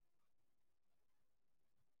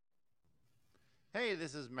Hey,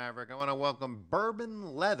 this is Maverick. I want to welcome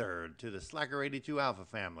Bourbon Leather to the Slacker 82 Alpha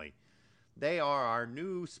family. They are our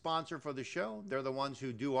new sponsor for the show. They're the ones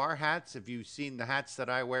who do our hats. If you've seen the hats that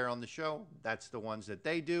I wear on the show, that's the ones that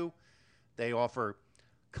they do. They offer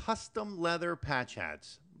custom leather patch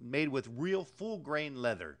hats made with real full grain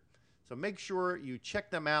leather. So make sure you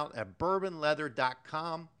check them out at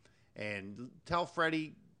bourbonleather.com and tell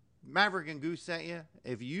Freddie Maverick and Goose sent you.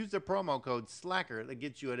 If you use the promo code SLACKER, that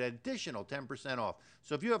gets you an additional 10% off.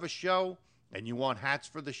 So if you have a show and you want hats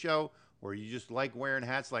for the show, or you just like wearing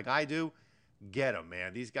hats like I do, get them,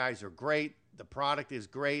 man. These guys are great. The product is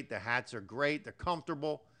great. The hats are great. They're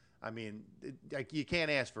comfortable. I mean, you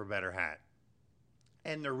can't ask for a better hat.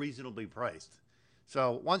 And they're reasonably priced.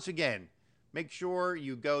 So once again, make sure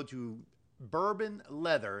you go to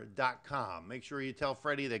bourbonleather.com. Make sure you tell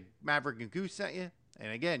Freddie that Maverick and Goose sent you.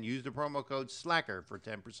 And again, use the promo code SLACKER for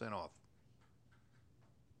 10% off.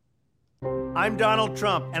 I'm Donald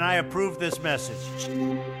Trump, and I approve this message.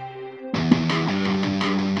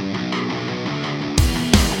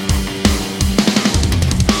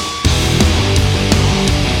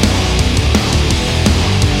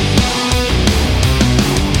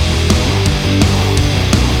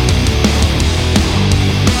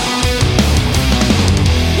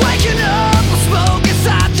 Waking up with smoke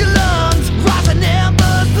inside your lungs, rising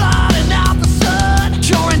embers blotting out the sun.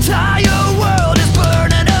 Your entire world is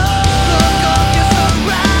burning up. Look up, you're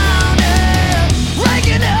surrounded.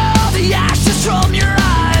 Waking up.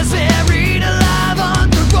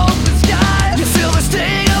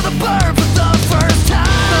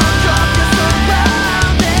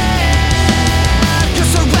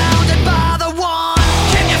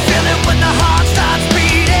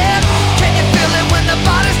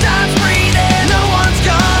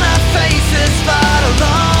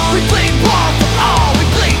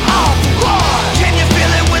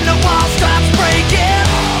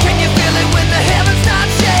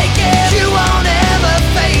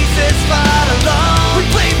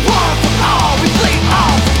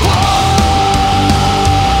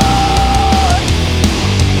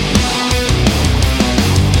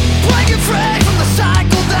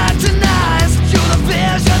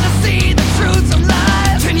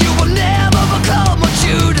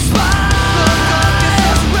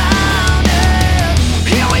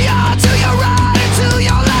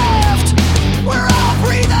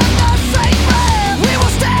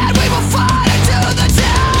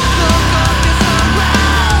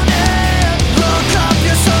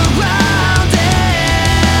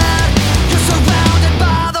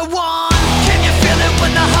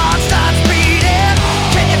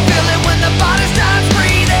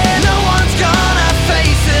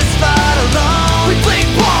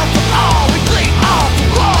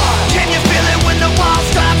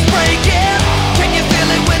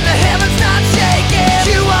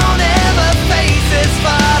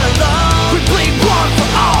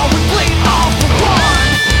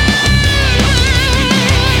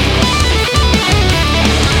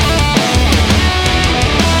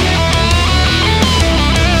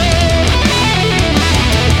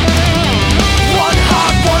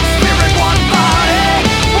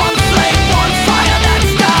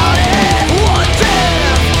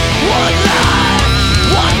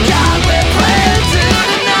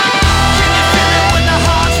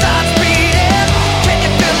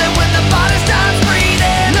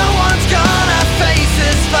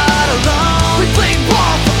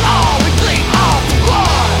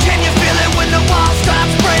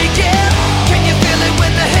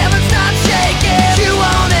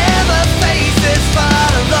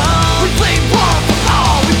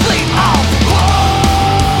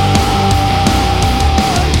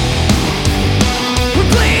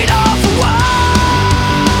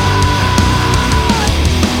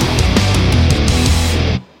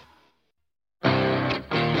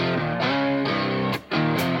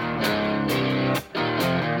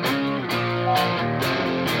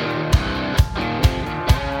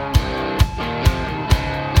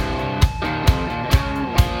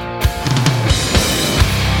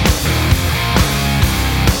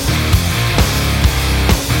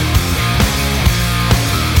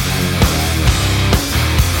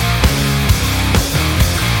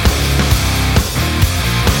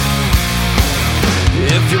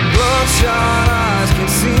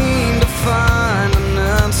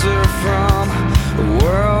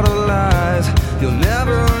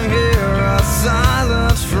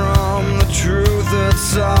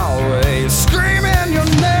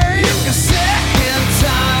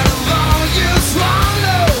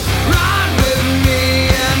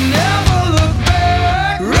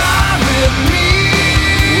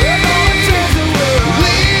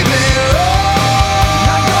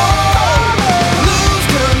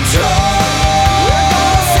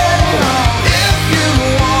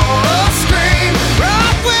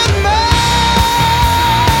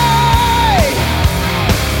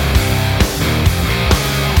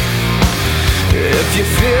 you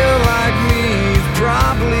feel like me, you've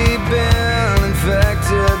probably been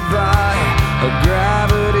infected by a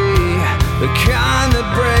gravity, the kind that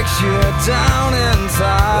breaks you down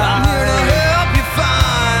inside. I'm here to help you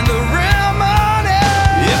find a remedy.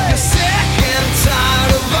 If you're sick and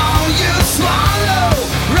tired of all you swallow,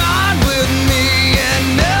 ride with me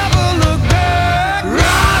and never look back.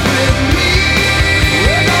 Ride with me.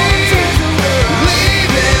 We're gonna take the world. Leave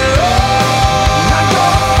it all.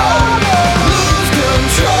 Lose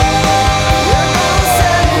control. We're gonna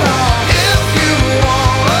set it off. If you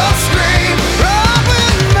wanna scream, ride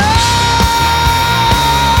with me.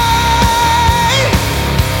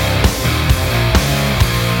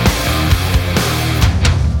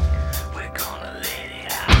 We're gonna let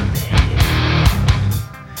it out, baby.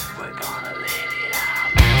 We're gonna let it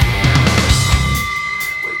out.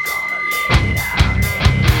 We're gonna let it out,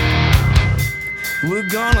 baby. We're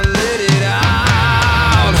gonna let it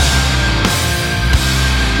out.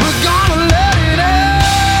 We're gonna let it out.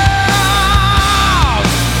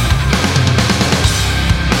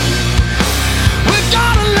 We're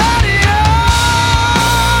gonna let it out.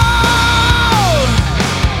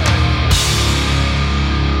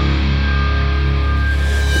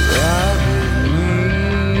 Ride with me,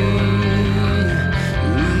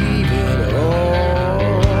 leave it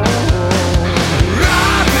all.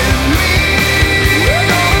 Ride with me, we're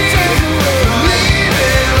gonna take the world. Leave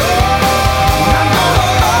it all.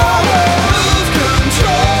 Lose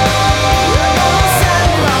control. We're gonna set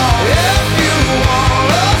it off. If you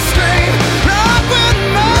wanna scream, ride with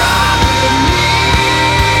me.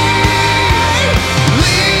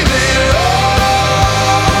 Leave it all.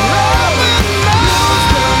 Ride with me. Lose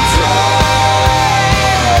control.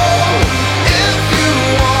 If you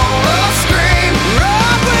wanna scream,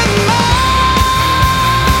 ride with me.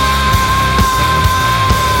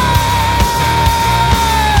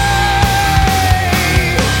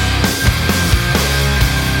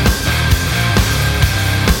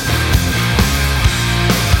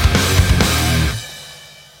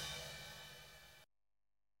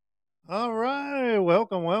 All right.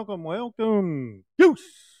 Welcome, welcome, welcome. Goose.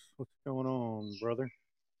 What's going on, brother?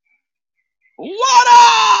 What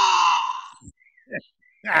up?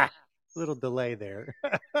 Ah, little delay there.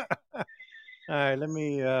 All right. Let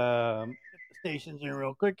me get the stations in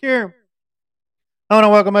real quick here. I want to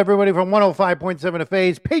welcome everybody from 105.7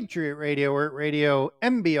 Phase, Patriot Radio, Earth Radio,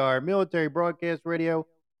 MBR, Military Broadcast Radio,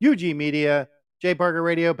 UG Media, J Parker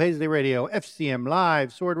Radio, Paisley Radio, FCM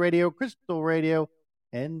Live, Sword Radio, Crystal Radio,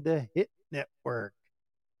 and the Hit Network.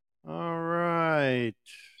 All right.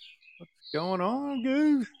 What's going on,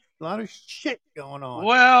 Goose? A lot of shit going on.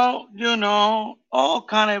 Well, all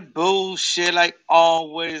kind of bullshit like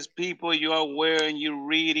always. People you're aware and you're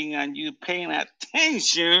reading and you're paying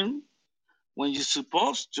attention when you're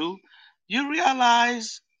supposed to, you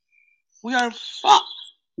realize we are fucked.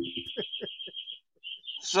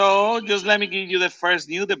 So just let me give you the first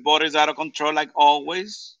news. The border is out of control like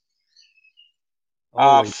always.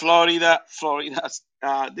 Always. Florida,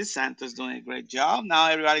 DeSantis doing a great job. Now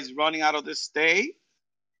everybody's running out of the state,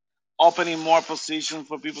 opening more positions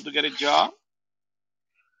for people to get a job.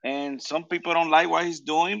 And some people don't like what he's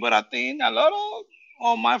doing, but I think a lot of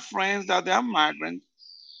all my friends that they are migrants,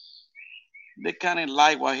 they kind of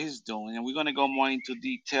like what he's doing. And we're going to go more into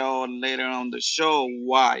detail later on the show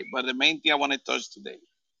why. But the main thing I want to touch today,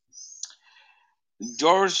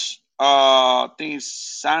 George, I think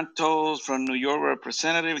Santos from New York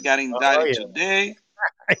representative got Oh indicted today.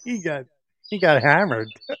 yeah. he got hammered.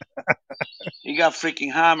 He got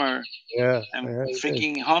freaking hammered, Yeah. and Yeah, he did.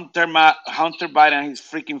 freaking Hunter Biden and his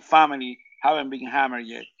freaking family haven't been hammered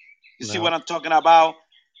yet. You see No. what I'm talking about?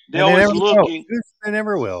 They're And they always never will. looking, Goose, they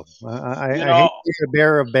never will. you I hate know, to be the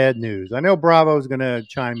bearer of bad news. I know Bravo's going to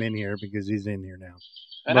chime in here because he's in here now.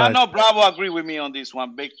 and I But know Bravo agree with me on this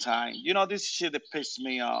one big time. This shit that pissed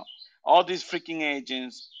me off. All these freaking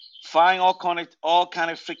agents find all kind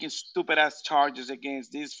of freaking stupid ass charges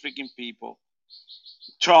against these freaking people.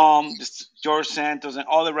 Trump, George Santos, and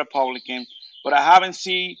all the Republicans. But I haven't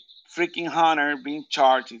seen freaking Hunter being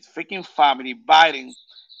charged. His freaking family, Biden,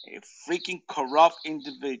 a freaking corrupt yeah,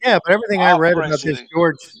 individual, but everything I our read about this president.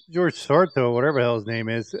 George Sorto, whatever the hell his name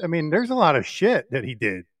is, I mean, there's a lot of shit that he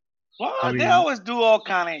did. I Well, they mean, always do all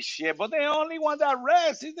kind of shit, but the only one that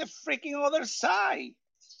rests is the freaking other side.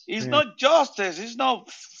 It's yeah. not justice. It's not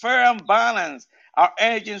fair and balanced. Our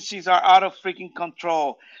agencies are out of freaking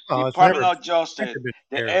control. Well, Department of never Justice, been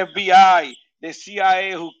the fair. FBI, the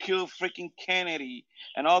CIA who killed freaking Kennedy,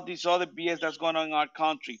 and all this other BS that's going on in our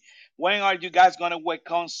country. When are you guys going to wake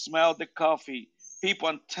up and smell the coffee? People,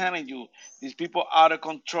 I'm telling you, these people out of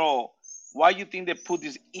control. Why you think they put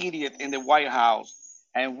this idiot in the White House?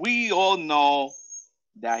 And we all know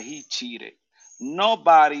that he cheated.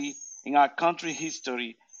 Nobody in our country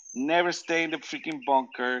history never stayed in the freaking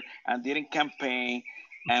bunker and didn't campaign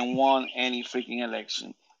and won any freaking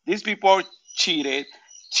election. These people cheated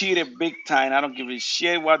big time. I don't give a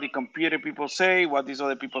shit what the computer people say, what these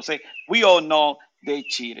other people say. We all know they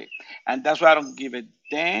cheated. And that's why I don't give a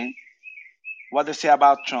damn what they say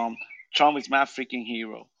about Trump. Trump is my freaking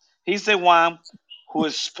hero. He's the one who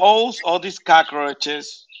exposed all these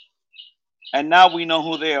cockroaches, and now we know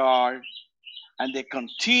who they are, and they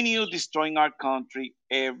continue destroying our country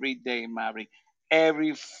every day, Maverick.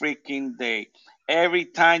 Every freaking day. Every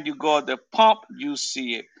time you go to the pump, you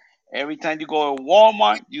see it. Every time you go to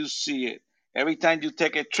Walmart, you see it. Every time you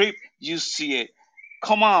take a trip, you see it.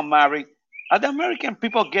 Come on, Maverick. Are the American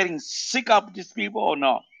people getting sick of these people or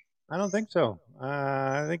not? I don't think so.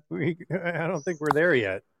 I think we. I don't think we're there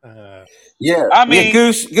yet. Yeah, I yeah, mean,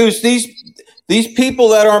 Goose. These people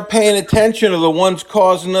that aren't paying attention are the ones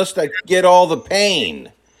causing us to get all the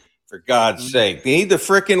pain. For God's sake, they need to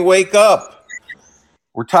frickin' wake up.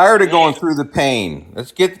 We're tired of going through the pain.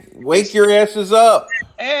 Wake your asses up.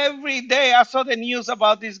 every day I saw the news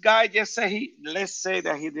about this guy. Just say let's say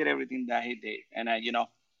that he did everything that he did, and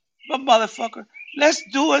but motherfucker, let's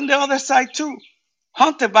do on the other side too.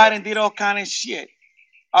 Hunter Biden did all kind of shit.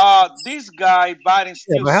 This guy Biden Yeah,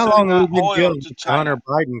 still but how long selling have we our been oil dealing to with the Hunter China.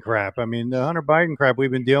 Biden crap? I mean, the Hunter Biden crap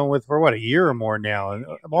we've been dealing with for what, a year or more now, and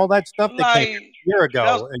all that stuff that came Like a year that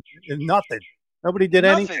was ago, and nothing. Nobody did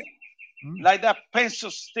anything. nothing. Mm. Like that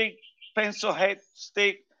pencil head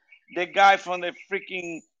stick, the guy from the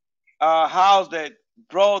freaking house that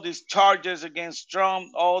brought these charges against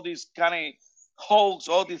Trump, all these kind of hoax,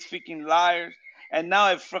 all these freaking liars, and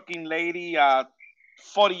now a freaking lady,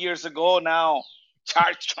 40 years ago now,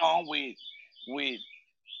 charged Trump with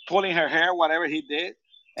pulling her hair, whatever he did,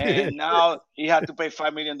 and now he had to pay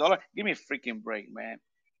 $5 million. Give me a freaking break, man.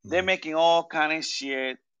 They're making all kind of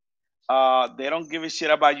shit. They don't give a shit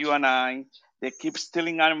about you and I. They keep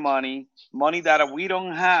stealing our money that we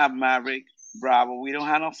don't have, Maverick. Bravo, we don't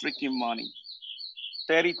have no freaking money.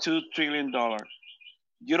 $32 trillion.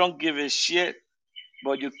 You don't give a shit,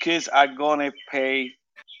 but your kids are gonna pay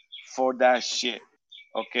for that shit.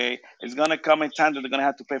 Okay, it's gonna come a time that they're gonna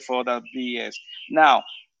have to pay for that BS. Now,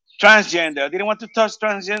 transgender. I didn't want to touch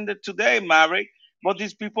transgender today, Maverick, but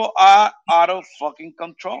these people are out of fucking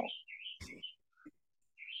control.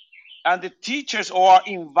 And the teachers are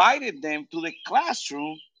invited them to the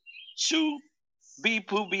classroom to be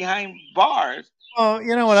put behind bars, Well,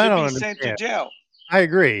 you know what I should don't be sent to understand. jail. I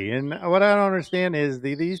agree, and what I don't understand is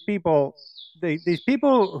these people, these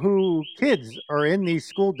people who kids are in these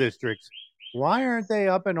school districts. Why aren't they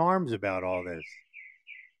up in arms about all this?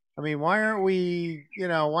 I mean, why aren't we?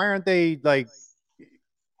 Why aren't they like?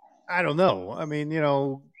 I don't know. I mean,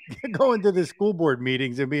 going to the school board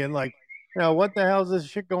meetings and being like, what the hell is this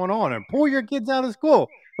shit going on? And pull your kids out of school.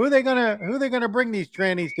 Who they gonna bring these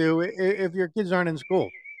trannies to if your kids aren't in school?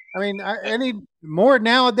 I mean, any more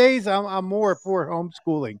nowadays? I'm more for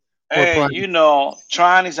homeschooling or Hey, private.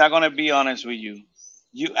 Tron I'm gonna be honest with you.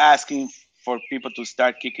 You asking for people to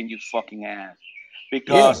start kicking you fucking ass. Yeah.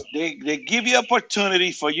 Because they give you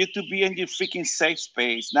opportunity for you to be in your freaking safe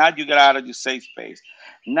space. Now you get out of your safe space.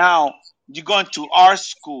 Now you're going to our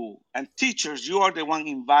school and teachers, you are the one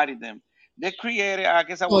inviting them. They created, I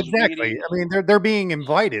guess I Well, was exactly. reading. I mean, they're being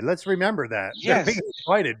invited. Let's remember that they're being Yes,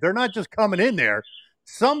 invited. They're not just coming in there.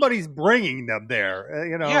 Somebody's bringing them there.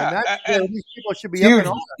 And yeah, that's where and these people should be up in Huge,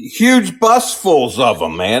 arms. huge bus fulls of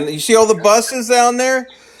them, man. You see all the buses down there?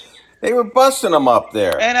 They were busting them up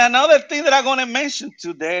there. And another thing that I'm going to mention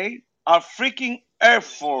today, our freaking Air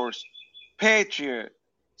Force, Patriot,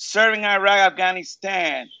 serving Iraq,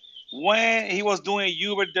 Afghanistan. When he was doing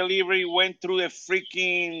Uber delivery, went through the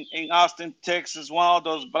freaking, in Austin, Texas, one of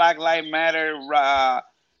those Black Lives Matter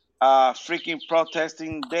freaking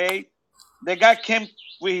protesting day. The guy came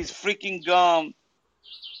with his freaking gun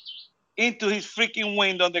into his freaking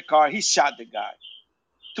window on the car. He shot the guy.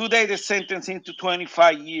 Today they sentenced him to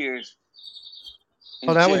 25 years Oh,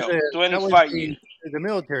 in that was jail. that was 25 the years. the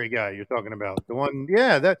military guy you're talking about. The one,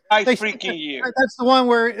 yeah, that Five they said freaking years. that's the one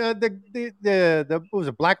where the what was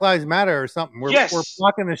it, Black Lives Matter or something. We're Yes.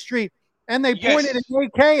 blocking the street, and they pointed Yes. an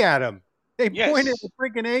AK at him. They pointed Yes. a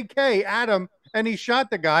freaking AK at him, and he shot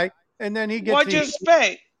the guy, and then he gets What you the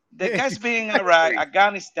expect? The guy's being in Iraq, exactly.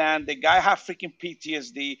 Afghanistan. The guy have freaking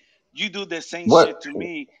PTSD. You do the same What? shit to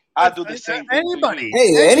me. I But do the same thing to you. anybody,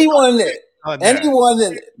 Hey, anybody could have done that. anyone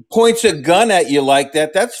that points a gun at you like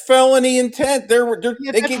that, that's felony intent. Yeah,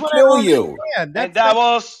 They that's can what I kill don't you. understand. And That's that that's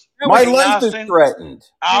was My in life is Austin, threatened.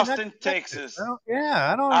 I mean, that's Austin, Texas. Texas.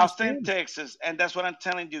 I don't Austin, understand. Texas, and that's what I'm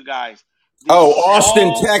telling you guys. These Oh, Austin,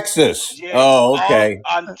 small, Texas. yes, Oh, all okay.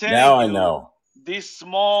 I'm Now telling I you, know. these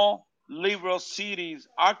small liberal cities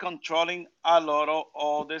are controlling a lot of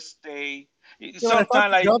all the state. Yeah, but I thought Sometimes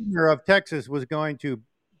the like governor of Texas was going to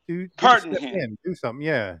pardon step him. in, do something.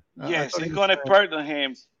 Yeah, I Yes, thought he he's was gonna trying. pardon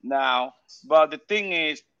him now. But the thing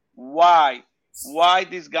is, why? Why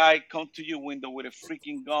this guy come to your window with a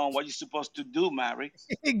freaking gun? What you supposed to do, Mary?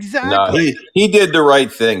 No, Exactly. he did the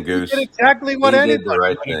right thing, He did Goose. exactly what He did the anybody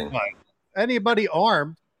right would have thing. done. Anybody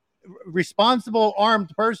armed, responsible armed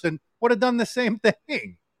person would have done the same thing. I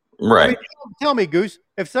mean, Right. tell me, Goose,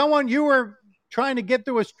 if someone you were trying to get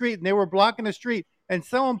through a street and they were blocking a street and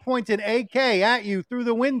someone points an AK at you through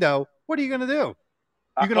the window, what are you going to do?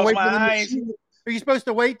 I You're going to close wait my for them to eyes. shoot? Are you supposed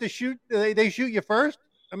to wait to shoot? They shoot you first?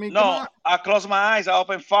 I mean, come No, on. I close my eyes. I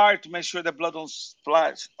open fire to make sure the blood don't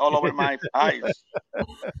splash all over my eyes.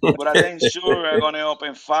 But I then sure are gonna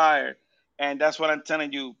open fire, and that's what I'm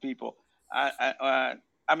telling you, people. I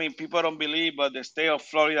mean, people don't believe, but the state of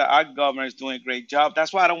Florida, our governor is doing a great job.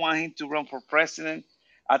 That's why I don't want him to run for president.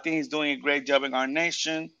 I think he's doing a great job in our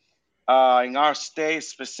nation, in our state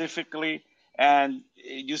specifically. And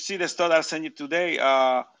you see the stuff that I sent you today,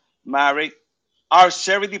 Mary. Our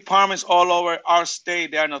sheriff departments all over our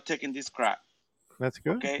state, they are not taking this crap. That's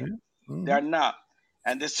good. Okay, Yeah. they Mhm. are not.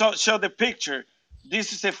 And they show the picture.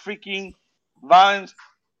 This is a freaking violent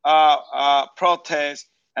protest,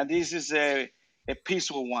 and this is a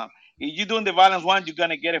peaceful one. If you're doing the violent one, you're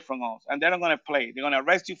gonna get it from us, and they're not gonna play. They're gonna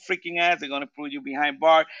arrest you freaking ass. They're gonna put you behind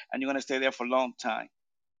bar, and you're gonna stay there for a long time.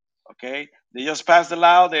 Okay? They just passed the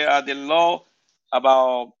law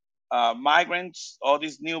about migrants. All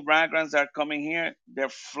these new migrants that are coming here, they're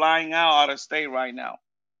flying out of state right now.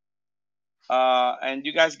 And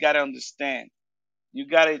you guys gotta understand, you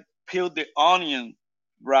gotta peel the onion,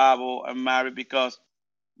 Bravo and Mary, because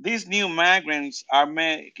these new migrants are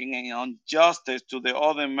making an injustice to the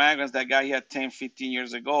other migrants that got here 10, 15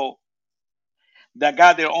 years ago, that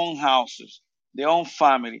got their own houses, their own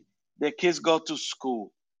family, their kids go to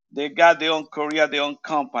school, they got their own career, their own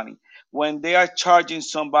company. When they are charging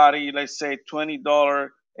somebody, let's say $20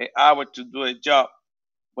 an hour to do a job,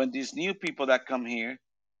 when these new people that come here,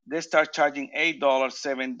 they start charging $8,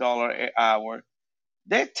 $7 an hour.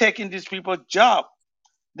 They're taking these people's job.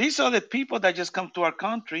 These are the people that just come to our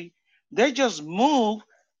country. They just move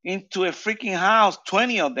into a freaking house,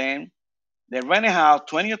 20 of them. They rent a house,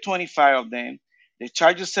 20 or 25 of them. They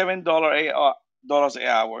charge you $7 an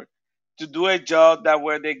hour to do a job that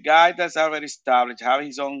where the guy that's already established, have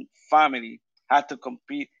his own family, had to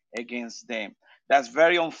compete against them. That's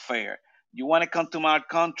very unfair. You want to come to my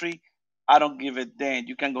country? I don't give a damn.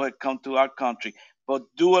 You can go ahead and come to our country, but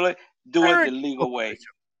do it Very the legal way.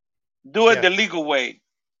 official. Do it Yeah. the legal way,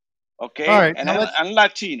 All okay? right. And Now I'm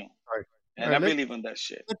Latino, all right. All and I right. believe in that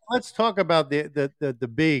shit. Let's talk about the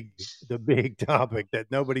big topic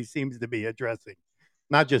that nobody seems to be addressing.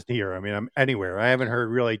 Not just here. I mean, I'm anywhere. I haven't heard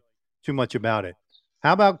really too much about it.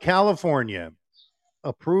 How about California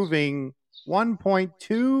approving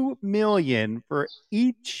 1.2 million for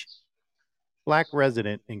each black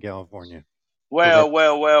resident in California for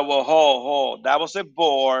Well. Hold. That was a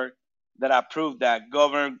board that approved that.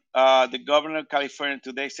 The governor of California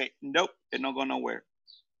today said, nope, they're not going nowhere.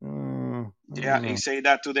 I Yeah, don't he know. said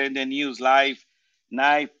that today in the news, live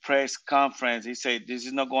night press conference. He said, this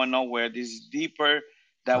is not going nowhere. This is deeper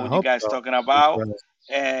than I what you hope guys so. talking 'Cause, about.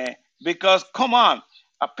 Because, come on,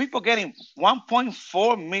 are people getting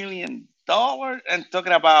 $1.4 million and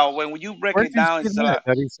talking about when you break where'd it you down, see it's a lot.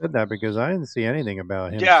 that he said that? Because I didn't see anything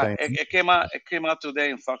about him Yeah, saying. it came out. It came out today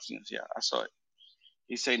in Fox News. Yeah, I saw it.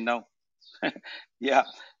 He said no. Yeah,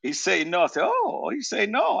 he said no. I said, oh, he said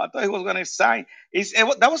no. I thought he was going to sign.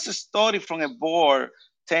 That was a story from a board,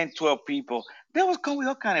 10, 12 people. They was coming with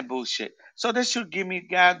all kind of bullshit. So they should give me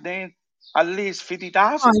goddamn at least I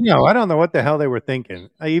 50,000. know. I don't know what the hell they were thinking.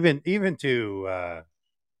 Even to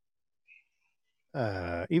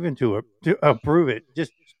approve it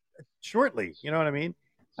just shortly. You know what I mean?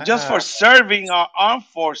 Just for serving our armed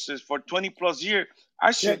forces for 20 plus years, I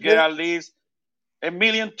Can, should get can, at least a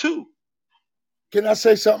million too. can I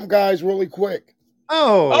say something, guys, really quick?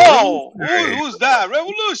 Oh, Oh, revolutionary. who's that?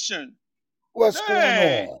 Revolution. What's going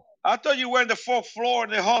Dang. on? I thought you were in the fourth floor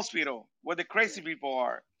of the hospital where the crazy people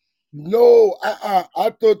are. No,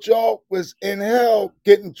 I thought y'all was in hell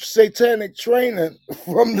getting satanic training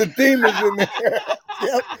from the demons in there.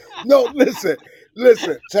 Yep. No, listen,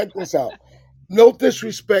 check this out. No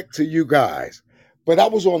disrespect to you guys, but I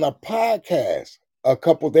was on a podcast a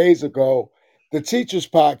couple days ago, the Teachers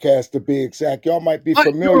Podcast to be exact. Y'all might be What?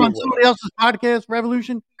 You familiar were on with it. somebody else's podcast,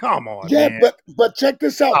 Revolution? Come on, Yeah, man. but check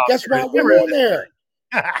this out. Oh, Guess why I get went rid of on there?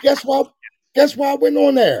 it. Guess why? Guess why I went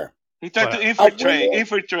on there? He tried What? to I went infiltrate. on.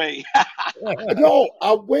 Infiltrate. No,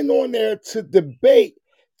 I went on there to debate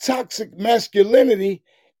toxic masculinity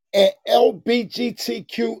and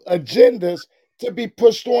LBGTQ agendas to be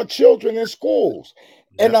pushed on children in schools.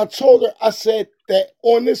 And Yep. I told her, I said that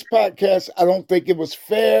on this podcast, I don't think it was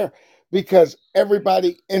fair because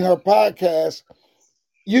everybody in her podcast,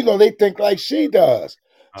 they think like she does.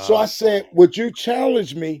 So I said, would you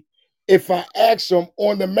challenge me if I asked them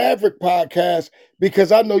on the Maverick podcast?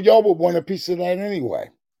 Because I know y'all would want a piece of that anyway.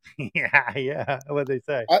 yeah. What they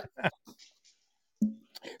say? I,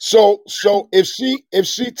 so if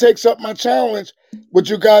she takes up my challenge, would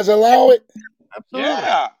you guys allow it? Absolutely.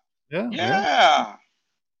 Yeah. Yeah. Yeah.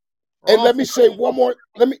 We're And all let me for say one more.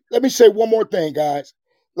 Let me say one more thing, guys.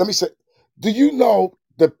 Let me say, do you know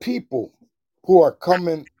the people who are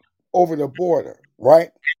coming over the border? Right.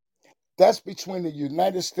 That's between the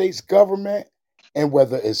United States government and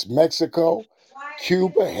whether it's Mexico,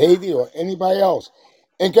 Cuba, Haiti, or anybody else.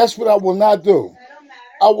 And guess what I will not do?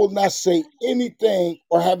 I will not say anything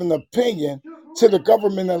or have an opinion to the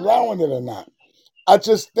government allowing it or not. I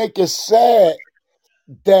just think it's sad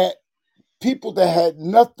that people that had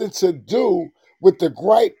nothing to do with the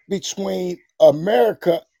gripe between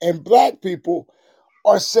America and black people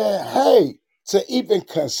are saying, hey, to even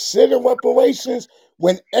consider reparations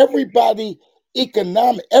when everybody's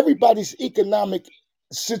economic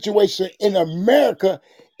situation in America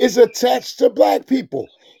is attached to black people.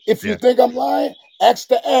 If you Yeah. think I'm lying, ask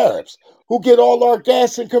the Arabs who get all our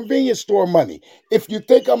gas and convenience store money. If you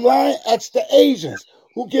think I'm lying, ask the Asians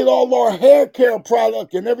who get all our hair care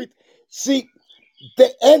product and everything. See,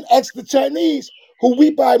 and ask the Chinese who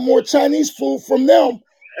we buy more Chinese food from them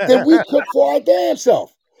than we cook for our damn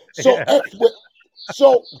self. So, yeah.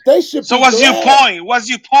 so they should So be what's your glad. point? What's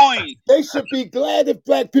your point? They should be glad if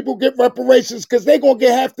black people get reparations because they're gonna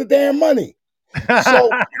get half the damn money.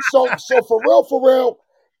 So for real,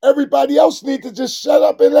 everybody else need to just shut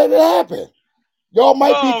up and let it happen. Y'all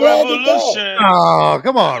might be No, glad it don't. revolution. Oh,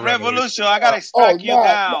 come on, Revolution. Revolution. I gotta Oh, strike you nah.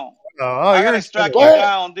 down. Oh, I you're gotta strike Go you ahead.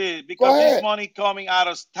 down, dude, Go because this ahead. money coming out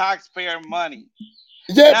of taxpayer money.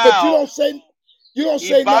 Yeah, but you Now, don't say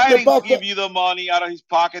if nothing Biden about give you the money out of his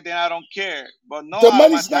pocket, then I don't care. But not the out of my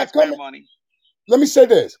money's not taxpayer coming. money. Let me say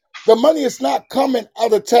this. The money is not coming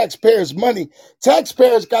out of taxpayers' money.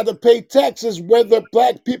 Taxpayers got to pay taxes whether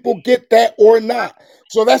black people get that or not.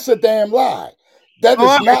 So that's a damn lie. That Oh,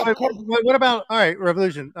 all is right. not coming. What about all right,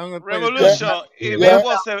 Revolution? I'm going to play the Yeah, devil's Revolution. advocate. If What it yeah.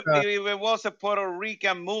 was a about if it was a Puerto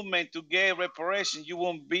Rican movement to get reparation, you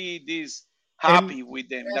won't be this and happy with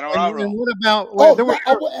them. They're and not wrong. what about Oh there no, were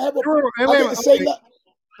I wouldn't have a. there were wait, I wait, didn't say okay, nothing.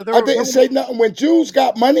 there I were didn't say nothing when Jews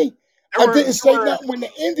got money. there I were didn't say nothing when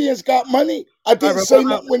the Indians got money. I all right, didn't but say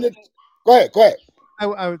nothing when the. Go ahead. Go ahead.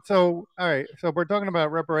 so all right, so we're talking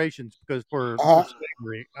about reparations because for Uh huh.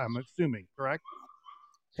 slavery, I'm assuming, correct?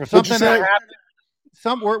 For What'd you something that say? happened,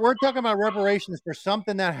 we're talking about reparations for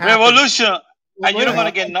something that happened. Revolution, and you're Wait a not minute,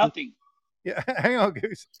 gonna get nothing. yeah, hang on,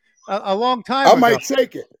 Goose. A long time I ago. might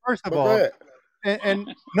take it, First of but go all, ahead. and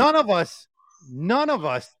none of us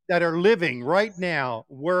that are living right now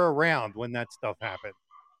were around when that stuff happened.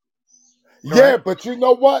 Yeah, Correct? but you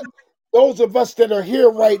know what? Those of us that are here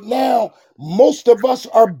right now, most of us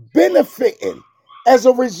are benefiting as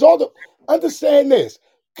a result of. Understand this: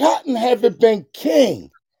 cotton haven't been king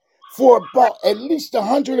for about at least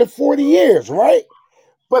 140 years, right?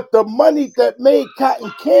 But the money that made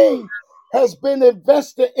cotton king has been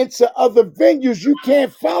invested into other venues. You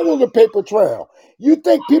can't follow the paper trail. You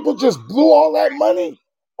think people just blew all that money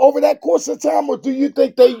over that course of time, or do you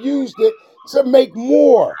think they used it to make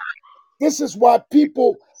more? This is why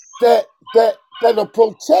people that are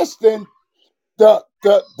protesting the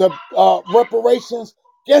reparations.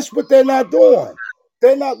 Guess what they're not doing?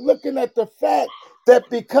 They're not looking at the fact that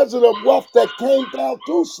because of the wealth that came down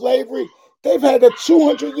through slavery, they've had a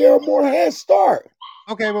 200-year or more head start.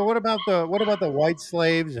 Okay, but what about the white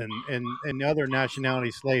slaves and the other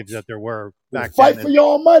nationality slaves that there were back Fight then? for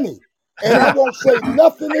y'all money, and I won't say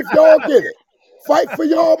nothing if y'all get it. Fight for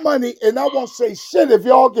y'all money, and I won't say shit if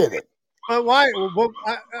y'all get it. But why? Well,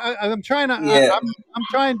 I'm trying to. Yeah. I'm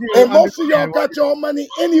trying to And most of y'all understand. got y'all money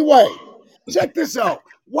anyway. Check this out.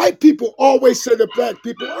 White people always say to black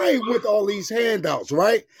people, I ain't with all these handouts,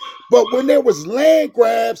 right? But when there was land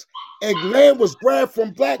grabs and land was grabbed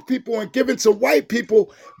from black people and given to white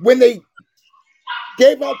people, when they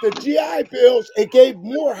gave out the GI bills and gave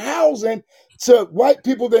more housing to white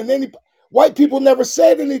people than any. White people never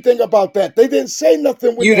said anything about that. They didn't say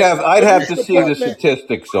nothing with that. I'd have Police to see the department.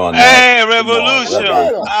 statistics on that. Hey, Come on, Look revolution,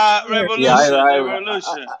 at them. yeah, Look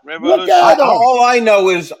revolution. at them. all I know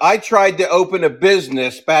is I tried to open a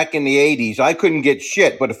business back in the 80s. I couldn't get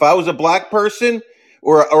shit. But if I was a black person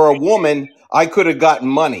or a woman, I could have gotten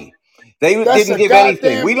money. They That's didn't a give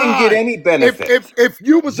anything. goddamn We didn't get lie. any benefit. If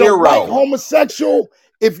you was a white Zero. homosexual,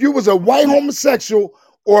 if you was a white homosexual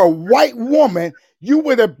or a white woman, you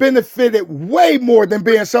would have benefited way more than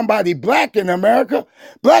being somebody black in America.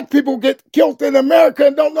 Black people get killed in America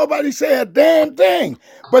and don't nobody say a damn thing.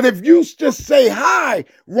 But if you just say hi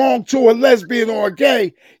wrong to a lesbian or a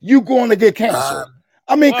gay, you going to get canceled.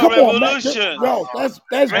 I mean, Well, come on, man. revolution, No, that's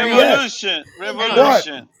BS. revolution, What?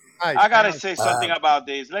 revolution. Guys, I gotta hang on. say something about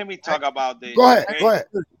this. Let me talk about this. Go ahead. Okay? Go ahead.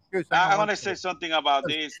 Goose, hang on I one want to say second. something about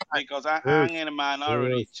this because I'm Goose, in a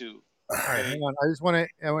minority Goose. too. All right, Okay? hang on. I just want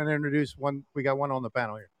to introduce one. We got one on the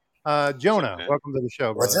panel here. Jonah, Okay. welcome to the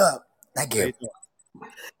show, What's brother. up? Thank How you. you doing?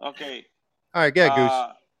 Okay. All right, get Goose.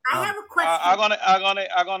 I have a question.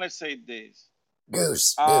 I'm gonna say this.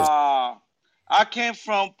 Goose. I came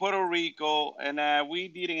from Puerto Rico, and we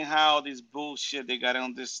didn't have this bullshit they got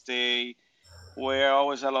on this state, where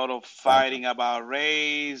always a lot of fighting about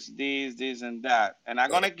race, this, and that. And I'm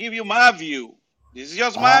gonna give you my view. This is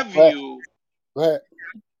just my Go ahead. view. Go ahead.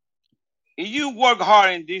 If you work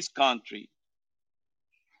hard in this country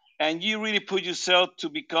and you really put yourself to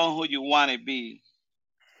become who you want to be,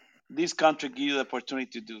 this country gives you the opportunity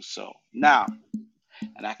to do so. Now,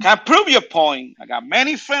 and I can prove your point. I got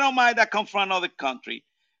many friends of mine that come from another country,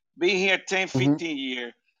 been here 10, 15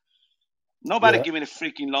 years. Nobody Yeah. giving a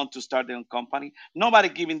freaking loan to start their own company. Nobody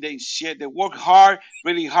giving them shit. They work hard,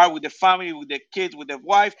 really hard with their family, with their kids, with their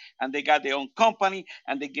wife, and they got their own company,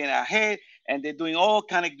 and they get ahead, and they're doing all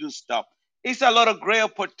kind of good stuff. It's a lot of great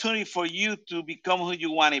opportunity for you to become who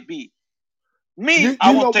you want to be. Me, I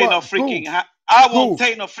You know won't take no what? freaking. Goose. I won't Goose.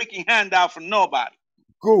 take no freaking handout from nobody.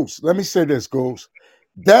 Goose, let me say this, Goose.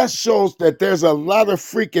 That shows that there's a lot of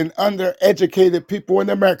freaking undereducated people in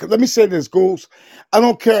America. Let me say this, Goose. I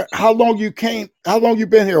don't care how long you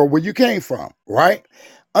been here or where you came from, right?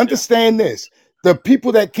 Understand this. The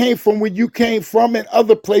people that came from where you came from and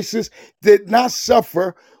other places did not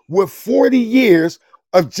suffer with 40 years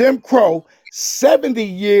of Jim Crow, 40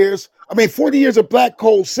 years of Black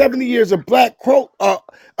Code, 70 years of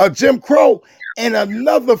Jim Crow, and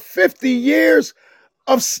another 50 years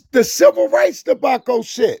of the civil rights debacle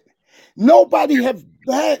shit. Nobody have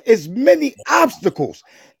had as many obstacles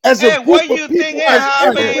as a Hey, group what of you people think it has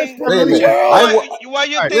ever happened? went Wait a from the minute. world. What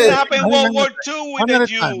you All right, think Wait, happened in hang World on, War II with one the at a time.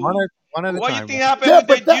 Jews? One at a What you time. think happened Yeah, with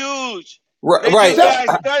the but that, Jews? The right. Jews got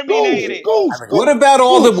Goose, exterminated. Goose, What about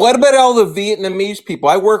all Goose. the Vietnamese people?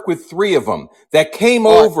 I work with 3 of them that came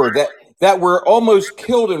All right. over that were almost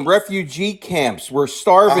killed in refugee camps, were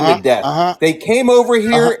starving to death. They came over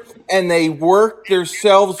here and they worked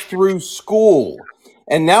themselves through school,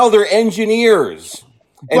 and now they're engineers.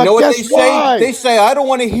 And know But what guess they say? why? They say, "I don't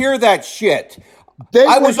want to hear that shit." They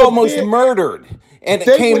I were was the almost big. murdered, and it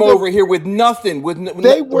They were came the. over here with nothing, with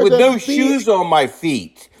They were with the no big. shoes on my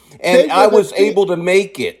feet, They and I were the was big. able to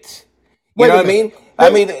make it. You Wait know a what I minute. mean? I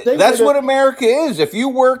mean, They were that's the. what America is. If you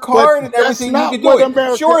work But hard and that's everything, you not can do what it.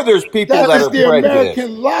 America. Sure, there's people That that is are the prejudiced.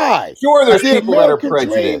 American lie. Sure, there's The people that are American dream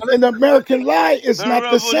prejudiced. and the American lie is The not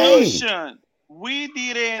the same. revolution. We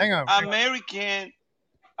didn't. Hang on. American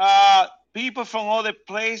people from other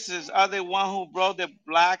places are the one who brought the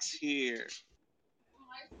blacks here.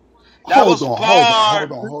 That was part.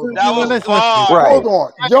 That was Let's part. Right. Hold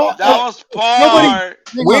on. Y'all, That was Nobody. part.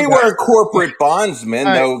 Hang We on, guys. were corporate bondsmen,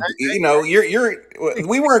 All right, though. You know,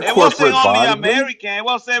 we weren't It wasn't corporate only bondsmen. American. It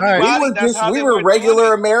was all right. We everybody. were That's how we they were were doing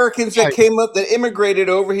regular it. Americans All that right. came up, that immigrated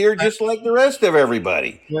over here All right. just like the rest of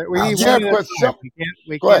everybody. We need yeah, one at a but time. some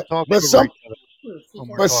We go ahead. can't talk But over some each other when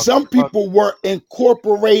we're but talking. some people were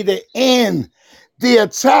incorporated in. The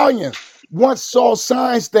Italians once saw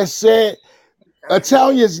signs that said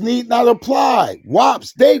Italians need not apply.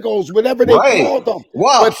 Wops, Dagos, whatever they Right. called them.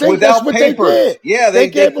 But WAPs that's without what they papers. did. Yeah, They they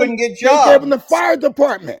gave them. couldn't get They gave them jobs. the fire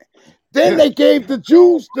department. Then Yeah. they gave the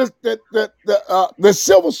Jews the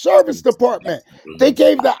civil service department. They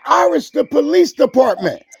gave the Irish the police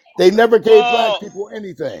department. They never gave black Well, people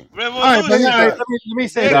anything. All right, but revolution. let me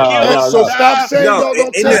say They this. killed So stop saying No, y'all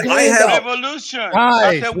don't in take the, I have handouts. revolution. Guys,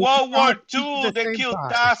 After we World War cannot speak at II, the they same killed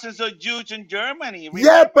time. thousands of Jews in Germany.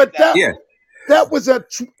 Yeah, Remember but that? yeah. that was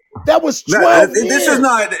that was No, 12 this is years.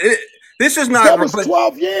 not. This is not. That was But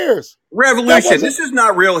 12 years. That revolution. wasn't. This is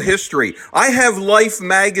not real history. I have Life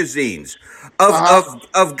magazines of Uh-huh.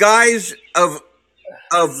 of guys of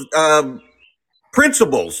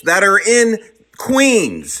principals that are in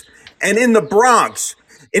Queens and in the Bronx,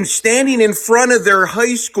 and standing in front of their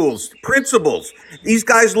high schools, principals. These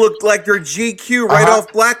guys looked like they're GQ right off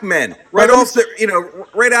Black Men, right off the,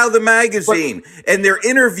 right out of the magazine, and they're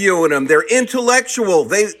interviewing them. They're intellectual.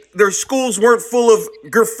 Their schools weren't full of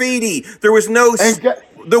graffiti. There was no,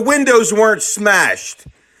 the windows weren't smashed.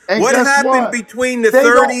 What happened between the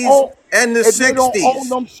 30s and the 60s? They don't own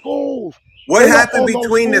them schools. What happened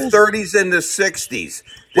between the 30s and the 60s?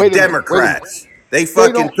 The Democrats. They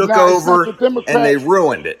fucking took over and they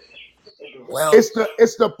ruined it. Well, it's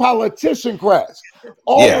the politician class.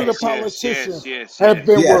 All of the politicians have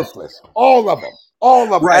been worthless. All of them. All of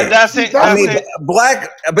them. Right. And that's it.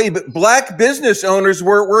 Black business owners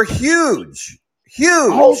were huge.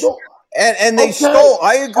 Huge. And they stole.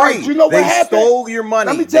 I agree. Right, you know what happened? They stole your money.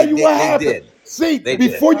 Let me tell you what happened. See,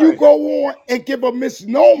 before you go on and give a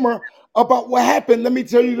misnomer about what happened, let me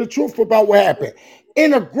tell you the truth about what happened.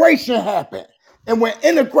 Integration happened. And when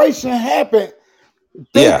integration happened,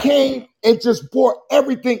 they came and just bought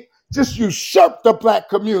everything, just usurped the black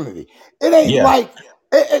community. It ain't like,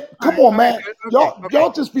 come on, man.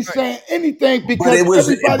 Y'all just be saying anything because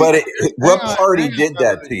what party did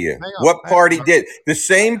that to you? What party did? The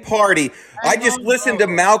same party. I just listened to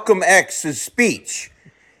Malcolm X's speech.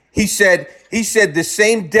 He said the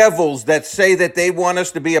same devils that say that they want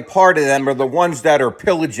us to be a part of them are the ones that are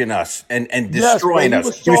pillaging us and destroying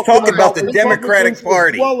us. He was talking about the Democratic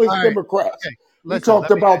Party. As well as Democrats. We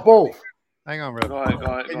talked about both. Hang on, real quick. Go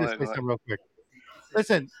ahead. Real quick.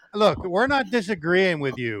 Listen, look, we're not disagreeing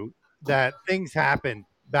with you that things happened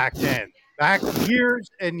back then, back years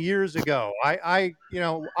and years ago.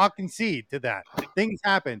 I'll concede to that. Things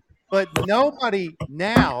happened. But nobody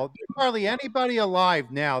now, there's hardly anybody alive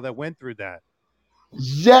now that went through that.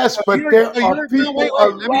 Yes, but there are people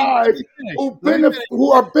alive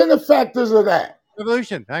who are benefactors of that.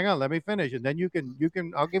 Revolution. Hang on, let me finish, and then you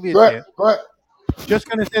can. I'll give you a chance. Go ahead. Just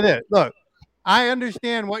going to say this. Look, I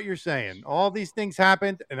understand what you're saying. All these things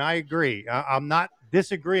happened, and I agree. I'm not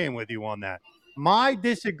disagreeing with you on that. My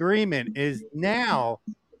disagreement is now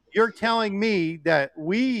you're telling me that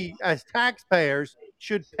we as taxpayers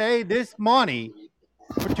should pay this money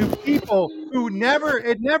to people who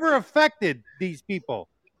it never affected these people.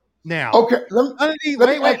 Now, okay, let me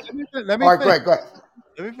finish. Let me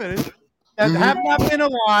finish. That have not been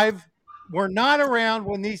alive, were not around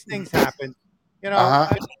when these things happened.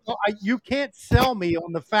 You can't sell me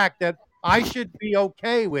on the fact that I should be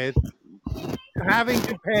okay with having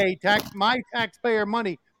to pay my taxpayer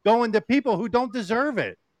money going to people who don't deserve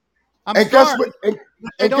it. I'm sorry.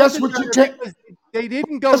 Guess what you can't. They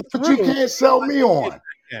didn't go through. Guess what you can't sell me on.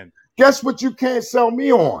 Guess what you can't sell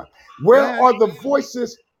me on. Where are the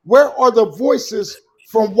voices? Where are the voices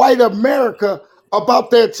from white America about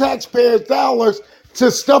their taxpayers' dollars to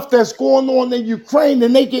stuff that's going on in Ukraine,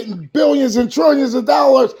 and they getting billions and trillions of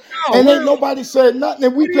dollars, and ain't nobody said nothing,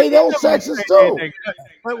 and we pay those taxes too.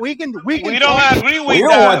 But we don't agree with that. We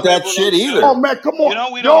don't want that shit either. Oh man, come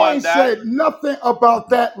on! Y'all ain't said nothing about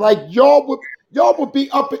that. Like y'all would be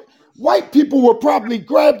up. White people would probably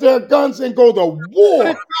grab their guns and go to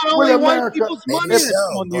war with America. People's money that's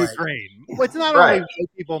going to Ukraine. It's not only white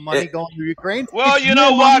people money going to Ukraine. Well, you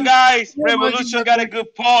know what, guys? Revolution got a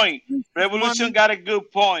good point. Revolution got a good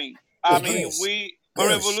point. I mean,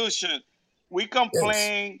 Revolution, we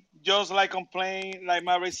complain just like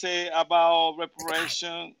Mary said about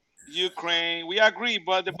reparation, Ukraine. We agree,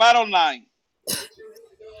 but the bottom line,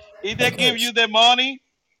 if they give you the money,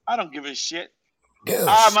 I don't give a shit.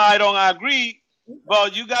 I don't agree,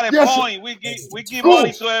 but you got a point. We give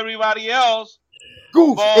money to everybody else,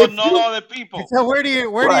 but not other people. So where do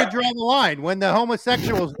you draw the line when the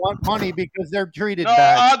homosexuals want money because they're treated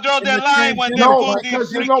bad? I'll draw the line when they put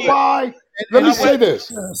because you know why? Let me say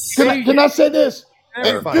this. Can I say this?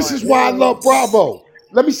 This is why I love Bravo.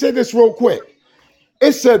 Let me say this real quick.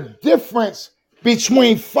 It's a difference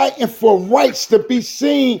between fighting for rights to be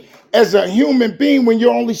seen as a human being when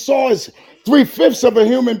you only saw as 3/5 of a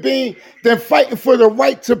human being than fighting for the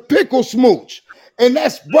right to pickle smooch. And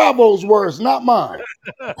that's Bravo's words, not mine.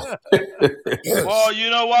 Well, you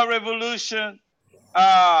know what, Revolution?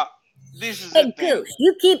 This is Hey, Goose,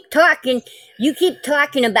 you keep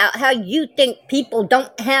talking about how you think people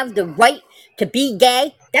don't have the right to be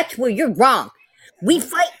gay. That's where you're wrong. We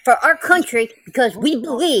fight for our country because we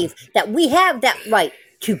believe that we have that right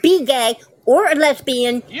to be gay or a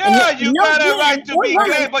lesbian. Yeah, you got a right to be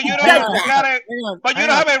gay, but you don't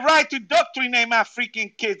have a right to doctrinate my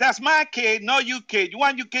freaking kids. That's my kid, not you kid. You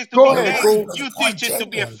want your kids to be gay? You teach it to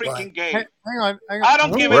be a freaking gay. Hang on. I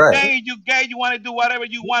don't give a damn. You gay, you want to do whatever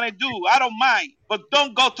you want to do. I don't mind. But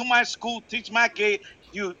don't go to my school, teach my kid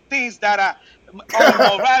you things that are on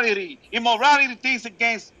immorality. Immorality things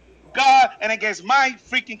against God and against my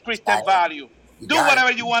freaking Christian value. You Do got it.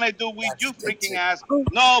 whatever you want to do with you That's freaking it. ass.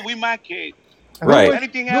 No, we my kids. Right.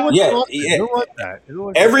 Anything Who was else? Yeah, talking? yeah. Who was that? Who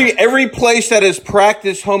was that? Every place that has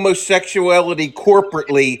practiced homosexuality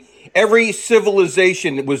corporately, every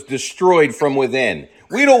civilization was destroyed from within.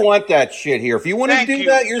 We don't want that shit here. If you want to Thank do you.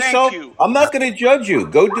 that Thank yourself, you. I'm not going to judge you.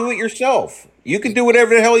 Go do it yourself. You can do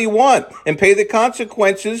whatever the hell you want and pay the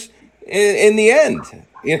consequences in the end.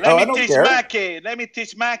 Let I me don't teach care. my kid. Let me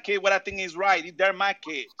teach my kid what I think is right. They're my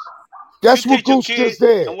kids. Guess You what teach your Goose kid just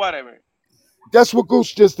did? and whatever. Guess what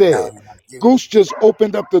Goose just did? Goose just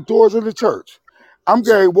opened up the doors of the church. I'm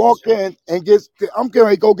going to walk in and I'm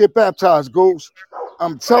going to go get baptized, Goose.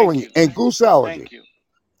 I'm telling Thank you, you. and Gooseology. Thank you.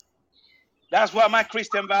 That's what my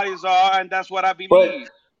Christian values are, and that's what I But believe.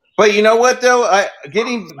 but you know what though?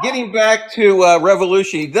 Getting back to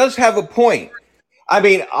revolution, he does have a point. I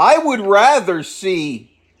mean, I would rather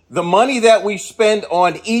see the money that we spend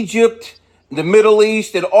on Egypt, the Middle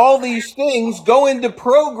East, and all these things go into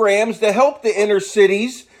programs to help the inner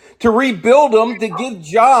cities, to rebuild them, to give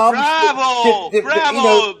jobs. Bravo, You know,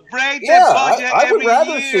 bravo. Break the yeah, budget I would every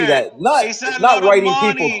rather see year. that. Not It's a not lot of writing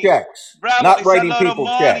people money. checks. Bravo, Not it's a writing lot of people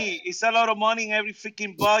checks. money. It's a lot of money in every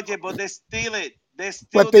freaking budget, but they steal it. They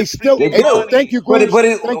steal But the they still, They freaking hey, do. thank money. you,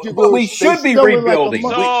 Goose. Thank you, But we Goose. They should be steal it like a rebuilding.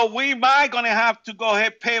 mother. So we might gonna have to go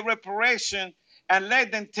ahead pay reparation and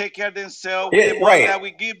let them take care of themselves with the money Right. that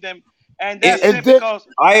we give them, and It, that's And it. then, Because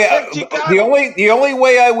I take the Chicago, only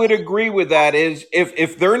way I would agree with that is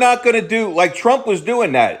if they're not going to do like Trump was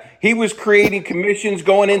doing that. He was creating commissions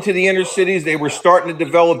going into the inner cities. They were starting to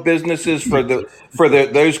develop businesses for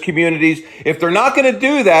those communities. If they're not going to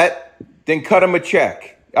do that, then cut them a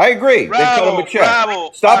check. I agree. Then cut them a bravo, check. bravo,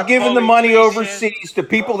 our Stop giving the money politicians, overseas to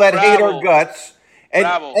people that hate our bravo, guts, and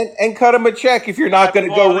bravo. and cut them a check if you're not Our going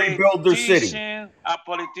to go rebuild their city.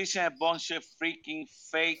 politician, a bunch of freaking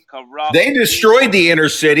fake, corrupt They destroyed people. the inner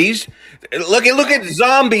cities. Look at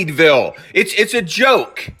Zombieville. It's a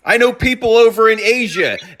joke. I know people over in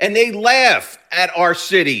Asia and they laugh at our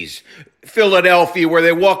cities. Philadelphia, where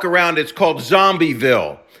they walk around, it's called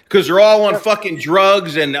Zombieville because they're all on fucking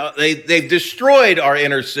drugs and they've destroyed our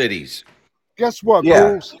inner cities. guess what,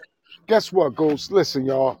 Yeah. Goose? Guess what, Goose? Listen,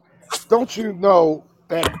 y'all. Don't you know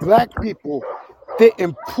that black people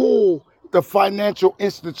didn't pull the financial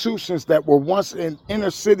institutions that were once in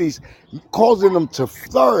inner cities, causing them to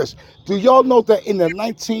flourish? Do y'all know that in the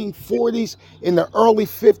 1940s, in the early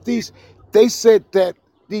 50s, they said that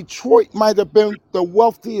Detroit might have been the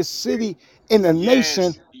wealthiest city in the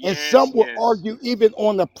nation, Yes, and yes, some would yes, argue even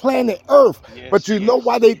on the planet Earth. But yes, you know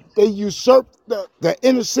why yes. they usurped the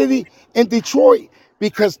inner city in Detroit?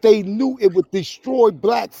 Because they knew it would destroy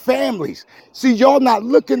black families. See, y'all not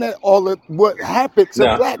looking at all of what happened to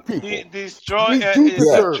No. black people. Destroy, We do Yeah.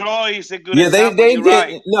 deserve. Detroit is a good Yeah, example. they You're right.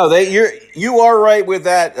 did. No, you are right with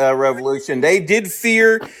that revolution. They did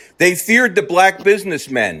fear. They feared the black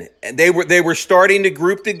businessmen, and they were starting to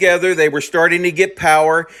group together. They were starting to get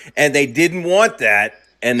power, and they didn't want that,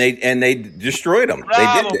 and they destroyed them. They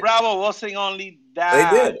did Bravo, it. bravo. Wasn't only They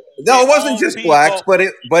that. did. No, Their it wasn't own just blacks, people.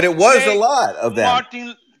 but it was a Take lot of them,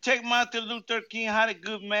 Martin Luther King had a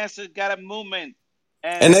good message, got a movement,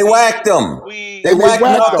 and and they whacked them. They And they whacked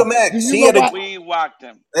whacked them. Malcolm him. Do X. you He know had a. why? We whacked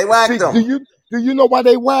him. They See, whacked them. do you know why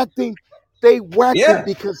they whacked him? They whacked him Yeah.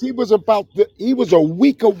 because he was a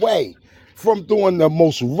week away from doing the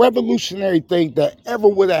most revolutionary thing that ever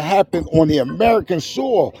would have happened on the American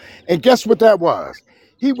soil. And guess what that was?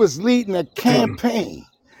 He was leading a campaign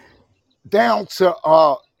down to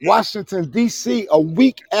Washington, D.C. a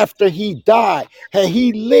week after he died. Had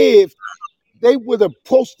he lived, they would have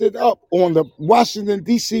posted up on the Washington,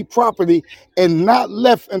 D.C. property and not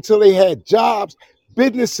left until they had jobs,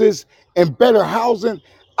 businesses, and better housing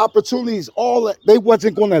opportunities. All that they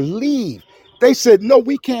wasn't going to leave. They said, no,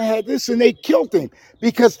 we can't have this. And they killed him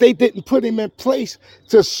because they didn't put him in place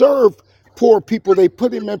to serve poor people. They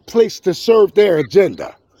put him in place to serve their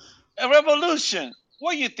agenda. A revolution.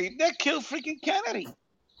 What do you think? They killed freaking Kennedy.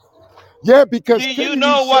 Yeah, because Do you Kennedy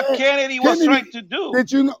know what said, Kennedy was Kennedy, trying to do?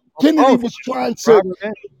 did you know? Oh, Kennedy was trying to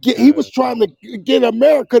propaganda. he was trying to get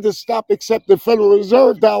America to stop accepting Federal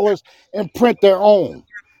Reserve dollars and print their own.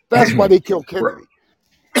 That's why they killed Kennedy.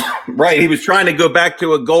 Right. He was trying to go back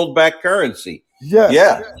to a gold-backed currency. Yes,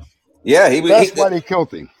 Yeah. Yeah. He was. that's why they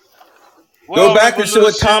killed him. Go Well, back and see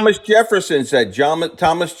what revolution. Thomas Jefferson said.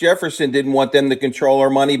 Thomas Jefferson didn't want them to control our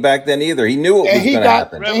money back then either. He knew what And was he going to got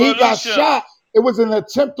happen. and he got Revolution. shot. It was an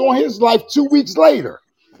attempt on his life 2 weeks later.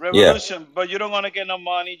 Yeah. Revolution, but you don't want to get no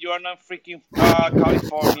money. You are not freaking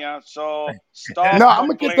California, so stop No, I'm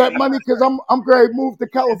gonna get that complaining. money because I'm going to move to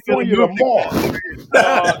He's gonna California move to tomorrow.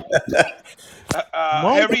 Well,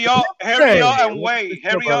 Monday. hurry up and What's the wait, show,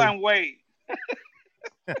 hurry up buddy? and wait.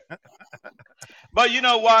 But you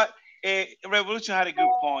know what? Revolution had a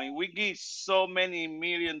good point. We give so many $1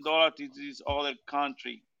 million to this other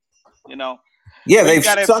country. You know, Yeah, we they've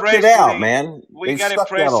got a sucked it out, president. man. We They've got a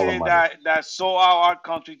sucked out all the president money. that sold out our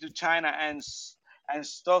country to China and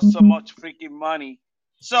stole so much freaking money.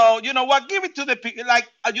 So you know what? Give it to the people. Like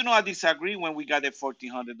I disagree when we got the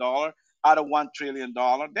 $1,400 out of $1 trillion. They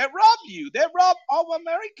robbed you. They robbed all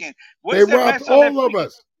Americans. They Where's the robbed rest of the all of freaking?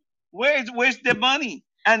 us. Where's the money?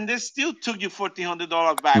 And they still took you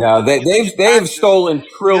 $1,400 back. No, When you do your they've taxes, stolen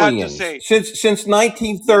you have to trillions say, since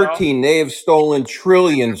you know, 1913. They have stolen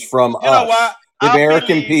trillions from you know what? us, the I American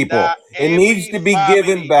believe people. that It needs every to be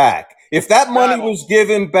given family, back. If that money bravo, was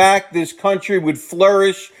given back, this country would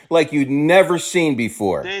flourish like you'd never seen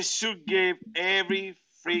before. they should give every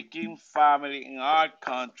freaking family in our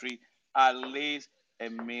country at least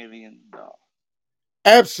 $1 million.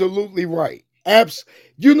 Absolutely right.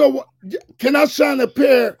 You know what? Can I sign a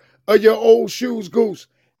pair of your old shoes, Goose?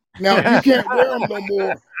 Now you can't wear them no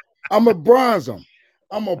more. I'm a bronze them.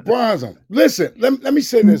 I'm a bronze them. Listen, let me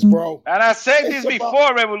say this, bro. And I said It's this about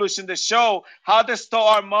before Revolution, the show, how they stole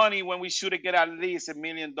our money when we should have get at least $1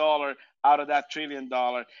 million out of that $1 trillion.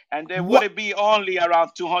 And there would what it be only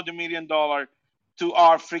around $200 million to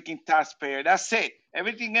our freaking taxpayer. That's it.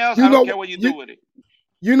 Everything else, you I don't know. care what you do You with it.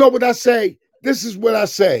 you know what I say? This is what I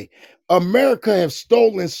say. America has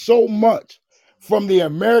stolen so much from the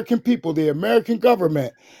American people, the American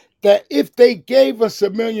government, that if they gave us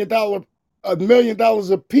 $1 million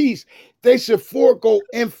a piece, they should forego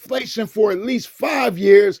inflation for at least 5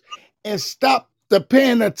 years and stop the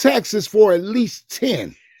paying the taxes for at least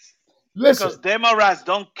 10. Because Listen, Democrats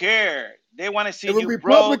don't care. They want to see the you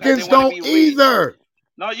broke and they Republicans want to don't be rich. either.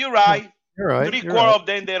 No, you're No, right. you're right. Three You're quarter right. of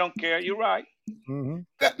them, they don't care. You're right. Hmm.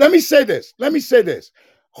 Let me say this. Let me say this.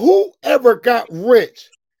 Whoever got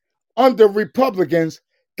rich under Republicans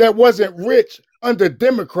that wasn't rich under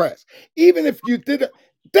Democrats. Even if you did it,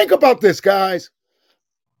 think about this, guys.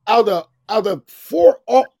 Out of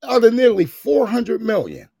nearly 400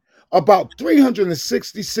 million, about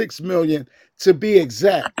 366 million to be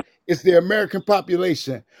exact, is the American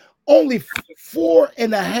population. Only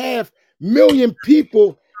 4.5 million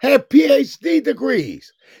people have PhD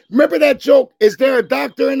degrees. Remember that joke? Is there a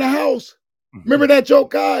doctor in the house? Remember that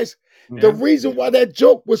joke, guys? The Yeah. reason why that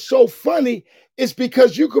joke was so funny is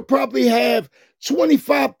because you could probably have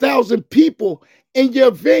 25,000 people in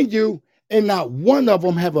your venue and not one of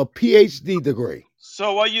them have a PhD degree.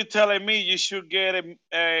 So what you telling me? You should get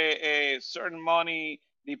a certain money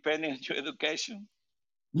depending on your education.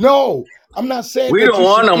 No, I'm not saying We that don't you want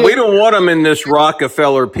should them. We get. don't want them in this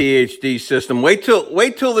Rockefeller PhD system. Wait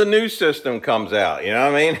till the new system comes out. You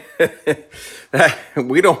know what I mean?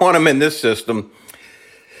 We don't want them in this system.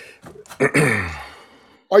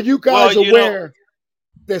 Are you Well, guys aware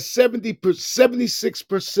that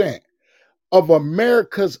 76% of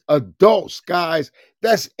America's adults, guys,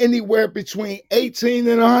 that's anywhere between 18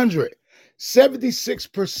 and 100,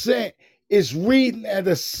 76% is reading at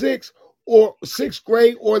a sixth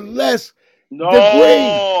grade or less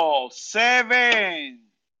degree. no, 7.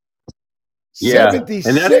 Yeah,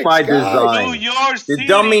 and that's 76, by guys. design. The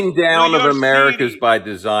dumbing New down of York America is City, by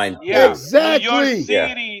design yeah, too. New York Exactly. Yeah.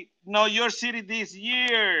 City, New York City this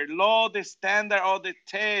year lowered the standard of the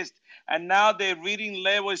test, and now the reading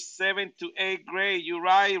level is 7 to 8 grade. You're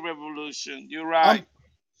right, Revolution. You're right. I'm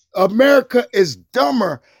America is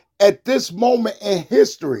dumber at this moment in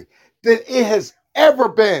history than it has ever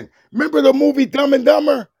been. Remember the movie Dumb and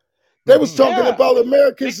Dumber? They was Hmm. talking Yeah, about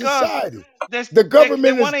American because society. they The they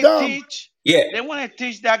government is want to dumb. teach Yeah. they want to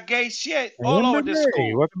teach that gay shit all over the Hey,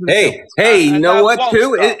 school, welcome to the show. Hey, you and know that what? woke Too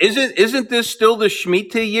stuff. isn't this still the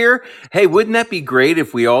Shemitah year? Hey, wouldn't that be great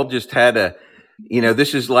if we all just had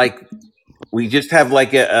this is like we just have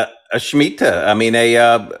like a Shemitah. I mean,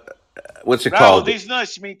 what's it Bravo, called? this is not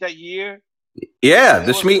Schmidt that year. Yeah,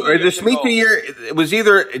 It was two the years Shemitah ago. year. It was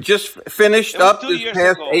either just finished It was up two this years past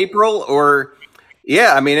ago. April, or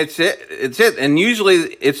yeah. I mean, it's it, and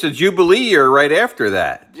usually it's a Jubilee year right after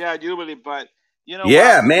that. Yeah, Jubilee, but you know what?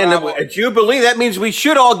 Yeah, man, Bravo. a Jubilee. That means we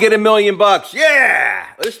should all get $1 million. Yeah,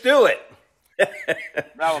 let's do it.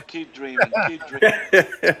 Bravo, keep dreaming. Keep dreaming.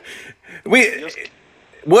 we Just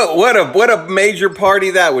what a major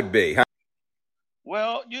party that would be. Huh?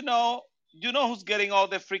 well, you know who's getting all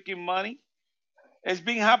the freaking money? It's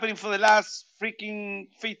been happening for the last freaking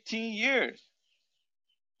 15 years.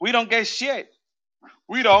 We don't get shit.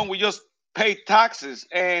 We don't. We just pay taxes.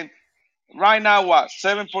 And right now, what?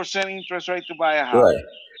 7% interest rate to buy a house. Right.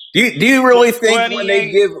 Do you really think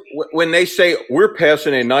 28. when they say we're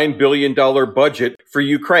passing a $9 billion budget for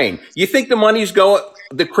Ukraine, you think the money's going?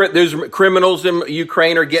 There's criminals in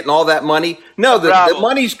Ukraine are getting all that money. No, the Bravo.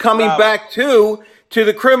 money's coming Bravo. back to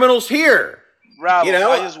the criminals here. Bravo. You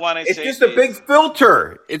know, I just want to it's say just a this. big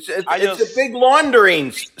filter. It's a big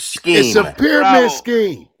laundering scheme. It's a pyramid Bravo.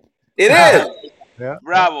 scheme. It is. Yeah.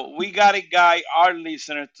 Bravo. We got to guide our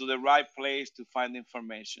listeners to the right place to find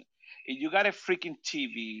information. If you got a freaking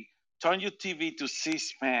TV, turn your TV to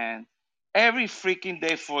C-SPAN every freaking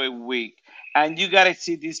day for a week. And you got to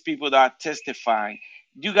see these people that are testifying.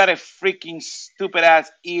 You got a freaking stupid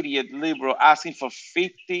ass idiot liberal asking for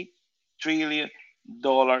 $50 trillion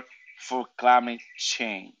for climate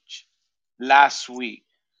change last week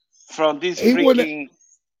from this He wouldn't. freaking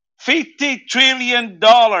 $50 trillion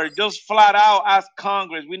just flat out as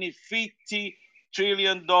Congress. We need $50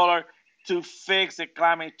 trillion to fix the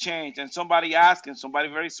climate change. And somebody asking, somebody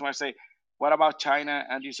very smart say, what about China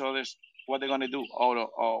and these others? What they're gonna do? Oh,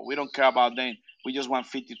 no, we don't care about them. We just want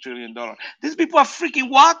 $50 trillion. These people are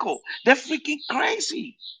freaking wacko. They're freaking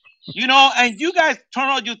crazy. You know, and you guys turn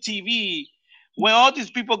on your TV when all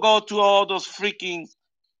these people go to all those freaking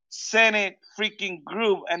Senate freaking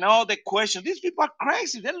group and all the questions. These people are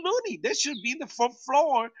crazy. They're loony. They should be in the fourth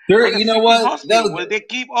floor of the You know freaking what? hospital where they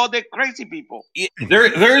keep all the crazy people.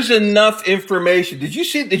 There's enough information. Did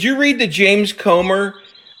you read the James Comer,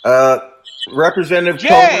 Representative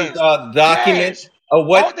Yes. Comer's document Yes. of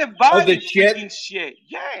what All the of body the shit? freaking shit.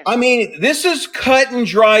 Yes. I mean, this is cut and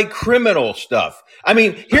dry criminal stuff. I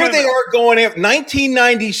mean, here they Criminal. are going after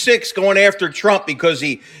 1996, going after Trump because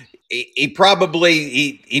he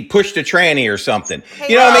probably pushed a tranny or something.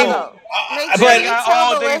 Hey, You know what I mean? Bravo. Make But- sure They you got tell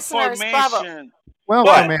all the the listeners, Bravo. information. Welcome,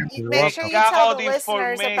 What? Andrew. Make sure Welcome. you Got tell all the the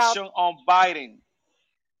listeners about. information on Biden.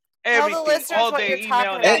 Tell the Everything. listeners All what the you're email talking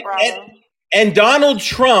and about, everything. Bravo. And Donald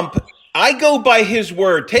Trump, I go by his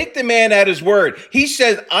word. Take the man at his word. He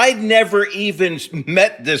said, I'd never even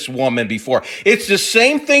met this woman before. It's the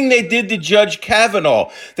same thing they did to Judge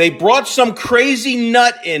Kavanaugh. They brought some crazy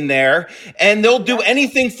nut in there and they'll do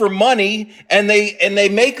anything for money and they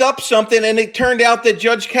make up something and it turned out that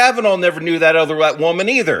Judge Kavanaugh never knew that woman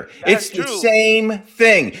either. That's It's the true. same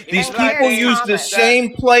thing. These And people here's use the Thomas.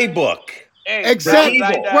 same playbook. Hey, Exactly.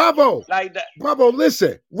 like that. Bravo. Like that. Bravo,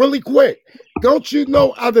 listen, really quick. Don't you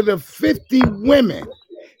know out of the 50 women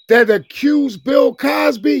that accused Bill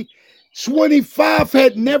Cosby, 25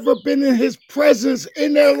 had never been in his presence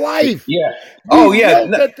in their life? Yeah. We Oh, yeah.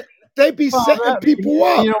 know that they be setting people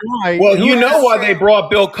up. You know why? Well, Who you know has- why they brought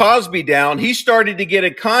Bill Cosby down. He started to get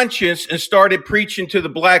a conscience and started preaching to the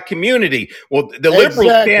black community. Well, the liberals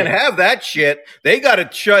Exactly. can't have that shit. They got to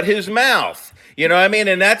shut his mouth. You know what I mean?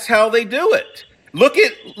 And that's how they do it. Look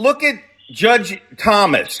at Judge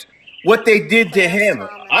Thomas. What they did to him.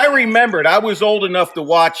 Thomas. I remembered. I was old enough to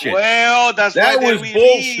watch it. Well, that's That why they was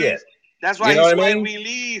released. bullshit. That's why You know he's what I why mean?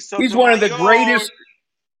 released. He's one of the greatest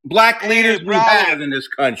black Hey, leaders we bravo. have in this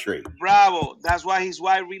country. Bravo. That's why his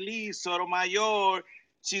wife released Sotomayor.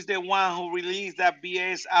 She's the one who released that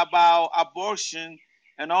BS about abortion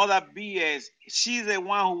and all that BS. She's the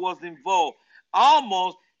one who was involved.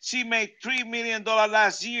 Almost, she made $3 million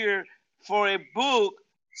last year for a book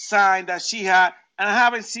signed that she had, and I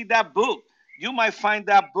haven't seen that book. You might find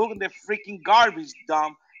that book in the freaking garbage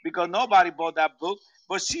dump because nobody bought that book,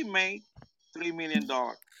 but she made $3 million.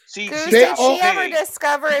 See, Goose, she They did got she ever paid.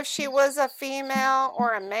 discover if she was a female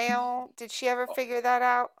or a male? Did she ever figure that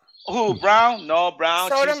out? Who, Brown? No, Brown.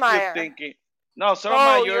 She's Sotomayor. good thinking. No, Sotomayor.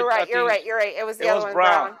 Oh, you're I right. You're think right. You're right. It was the It other was one,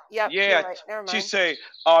 Brown. Brown. Yep. Yeah, You're right. Never she mind. say,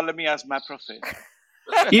 "Oh, let me ask my professor."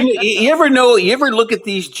 You ever look at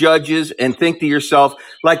these judges and think to yourself,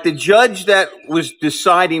 like the judge that was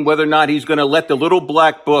deciding whether or not he's going to let the little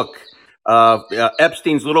black book,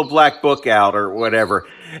 Epstein's little black book out or whatever.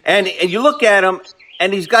 And you look at him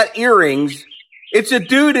and he's got earrings. It's a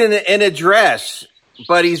dude in a dress,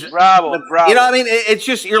 but he's, Bravo, bravo. you know what I mean? It's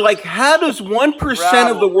just, you're like, how does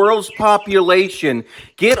 1% of the world's population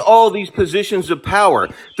get all these positions of power?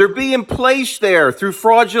 They're being placed there through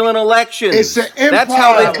fraudulent elections. It's an empire. That's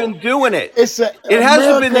how they've been doing it. It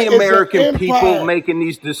Hasn't been the American people making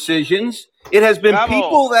these decisions. It has been Bravo.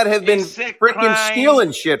 people that have been It's a freaking crime.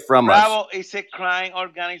 stealing shit from us. Bravo, it's a crime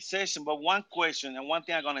organization. But one question and one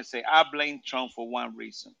thing I'm gonna say, I blame Trump for one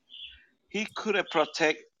reason. He could have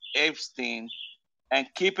protected Epstein and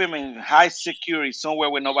keep him in high security somewhere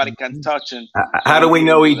where nobody can touch him. How do we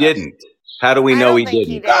know he didn't? How do we I know don't he think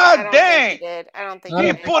he didn't? did. I God don't dang! think he did. I don't think Not he He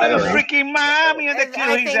a did. put in pilot. freaking Miami and they I killed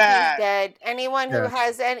his think he's ass. dead. Anyone who Yeah.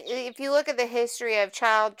 has, and if you look at the history of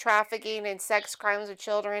child trafficking and sex crimes with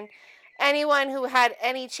children, anyone who had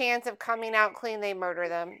any chance of coming out clean, they murder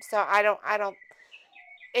them. So I don't.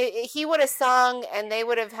 He would have sung, and they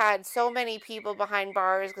would have had so many people behind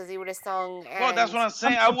bars because he would have sung, Well, that's and what I'm I'm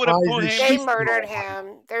saying. I would have surprised put that him. they she's still murdered alive.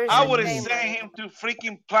 him. There's I I would have they mean, sent murdered him him. to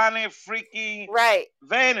freaking planet freaking Right,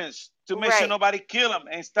 Venus to make sure right, nobody kill him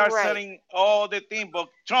and start right. selling all the things. But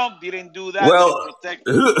Trump didn't do that to Well, protect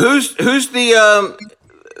him. who's the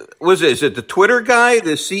was it? Is it the Twitter guy,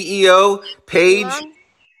 the CEO Page? Elon?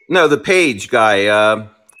 No, the Page guy.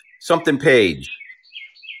 Something Page.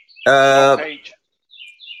 What page?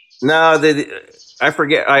 No, I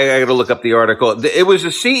forget. I got to look up the article. It was a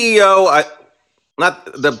CEO.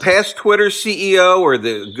 Not the past Twitter CEO or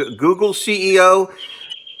the Google CEO.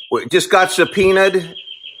 Just got subpoenaed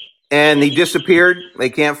and he disappeared.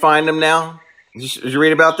 They can't find him now. Did you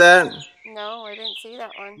read about that? No, I didn't see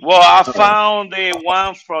that one. Well, I found the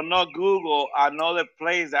one from not Google, another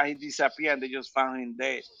place that he disappeared and they just found him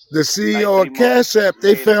dead. The Like CEO 3 of months Cash App, they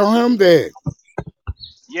later. found him dead.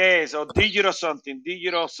 Yes, or digital something,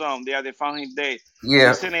 digital something. Yeah, they found him dead. Yeah.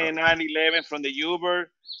 Listening in 9/11 from the Uber,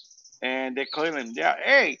 and they called him. Yeah,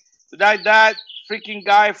 hey, that freaking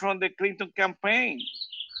guy from the Clinton campaign.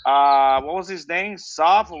 What was his name?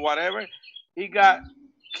 Soft or whatever. He got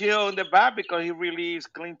killed in the back because he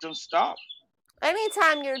released Clinton stuff.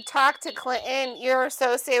 Anytime you talk to Clinton, you're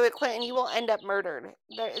associated with Clinton, you will end up murdered.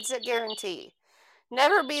 It's a guarantee.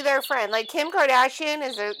 Never be their friend. Like Kim Kardashian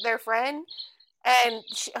is their friend, and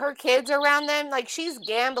her kids around them. Like she's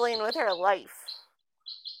gambling with her life.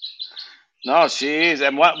 No, she is.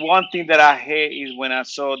 And one thing that I hate is when I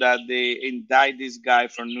saw that they indict this guy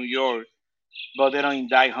from New York, but they don't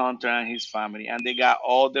indict Hunter and his family. And they got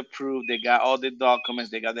all the proof, they got all the documents,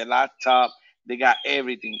 they got the laptop, they got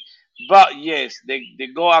everything. But yes, they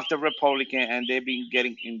go after Republican and they've been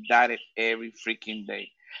getting indicted every freaking day.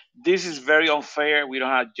 This is very unfair. We don't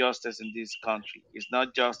have justice in this country. It's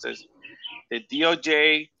not justice. The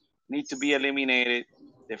DOJ need to be eliminated.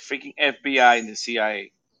 The freaking FBI and the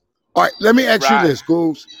CIA. All right, let me ask you Right. this,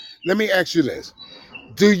 Goose. Let me ask you this.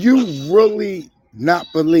 Do you really not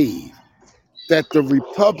believe that the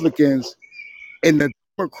Republicans and the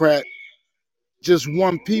Democrat just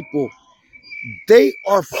one people? They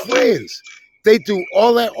are friends. They do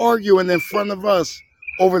all that arguing in front of us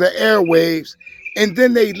over the airwaves, and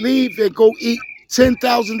then they leave and go eat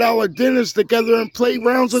 $10,000 dinners together and play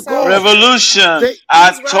rounds of So golf. Revolution. They,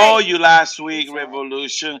 I He's told right. you last week, He's right.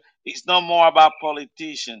 Revolution. It's not more about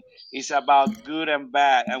politicians. It's about good and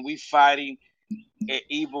bad, and we fighting an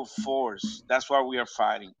evil force. That's what we are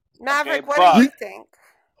fighting. Maverick, Okay, what but do you think?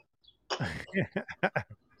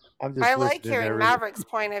 I'm just I like listening to hearing everything. Maverick's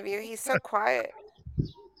point of view. He's so quiet.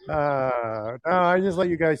 No, I just let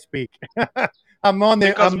you guys speak. I'm on the.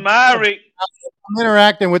 because I'm Maverick,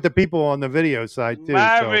 interacting with the people on the video side too.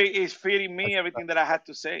 Maverick is feeding me everything that I had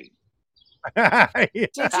to say. So. Did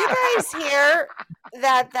you guys hear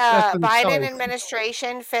that Just the in the Biden show.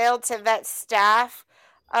 administration failed to vet staff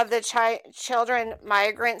of the children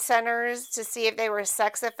migrant centers to see if they were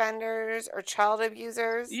sex offenders or child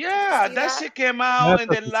abusers? Did you Yeah, see that shit came out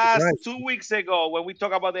That's in the a last right. 2 weeks ago when we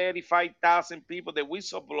talk about the 85,000 people, the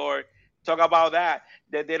whistleblower talk about that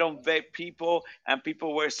they don't vet people and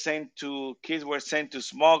people were sent to kids were sent to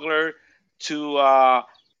smuggler to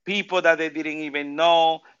people that they didn't even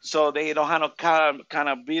know, so they don't have no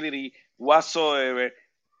accountability whatsoever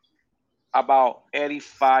about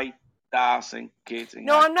 85,000 kids in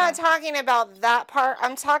No, our I'm not country. talking about that part.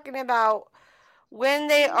 I'm talking about when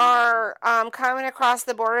they are coming across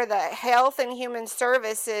the border, the Health and Human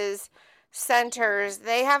Services centers,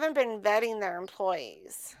 they haven't been vetting their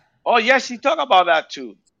employees. Oh yeah, she talk about that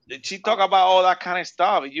too. She talk about all that kind of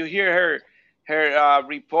stuff. You hear her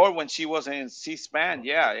report when she was in C-SPAN.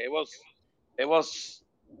 Yeah, it was.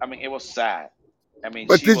 I mean, it was sad. I mean,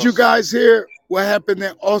 but she did you was. guys hear what happened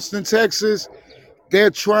in Austin, Texas?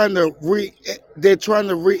 They're trying to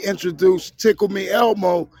reintroduce Tickle Me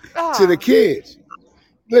Elmo to the Ah, kids.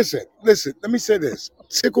 Listen. Let me say this.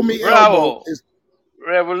 Tickle Me Elmo Bravo, is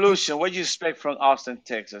revolution. What do you expect from Austin,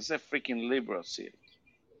 Texas? It's a freaking liberal city.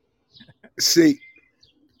 see.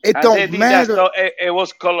 It And they don't did that. matter. So it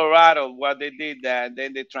was Colorado where they did that. And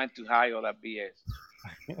then they trying to hide all that BS.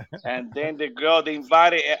 And then the girl they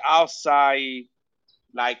invited her outside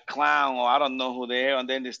like clown or I don't know who they are, and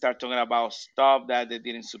then they start talking about stuff that they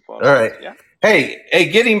didn't supposed All to. right. Yeah. Hey,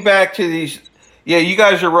 getting back to these. Yeah, you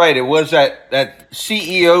guys are right. It was that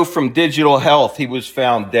CEO from Digital Health. He was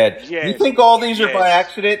found dead. You Yes. think all these are by Yes.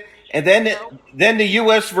 accident? And then the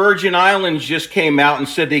U.S. Virgin Islands just came out and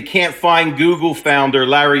said they can't find Google founder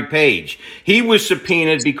Larry Page. He was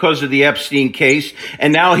subpoenaed because of the Epstein case,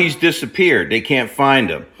 and now he's disappeared. They can't find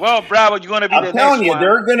him. Well, Bravo, you're going to be I'm the telling next you, one.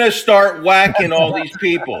 they're going to start whacking all these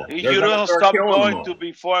people. If They're you gonna don't start stop killing going them all. to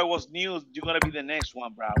before it was news, you're going to be the next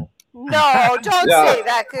one, Bravo. No, don't Yeah. say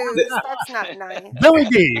that, Goose. That's not nice. Billy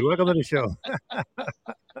D, welcome to the show.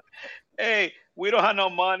 Hey, we don't have no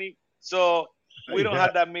money, so we don't Yeah.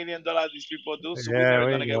 have that $1 million these people do, so we're Yeah, never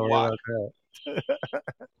we going to ain't get gonna worry whacked. about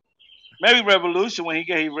that. Maybe Revolution when he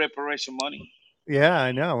get his reparation money. Yeah,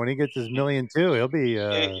 I know. When he gets his $1 million too, he'll be.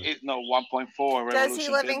 No, 1.4. Does he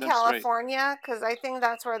Revolution live get in them straight. California? Because I think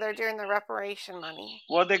that's where they're doing the reparation money.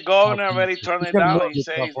 Well, the governor already turned it down and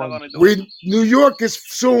said he's not going to do it. New York is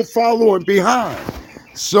soon following behind,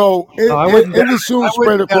 so it'll soon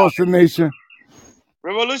spread across the nation.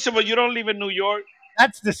 Revolution, but you don't live in New York.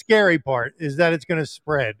 That's the scary part, is that it's going to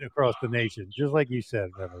spread across the nation, just like you said,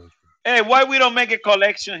 Revolution. Hey, why we don't make a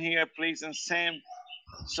collection here, please, and send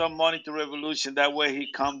some money to Revolution? That way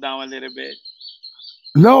he calm down a little bit.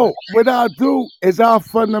 No, what I'll do is I'll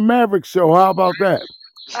fund the Maverick show. How about that?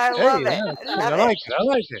 I love it. I like it. I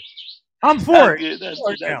like it. I'm for it. That's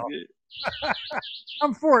good.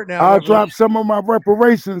 I'm for it now. I'll drop some of my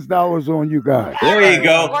reparations dollars on you guys. There you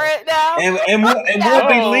go. For it now. And we'll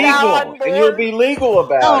be legal. And you'll be legal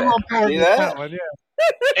about it. See that? One, yeah.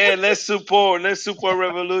 Hey, let's support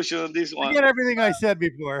Revolution on this one. Forget everything I said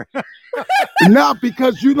before. Not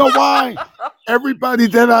because you know why? Everybody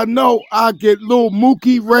that I know, I get Lil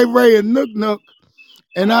Mookie, Ray Ray, and Nook Nook,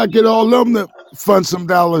 and I get all them to funnel some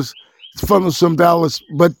dollars.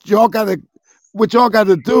 But what y'all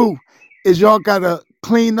gotta do is y'all gotta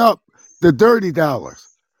clean up the dirty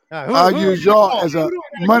dollars. I'll use y'all as a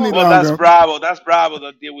money launderer. That's Bravo. That's Bravo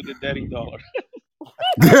that deal with the dirty dollar.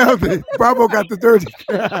 Bravo got the dirty.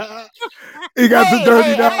 He got the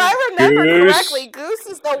dirty dollar. If I remember correctly, Goose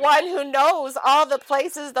is the one who knows all the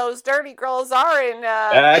places those dirty girls are in.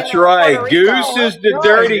 That's right. Goose is the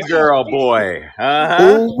dirty girl boy.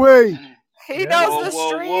 Oh wait. He knows the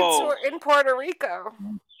streets in Puerto Rico.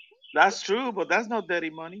 That's true, but that's not dirty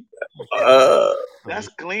money. That's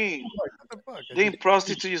clean. Didn't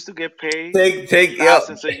prostitutes used to get paid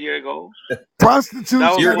thousands a year ago?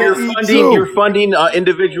 Prostitutes. You're funding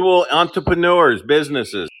individual entrepreneurs,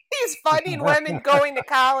 businesses. He's funding women going to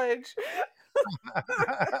college.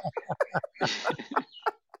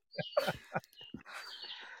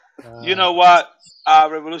 You know what?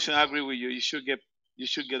 Revolution, I agree with you. You should get the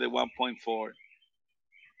 1.4.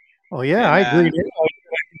 Oh yeah, I agree.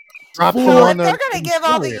 If they're going to give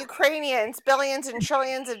all the Ukrainians billions and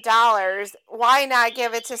trillions of dollars, why not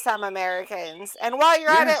give it to some Americans? And while you're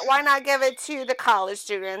at it, why not give it to the college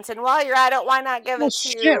students? And while you're at it, why not give it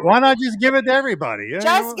to... Why not just give it to everybody?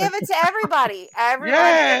 Just give it to everybody. Everybody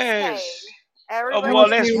gets paid. Well,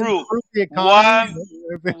 let's root.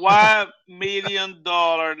 $1 million.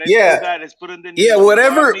 Let's do that. Let's put in the news.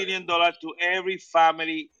 Whatever. $1 million to every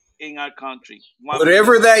family in our country.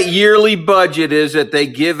 Whatever that yearly budget is that they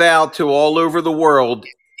give out to all over the world,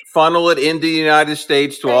 funnel it into the United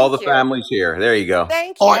States to all the families here. There you go.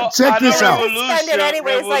 Thank you. All right, check this out. Spend it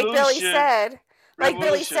anyways, like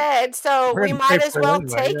Billy said. So we might as well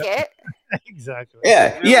take it. Exactly.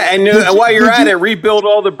 Yeah, and while you're at it, rebuild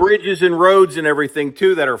all the bridges and roads and everything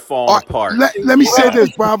too that are falling apart. Let me say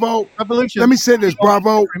this, Bravo. Let me say this,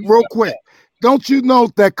 Bravo, real quick. Don't you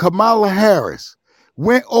know that Kamala Harris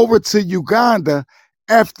went over to Uganda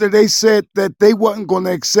after they said that they wasn't going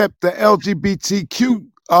to accept the LGBTQ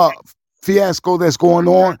fiasco that's going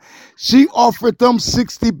on? She offered them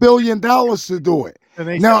 $60 billion to do it.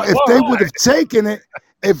 Now, if they would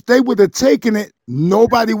have taken it,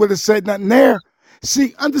 nobody would have said nothing there.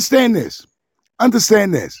 See, understand this.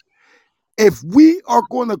 If we are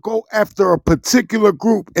going to go after a particular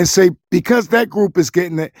group and say, because that group is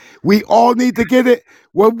getting it, we all need to get it,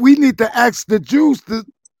 well, we need to ask the Jews to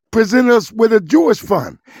present us with a Jewish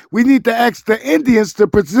fund. We need to ask the Indians to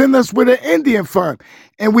present us with an Indian fund.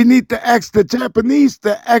 And we need to ask the Japanese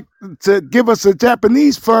to give us a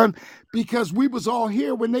Japanese fund, because we was all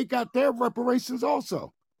here when they got their reparations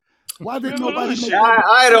also. Why did nobody make that?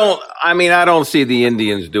 I don't see the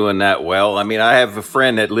Indians doing that well. I mean, I have a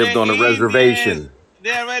friend that lived on a reservation.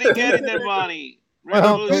 They're already getting their money.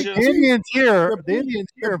 Well, the Revolution. Indians here, The the Indians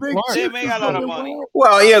here in big Florida. They chiefs make is a lot of doing money. well.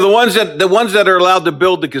 Well, yeah, the ones that are allowed to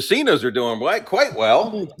build the casinos are doing quite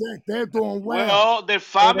well. They're doing well. Well, their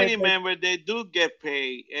family members, they do get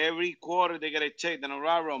paid every quarter. They get a check. They're not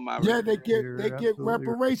railroad Maverick. Yeah, they get absolutely right.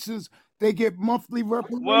 reparations. They get monthly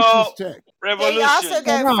reparations Well, check. They also Revolution.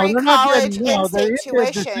 get No, free they're not college getting. No, and the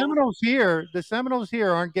tuition. Seminoles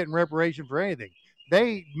here aren't getting reparation for anything.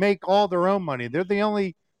 They make all their own money. They're the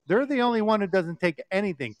only one who doesn't take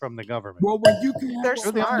anything from the government. Well, when you can They're have,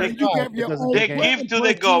 They're the smart. only when you tribe have that your doesn't own They take give anything. to the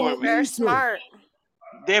place, you don't government. They're need to. smart.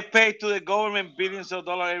 They pay to the government billions of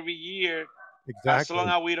dollars every year. As long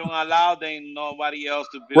Exactly. as we don't allow them, nobody else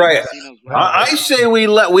to build Right. casinos. I say we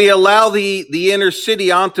allow the inner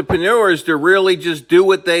city entrepreneurs to really just do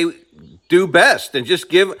what they do best and just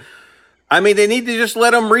give. I mean, they need to just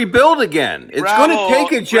let them rebuild again. It's going to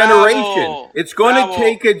take a generation. It's going to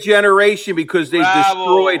take a generation because they've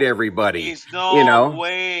destroyed everybody. It's no You know.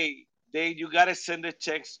 way. You gotta send the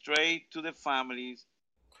check straight to the families.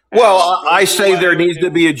 Well, I say there needs to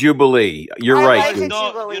be a jubilee. You're I right. like a Goose.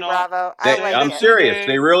 jubilee, Bravo. I like I'm it. serious.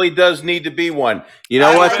 There really does need to be one. You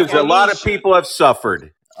know what? Because a lot of people have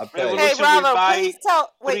suffered. I'll tell you. Hey, Bravo, please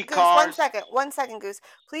tell. three Wait, Goose, cars. 1 second, Goose.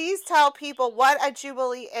 Please tell people what a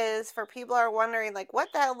jubilee is. For people who are wondering, like, what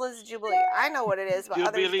the hell is a jubilee? I know what it is, but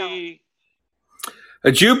others don't.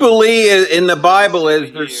 A jubilee in the Bible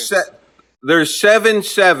is there's 7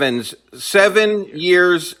 sevens, 7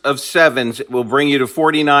 years of sevens will bring you to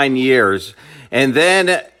 49 years. And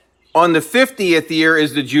then on the 50th year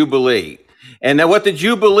is the jubilee. And then what the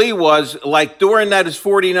jubilee was, like during that is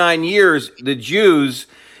 49 years, the Jews,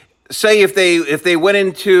 say if they went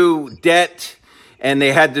into debt and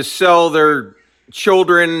they had to sell their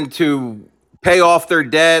children to pay off their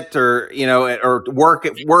debt, or or work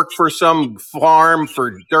for some farm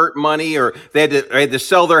for dirt money, or they had to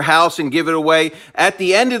sell their house and give it away. At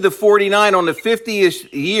the end of the 49, on the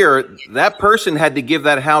 50th year, that person had to give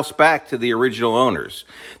that house back to the original owners.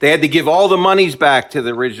 They had to give all the monies back to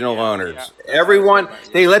the original owners. Everyone,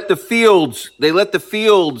 they let the fields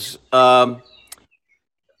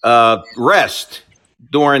rest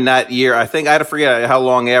during that year. I think I forget how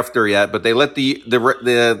long after yet, but they let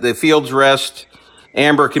the fields rest.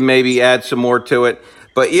 Amber can maybe add some more to it,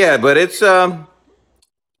 but it's. I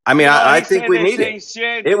think we need it.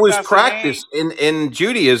 It was practiced in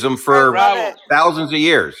Judaism for thousands of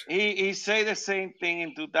years. He said the same thing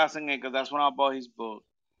in 2008 because that's when I bought his book,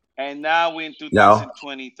 and now we're in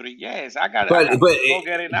 2023. Yes, I got it. Go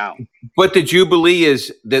get it now. But the Jubilee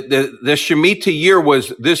is the Shemitah year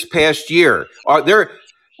was this past year.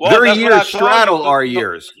 Their years straddle our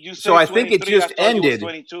years. So I think it just ended.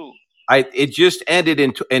 It just ended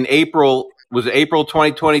in April. Was it April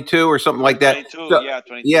 2022 or something like that?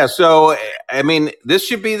 22. Yeah. So I mean, this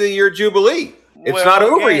should be the year Jubilee. It's not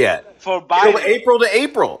over yet. For Biden, April to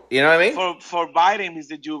April. You know what I mean? For Biden, is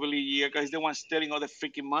the Jubilee year because he's the one stealing all the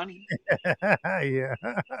freaking money. Yeah.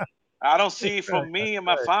 I don't see it for me and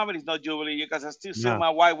my family. It's not Jubilee year because I still see my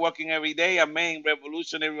wife working every day. I mean,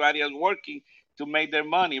 Revolution, everybody else working to make their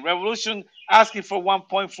money. Revolution asking for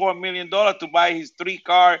 $1.4 million to buy his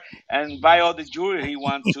 3-car and buy all the jewelry he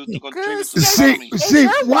wants to contribute to the economy. See,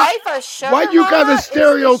 why you gotta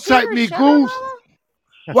stereotype me, Goose?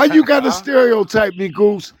 Why you gotta stereotype me,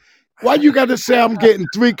 Goose? Why you gotta say I'm getting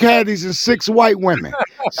 3 caddies and 6 white women?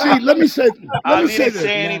 See, let me say I didn't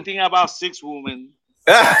say anything about 6 women.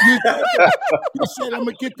 You said I'm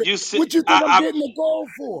gonna get the. What you think I'm getting the gold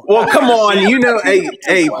for? Well, come on, you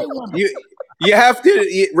have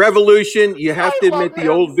to Revolution. You have to admit the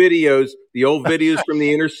old videos from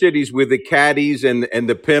the inner cities with the caddies and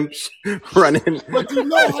the pimps running,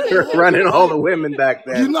 running all the women back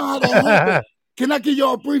then. You know how to handle. Can I give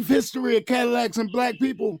y'all a brief history of Cadillacs and black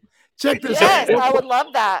people? Check this out. Yes, I would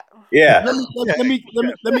love that. Yeah. Let me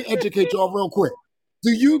educate y'all real quick. Do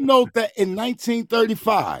you know that in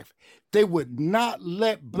 1935 they would not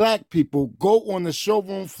let black people go on the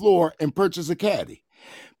showroom floor and purchase a caddy?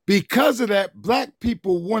 Because of that, black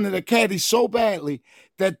people wanted a caddy so badly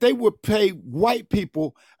that they would pay white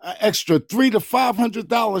people an extra $300 to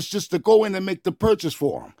 $500 just to go in and make the purchase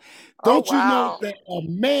for them. Don't you know that a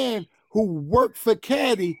man who worked for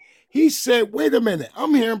caddy, he said, "Wait a minute,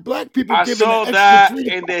 I'm hearing black people giving an extra that $300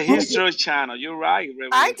 to in the History Channel." You're right,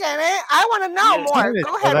 Revolution. I didn't. I want to know more.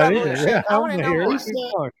 Go ahead, Revolution. I want to know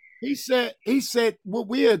more. He said, what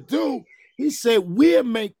we'll do, he said, we'll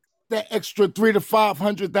make that extra $300 to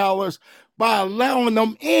 $500 by allowing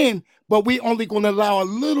them in, but we only going to allow a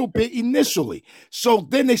little bit initially. So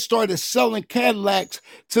then they started selling Cadillacs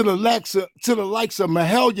to the likes of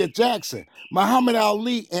Mahalia Jackson, Muhammad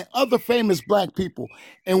Ali, and other famous black people.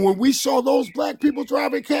 And when we saw those black people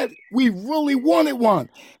driving Cadillacs, we really wanted one.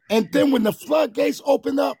 And then when the floodgates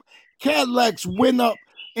opened up, Cadillacs went up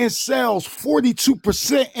in sales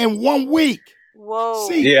 42% in 1 week. Whoa.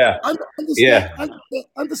 See, Yeah.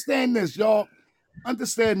 understand this, y'all.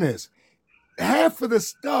 Understand this. Half of the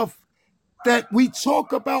stuff that we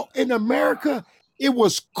talk about in America, it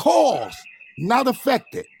was caused, not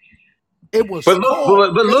affected. It was But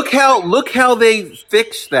caused. look how they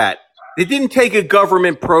fixed that. They didn't take a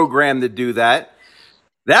government program to do that.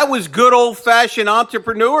 That was good old fashioned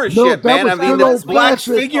entrepreneurship, No, that man. was I mean, good the blacks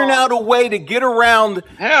old-fashioned. figuring out a way to get around,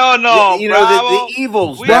 Hell no, you know, the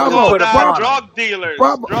evils we that were call put that upon them. drug dealers.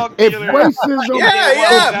 Bravo. Drug If dealers. racism,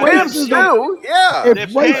 Yeah, pimps too. Yeah.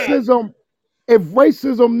 if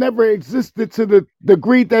racism never existed to the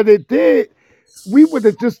degree that it did, we would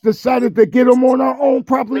have just decided to get them on our own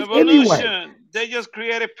properly anyway. Revolution. They just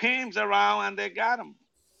created pimps around and they got them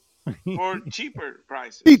for cheaper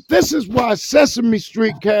prices. See, this is why Sesame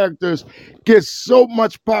Street characters get so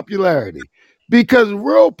much popularity, because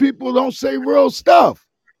real people don't say real stuff.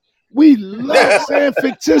 We love saying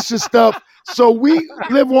fictitious stuff, so we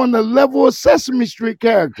live on the level of Sesame Street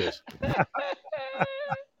characters.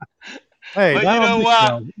 Hey, But not you on know this what?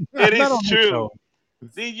 show. It Not is on this true. show.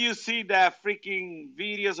 Did you see that freaking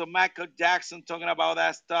videos of Michael Jackson talking about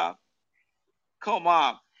that stuff? Come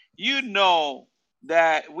on. You know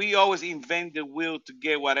that we always invent the will to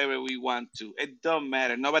get whatever we want to. It don't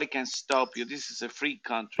matter. Nobody can stop you. This is a free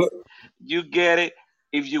country. You get it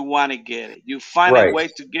if you want to get it. You find a Right. way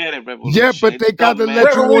to get it, Revolution. Yeah, but they It got to don't let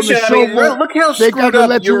matter. you on the Revolution, I mean, showroom. look how They got screwed to up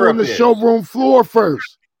let you on Europe the is. showroom floor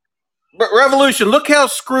first. But Revolution, look how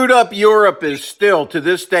screwed up Europe is still to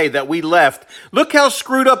this day that we left. Look how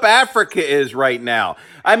screwed up Africa is right now.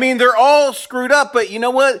 I mean, they're all screwed up, but you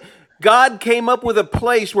know what? God came up with a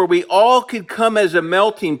place where we all could come as a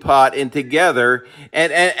melting pot and together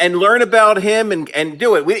and learn about him and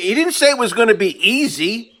do it. He didn't say it was going to be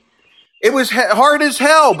easy. It was hard as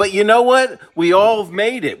hell, but you know what? We all have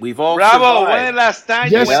made it. We've all Bravo, when the survived. last time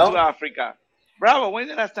Yes. you went to Africa? Bravo, when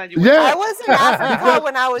the last time you went Yeah. I was in Africa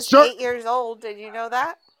when I was Sure. 8 years old. Did you know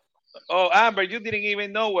that? Oh, Amber, you didn't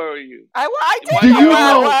even know where were you. I did Do know you where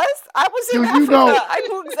I know- was. I was in do you Africa. know- I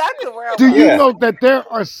knew exactly where I was. Do you Yeah. know that there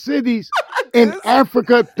are cities in Goose.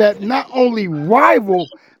 Africa that not only rival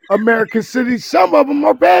American cities, some of them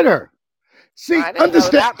are better. See, I didn't know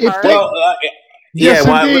understand that if part. they. Well, Yes,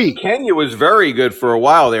 well, indeed. Kenya was very good for a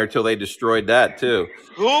while there till they destroyed that too.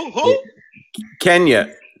 Who? Kenya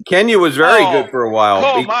was very good for a while.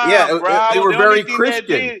 Come on, Bravo. They were The very only thing they Christian.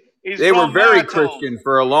 did is They were run very marathons. Christian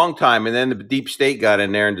for a long time, and then the deep state got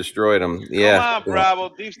in there and destroyed them. Yeah. Come on, Bravo.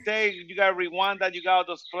 Deep State, you got Rwanda, you got all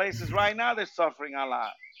those places. Right now, they're suffering a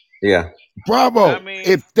lot. Yeah. Bravo. I mean,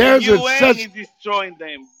 If there's the a UN such. is destroying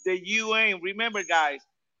them. The UN, remember, guys,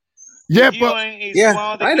 Yeah, the but UN is Yeah,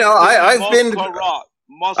 one of the I know.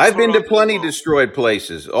 I've been to plenty destroyed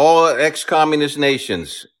places, all ex-communist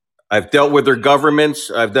nations. I've dealt with their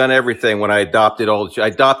governments. I've done everything. When I adopted I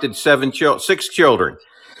adopted 6 children.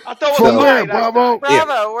 I thought it from was where, right last Bravo? time.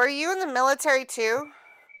 Bravo, were you in the military too?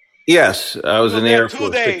 Yes, I was in the there Air 2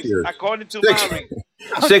 Force 6 days, years. according to 6 Maverick.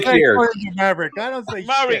 6 years. According to Maverick, I don't say shit.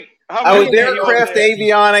 Maverick, how I was many days you were aircraft, there?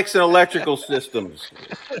 avionics, and electrical systems.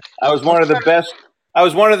 I was one of the best. I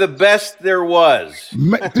was one of the best there was. Do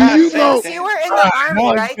you know? Goose, you were in the army,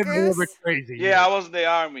 Now right, he's getting a little bit Goose? crazy. Yeah, I was in the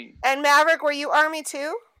army. And Maverick, were you army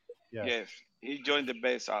too? Yeah. Yes, he joined the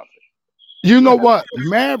base outfit. You know what?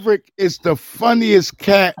 Maverick is the funniest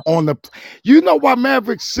cat on the. You know why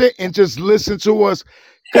Maverick sit and just listen to us?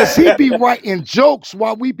 Because he be writing jokes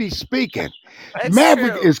while we be speaking. It's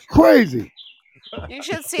Maverick true. is crazy. You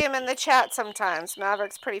should see him in the chat sometimes.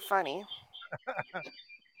 Maverick's pretty funny.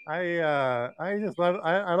 I just love.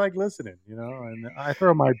 I like listening, you know, and I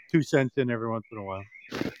throw my 2 cents in every once in a while.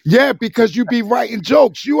 Yeah, because you be writing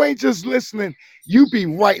jokes. You ain't just listening. You be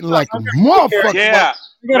writing like a motherfucker. Yeah,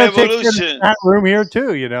 You gotta take care of the Revolution. chat room here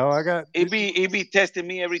too, you know. I got. He be testing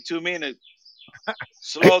me every 2 minutes.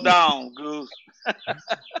 Slow down, Goose.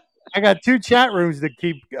 I got 2 chat rooms to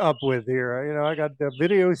keep up with here. You know, I got the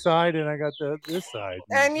video side and I got this side.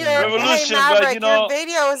 And you your know. Revolution, hey but Maverick, you know- your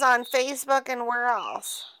video is on Facebook and where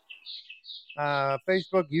else?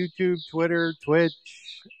 Facebook, YouTube, Twitter, Twitch.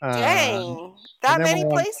 Dang, that and then many we're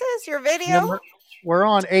on- places? Your yeah, video? we're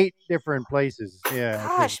on 8 different places. Yeah.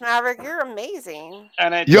 Gosh, Maverick, you're amazing.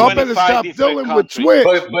 And in Y'all better 25 stop different dealing with countries.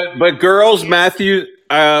 Twitch. But girls,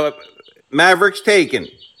 Mavericks taken.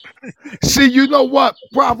 See, you know what?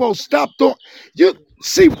 Bravo, stop doing. You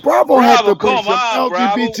see, Bravo had to Bravo, bring come some on,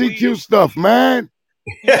 Bravo. LGBTQ stuff, man.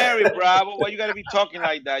 You married, Bravo. Why you gotta be talking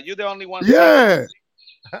like that? You're the only one single. Yeah,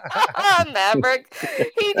 Maverick.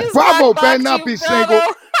 He just Bravo better cockblocked not you, be single.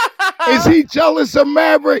 Bravo. Is he jealous of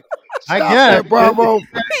Maverick? I Stop guess. that, Bravo.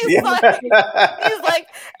 He's like,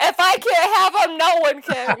 if I can't have him, no one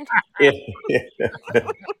can.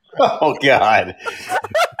 Oh God.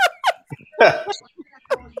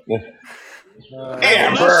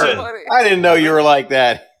 Amber, I didn't know you were like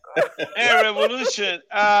that. Hey, Revolution.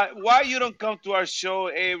 Why you don't come to our show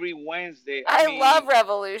every Wednesday? I love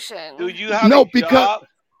Revolution. Do you have a job?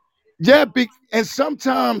 Yeah, and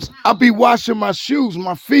sometimes I'll be washing my shoes,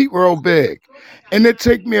 my feet real big, and it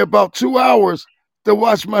take me about 2 hours to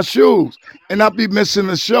wash my shoes, and I'll be missing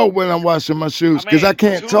the show when I'm washing my shoes because I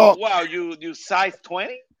can't talk. Wow, you size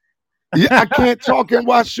 20? Yeah, I can't talk and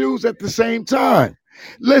wash shoes at the same time.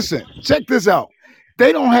 Listen, check this out.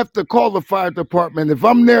 They don't have to call the fire department. If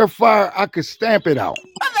I'm near fire, I could stamp it out.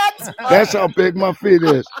 That's how big my feet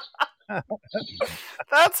is.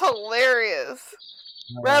 That's hilarious.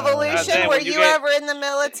 Revolution, were you ever in the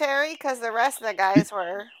military? Because the rest of the guys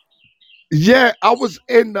were. Yeah, I was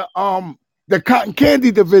in the cotton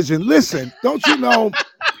candy division. Listen, don't you know?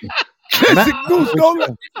 Listen, Goose,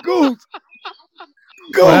 Goose.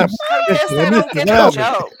 I guess I don't get the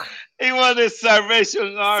joke. He wanted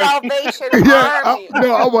Salvation Army. Salvation Army.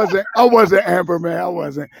 No, I wasn't Amber, man. I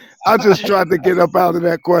wasn't. I just tried to get up out of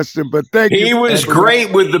that question, but thank you. He was Amber, great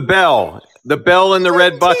man. with the bell in the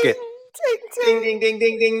red bucket. Ding, ding, ding,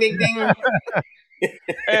 ding, ding, ding, ding.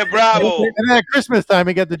 Hey, Bravo. And at Christmas time,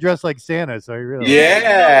 he got to dress like Santa, so he really.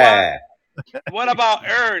 Yeah. What about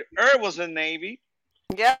Erd? Erd was in Navy.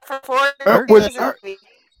 Yeah, for 4 years.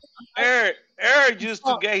 Erd used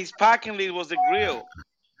to get his parking lead was the grill.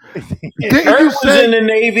 Erd was in the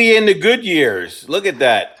Navy in the good years. Look at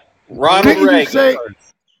that. Ronald Reagan.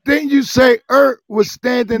 Didn't you say Erd was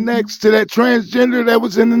standing next to that transgender that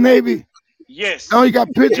was in the Navy? Yes. Oh, you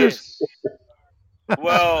got pictures? Yes.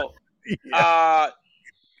 Well, I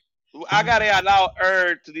gotta allow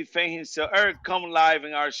Erd to defend himself. Erd come live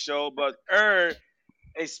in our show, but Erd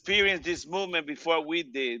experienced this movement before we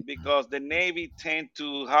did because the Navy tend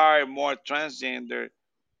to hire more transgender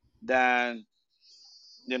than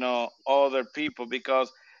other people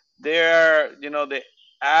because they're they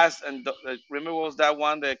ask and remember what was that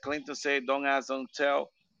one that Clinton said, don't ask, don't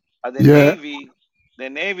tell. The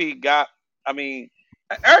Navy got, I mean,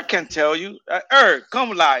 Eric can tell you. Eric,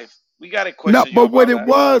 come live. We got a question. No, but what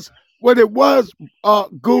it was,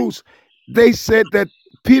 Goose, they said that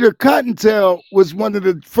Peter Cottontail was one of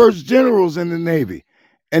the first generals in the Navy.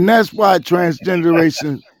 And that's why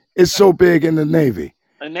transgeneration is so big in the Navy.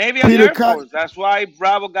 The Navy and Air Force. That's why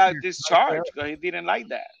Bravo got discharged, because he didn't like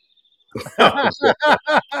that.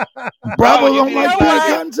 Bravo don't like Peter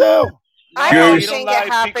Cottontail? I don't think it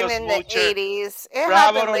happened in the 80s. It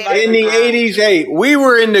happened later. In the 80s, hey, we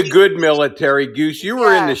were in the good military, Goose. You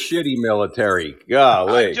were in the shitty military.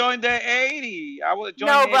 Golly. I joined the 80s.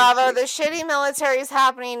 No, Bravo, the shitty military is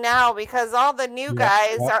happening now because all the new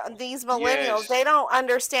guys are these millennials. They don't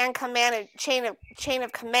understand chain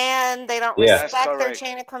of command. They don't respect their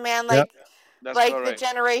chain of command like the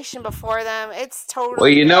generation before them. It's totally. Well,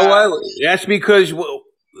 you know what? That's because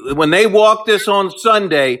when they walked us on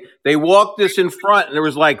Sunday, they walked us in front, and there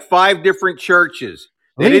was like 5 different churches.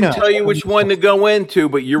 They didn't tell you which one to go into,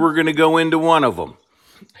 but you were going to go into one of them.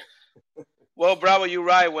 Well, Bravo, you're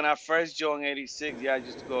right. When I first joined '86, I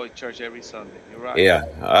used to go to church every Sunday. You're right. Yeah,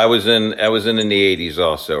 I was in the 80s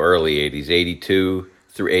also, early 80s, 82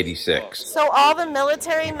 through 86. So all the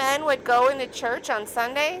military men would go into church on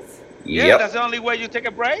Sundays? Yeah, that's the only way you take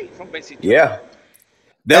a break from basic church. Yeah.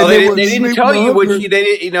 No, they didn't tell you which.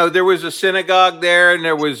 There was a synagogue there, and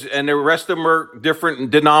the rest of them were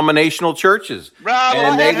different denominational churches. Bravo.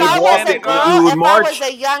 And if I was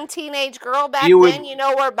a young teenage girl back then, you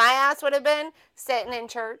know where my ass would have been? Sitting in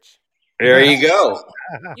church. There you go.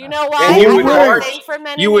 You know why?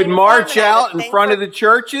 And you would march out in front of the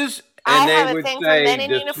churches, and they would say,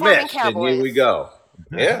 "Dismissed," and here we go.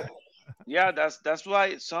 Yeah. Yeah, that's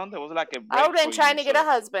why Sunday was like a break. I would have been trying to get a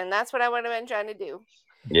husband. That's what I would have been trying to do.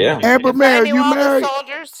 Yeah. Amber May, are you married?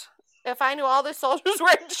 If I knew all the soldiers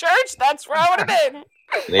were in church, that's where I would have been.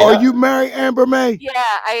 Yeah. Are you married, Amber May? Yeah,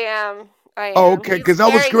 I am. Oh, okay, because I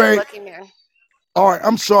was great. All right,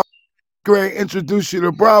 I'm sorry. Great, introduce you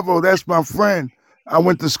to Bravo. That's my friend. I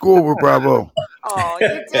went to school with Bravo. Oh,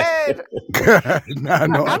 you did.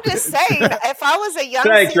 No, I'm just saying, if I was a young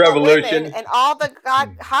Thanks, single Revolution. woman and all the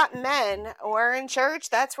hot men were in church,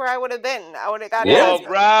 that's where I would have been. I would have got Yeah. a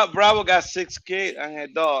Well, husband. Bravo got 6 kids and a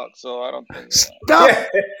dog, so I don't think.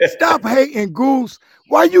 stop hating, Goose.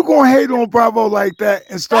 Why you gonna hate on Bravo like that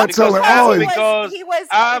and start That's telling because all he his was.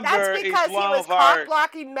 That's Amber is because he one was of our. cock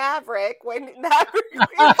blocking Maverick when Maverick.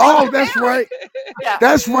 Oh, that's right. Yeah,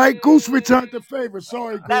 That's right. Goose returned the favor.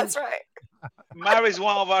 Sorry, Goose. that's right. Mary's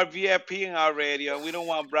one of our VIP in our radio, and we don't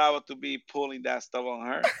want Bravo to be pulling that stuff on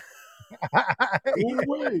her.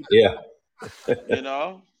 Ooh-wee. Yeah. You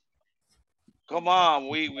know, come on,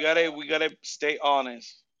 we gotta stay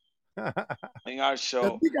honest in our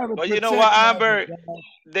show. We gotta But you know protect what, Maverick,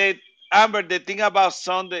 Amber, the thing about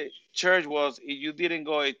Sunday church was if you didn't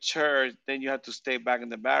go to church, then you had to stay back in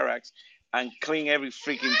the barracks and clean every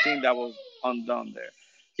freaking thing that was undone there.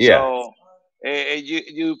 Yeah. So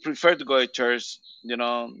you prefer to go to church,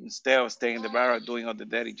 instead of staying in the barracks doing all the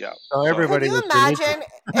dirty job. So So everybody Could you was religious.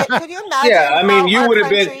 imagine? Could you Yeah, imagine I mean, how you our would have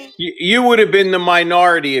been country? you would have been the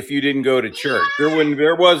minority if you didn't go to church.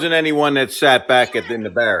 There wasn't anyone that sat back in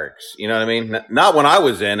the barracks. You know what I mean? Not when I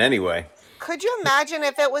was in, anyway. Could you imagine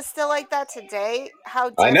if it was still like that today?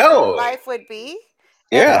 How I different know. life would be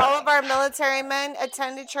if Yeah, all of our military men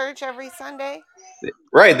attended church every Sunday.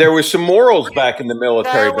 right. There was some morals back in the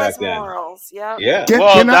military There back was then. morals. Yep. Yeah.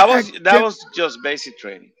 well, Can I that was just basic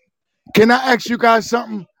training. can I ask you guys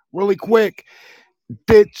something really quick?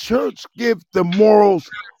 Did church give the morals,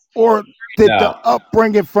 or did the No.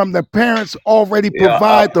 upbringing from the parents already Yeah.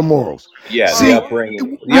 provide the morals? Yeah. See, The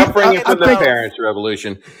upbringing. The I upbringing from the think parents.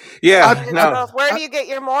 Revolution. Yeah. It's No. both. Where do you get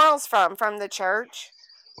your morals from? From the church.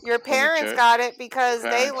 Your parents church. got it because they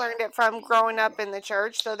Parents. learned it from growing up in the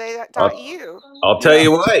church, so they taught you. I'll tell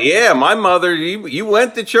you what. Yeah, my mother. You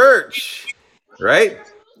went to church, right?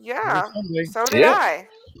 Yeah. Sunday. So did Yeah. I.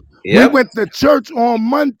 we Yep. went to church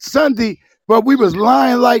on Sunday, but we was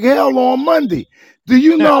lying like hell on Monday. Do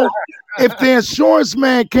you know if the insurance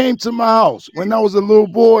man came to my house when I was a little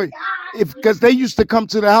boy, because they used to come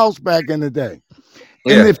to the house back in the day,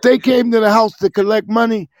 and Yeah. if they came to the house to collect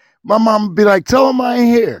money, my mom would be like, "Tell them I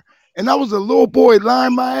ain't here." And I was a little boy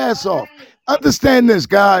lying my ass off. Understand this,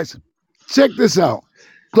 guys. Check this out.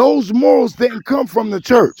 Those morals didn't come from the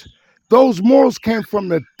church. Those morals came from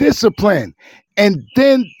the discipline, and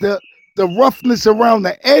then the roughness around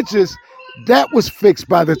the edges that was fixed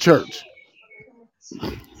by the church.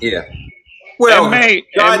 Yeah. Well, It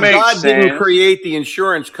God makes didn't sense. create the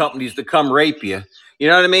insurance companies to come rape you. You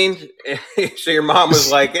know what I mean? So your mom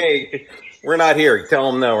was like, "Hey, we're not here.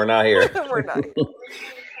 Tell them no, we're not here." We're not.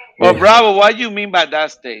 Well, Bravo, what do you mean by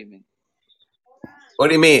that statement? What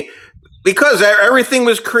do you mean? Because everything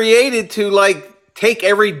was created to take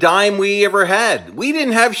every dime we ever had. We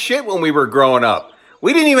didn't have shit when we were growing up.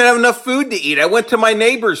 We didn't even have enough food to eat. I went to my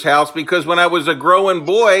neighbor's house because when I was a growing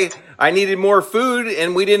boy, I needed more food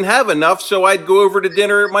and we didn't have enough, so I'd go over to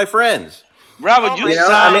dinner at my friends. Bravo, Oh you my sound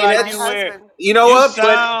God, like my you were. husband. You know You what?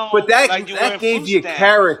 sound But that like you were that in gave food you stamps.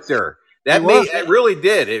 character. That it really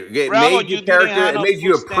did. It Bravo, made you you didn't character. have It no made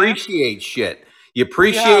you food stamps? appreciate shit. You have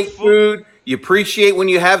appreciate food- food. You appreciate when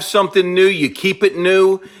you have something new. You keep it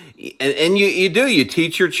new, and you do. You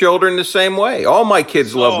teach your children the same way. All my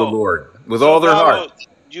kids love the Lord with all their Bravo, heart.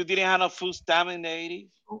 you didn't have no food stamp in the 80s?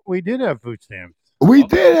 We did have food stamps. We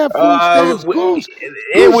did have food stamps, Goose.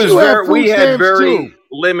 It was you had very. food We had stamps very too.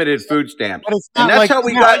 limited food stamps, But it's and not that's like how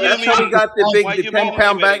we now. got. What That's you how we mean? got the What big you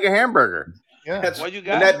 10-pound mean bag of hamburger. Yeah. That's, What you and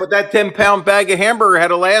got? but that 10-pound bag of hamburger had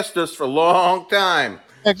to last us for a long time.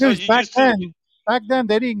 Yeah, So 'cause you back used to. then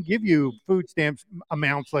they didn't give you food stamps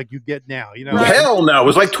amounts like you get now. You know, Right. Hell no, it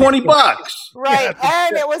was like $20. Right,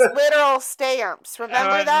 and it was literal stamps.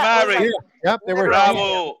 Remember that? It was Mary, like Yep, they were.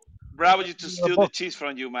 literal Bravo used to A steal the book. cheese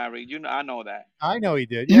from you, Mary. I know that. I know he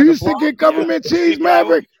did. You Yeah, the used to block. get government cheese, See, Bravo?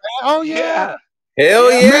 Maverick. Oh yeah,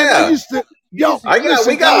 Hell Yeah. Man, I yeah. used to. Yo, Easy. We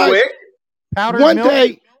listen, got guys. WIC. powdered One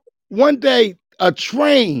milk. day, a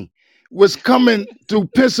train was coming through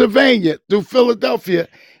Pennsylvania, through Philadelphia,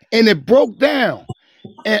 and it broke down.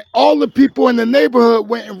 And all the people in the neighborhood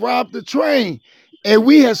went and robbed the train, and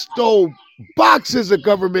we had stole boxes of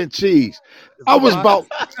government cheese. I was about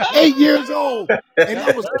 8 years old, and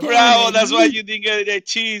I was carrying Bravo, that that's why meat. you didn't get the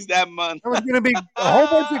cheese that month. There was going to be a whole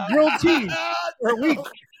bunch of grilled cheese for a week.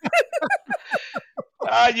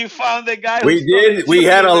 You found the guy who We stole the did. We cheese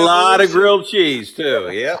had a in lot of Revolution. grilled cheese too.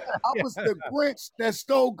 Yep. I was the Grinch that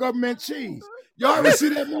stole government cheese. Y'all ever see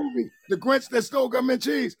that movie, The Grinch That Stole Government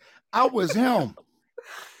Cheese? I was him.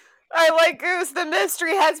 I like Goose. The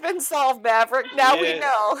mystery has been solved, Maverick. Now we Yeah.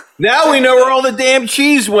 know. Now we know where all the damn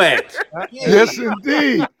cheese went. Yes,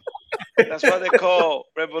 indeed. That's what they call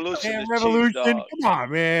revolution. Damn The revolution! sheepdog. Come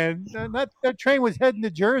on, man. That train was heading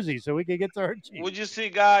to Jersey, so we could get to our cheese. Would you see,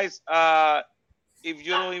 guys? If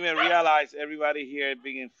you don't even realize, everybody here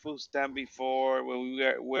being in food stamp before when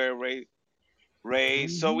we were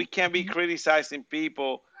raised, so we can't be criticizing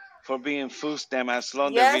people for being food stamp as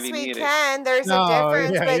long they Yes, really we need it. can. There's a No,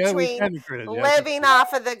 difference yeah, we between can be critical. living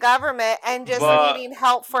off of the government and just But needing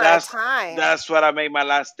help for a that's time. that's what I made my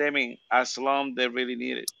last statement. As long they really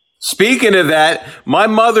need it. Speaking of that, my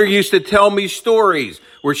mother used to tell me stories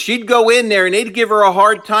where she'd go in there and they'd give her a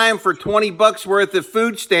hard time for $20 worth of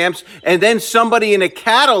food stamps, and then somebody in a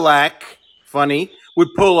Cadillac, funny, would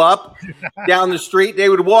pull up down the street. They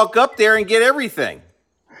would walk up there and get everything.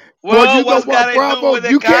 Well, you know what's got what, to do Bravo? with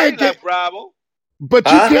the You can't Cadillac, get, Bravo? but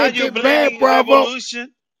you Huh? Now can't you get mad, blaming Bravo.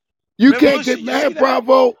 revolution. You can't Revolution, get you see mad, that?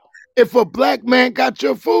 Bravo, if a black man got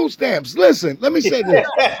your food stamps. Listen, let me say this.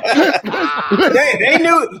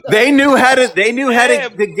 They knew how to Yeah,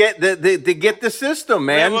 get the system,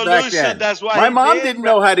 man, back revolution. then. That's why My he mom did. didn't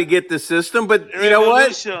know how to get the system, but you know what?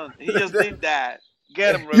 Revolution. He just did that.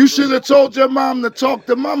 Get him, You should revolution. have told your mom to talk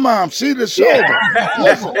to my mom. She'd have showed her.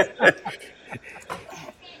 Listen,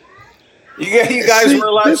 You guys See, were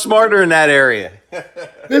a lot this- smarter in that area.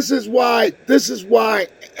 this is why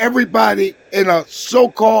everybody in a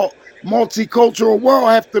so-called multicultural world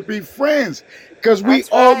have to be friends, because we That's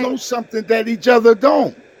all right. know something that each other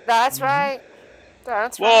don't. That's right.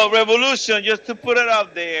 That's Well, right. revolution, just to put it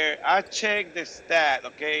out there, I checked the stat,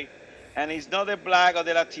 okay? And it's not the black or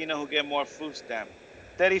the Latino who get more food stamp.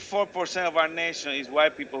 34% of our nation is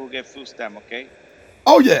white people who get food stamp, okay?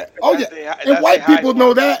 Oh yeah, That's and the white highest people know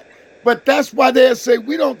one. that. But that's why they say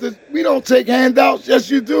we don't take handouts. Yes,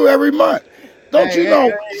 you do every month. Don't you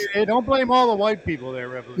know? Hey, don't blame all the white people there,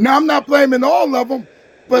 revolution. Now I'm not blaming all of them, We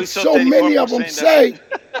but saw so many of them 34% say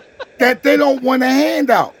that they don't want a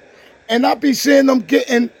handout, and I be seeing them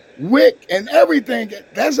getting WIC and everything.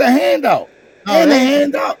 That's a handout No, and a they-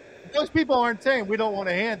 handout. Those people aren't saying we don't want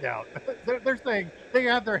a handout. They're saying they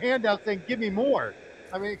have their handout saying, "Give me more."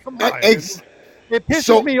 I mean, come on. It pisses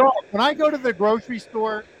So- me off when I go to the grocery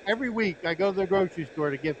store every week. I go to the grocery store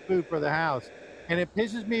to get food for the house, and it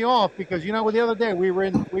pisses me off because the other day we were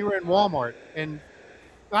in Walmart, and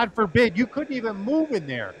God forbid you couldn't even move in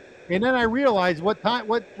there. And then I realized what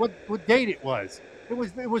date it was. It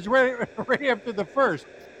was right after the first.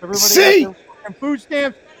 Everybody See? got their food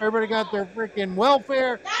stamps. Everybody got their freaking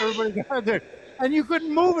welfare. Everybody got their, and you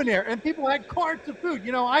couldn't move in there. And people had carts of food.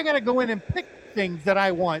 I got to go in and pick things that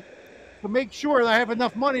I want to make sure that I have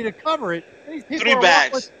enough money to cover it. And these people 3 are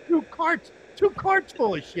bags. with two carts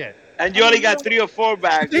full of shit. And you only got 3 or 4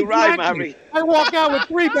 bags. You're right, Mary. I walk out with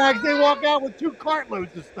 3 bags. They walk out with 2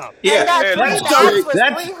 cartloads of stuff. Yeah, that hey, 3 that's bags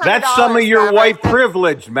was that's some of $300, your Maverick. white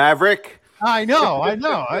privilege, Maverick. I know.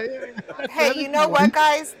 Hey, you know what,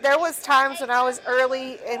 guys? There was times when I was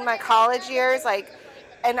early in my college years,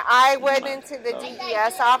 and I went into the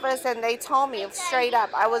DES office, and they told me straight up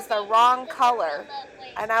I was the wrong color,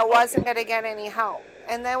 and I wasn't going to get any help.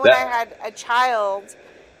 And then when I had a child,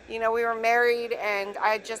 we were married, and I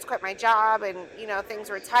had just quit my job, and things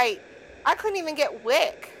were tight. I couldn't even get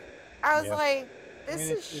WIC. I was like, this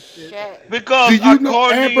is shit. Because Do you know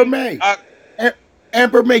according, Amber May?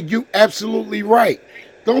 Amber May, you absolutely right.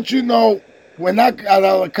 Don't you know, when I got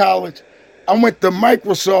out of college, I went to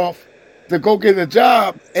Microsoft to go get a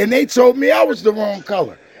job, and they told me I was the wrong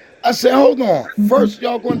color. I said, hold on. First,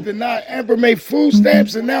 y'all going to deny Amber May food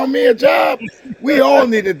stamps, and now me a job? We all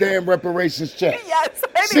need a damn reparations check. Yes,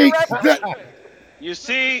 I See, need reparations. you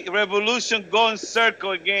see, revolution going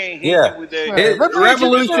circle again. Hitting Yeah. with the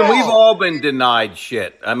Revolution, we've all been denied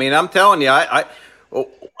shit. I mean, I'm telling you,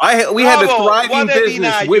 we had a Bravo, why thriving they business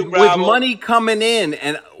deny you, with Bravo? money coming in,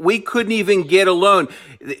 and we couldn't even get a loan.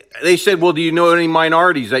 They said, well, do you know any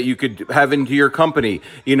minorities that you could have into your company?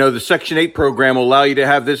 The Section 8 program will allow you to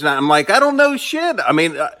have this and that. I'm like, I don't know shit. I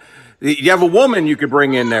mean, you have a woman you could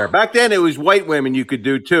bring in there. Back then, it was white women you could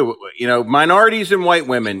do too. Minorities and white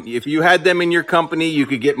women. If you had them in your company, you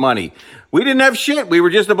could get money. We didn't have shit. We were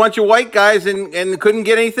just a bunch of white guys and couldn't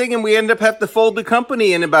get anything, and we ended up having to fold the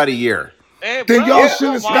company in about a year. Hey, Then bro, y'all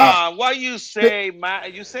should have come stopped. on. Why you say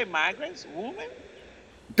migrants, women?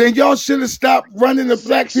 Then y'all should have stopped running the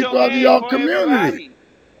black Section people out of 8 y'all for community. everybody.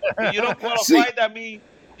 If you don't qualify, See- that means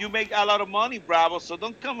you make a lot of money, Bravo. So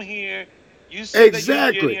don't come here. You say that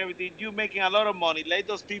Exactly. you're getting everything. You're making a lot of money. Let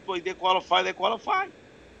those people, if they qualify, they qualify.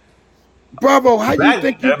 Bravo, how you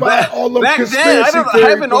think you buy all them back then, conspiracy I theory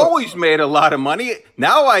haven't books? always made a lot of money.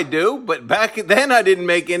 Now I do, but back then I didn't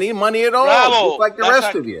make any money at all, Bravo. just like the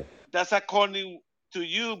rest of you. That's according to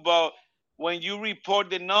you, but when you report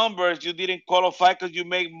the numbers, you didn't qualify because you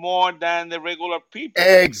make more than the regular people.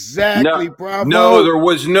 Exactly, No, Bravo. there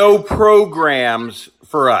was no programs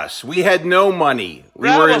for us. We had no money. We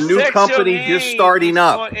were a Bravo, new Section company just 8 starting is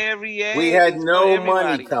up. for every We age. had It's for no money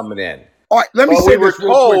everybody. coming in. All right, let me But say we were this real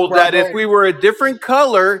quick, told that Bravo. if we were a different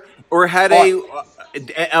color or had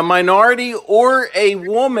a minority or a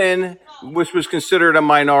woman, which was considered a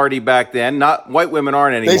minority back then, not white women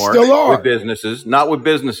aren't anymore. They still are. With businesses, not with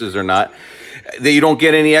businesses or not. That you don't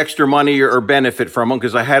get any extra money or benefit from them,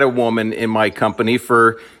 because I had a woman in my company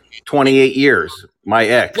for 28 years, my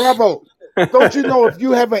ex. Bravo. Don't you know if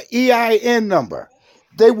you have an EIN number,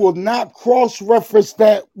 they will not cross-reference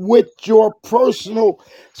that with your personal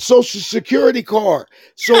social security card.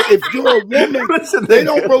 So if you're a woman, Listen to they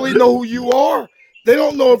don't this. really know who you are. They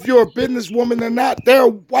don't know if you're a businesswoman or not. There are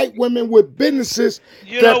white women with businesses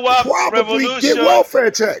You know that what? probably get Revolution.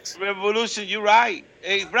 welfare checks. Revolution, you're right.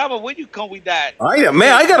 Hey, Bravo, where you come with that? I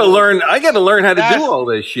fake gotta news? learn. I gotta learn how to do That's all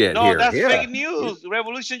this shit no, here. that's Yeah. fake news.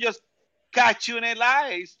 Revolution just catch you in a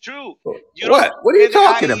lie. It's true. You What? don't What are you get the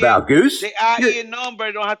talking IEN, about, Goose? the IEN number.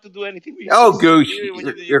 You don't have to do anything with your Oh, social Goose, security when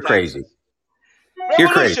you do your you're taxes. crazy. You're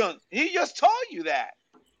crazy. Revolution, he just told you that.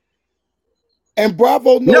 And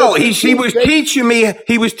Bravo knows No, the he was truth. teaching me.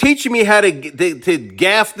 He was teaching me how to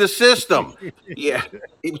gaff the system. Yeah,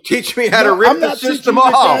 he was teaching me how to No, rip I'm the not system teaching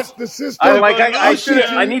you to off. gas the system. I'm like, I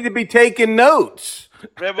Revolution. need to be taking notes.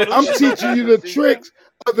 Revolution I'm don't teaching gas you the the system. tricks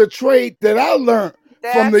of the trade that I learned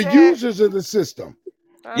from That's the it. users of the system.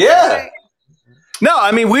 That's Yeah. right. No,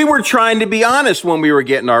 I mean, we were trying to be honest when we were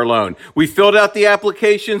getting our loan. We filled out the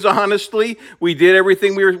applications honestly. We did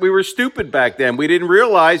everything. We were stupid back then. We didn't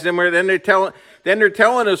realize. And then they're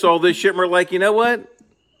telling us all this shit. And we're like, you know what?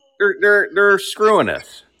 They're screwing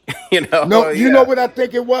us. You know. No, you Yeah. know what I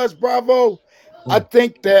think it was, Bravo? I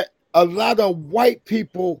think that a lot of white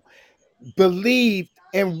people believed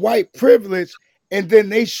in white privilege, and then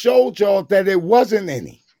they showed y'all that it wasn't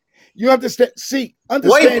any. You understand? See, White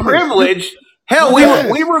understand this. privilege. Hell, Yes.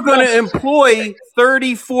 we were going to employ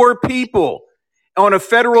 34 people on a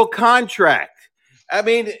federal contract. I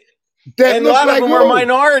mean, That and a look lot like of them are who?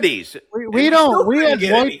 minorities. We And still don't. We couldn't as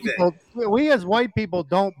get white anything. people. We as white people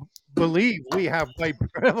don't believe we have white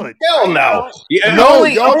privilege. Hell I no. don't. Yeah, No,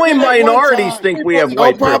 only y'all only did at one minorities time. think we have Y'all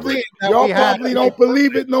white privilege. probably don't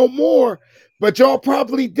believe it no more, but y'all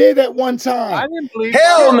probably did at one time. I didn't believe.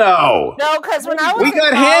 Hell no. No, because when I was We in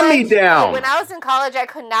got college, hand-me-downs. when I was in college, I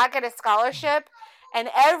could not get a scholarship, and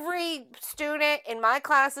every student in my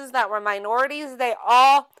classes that were minorities, they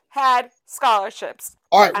all had scholarships.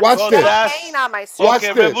 All right, I'm watch still this. paying on my Watch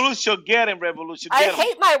Okay, this. Revolution, get him. Revolution, I get him.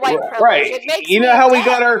 hate my white privilege. Right. It makes You me know how we debt.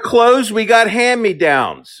 got our clothes? We got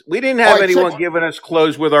hand-me-downs. We didn't have All right, anyone check- giving us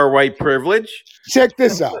clothes with our white privilege. Check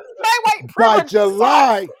this out. My white By privilege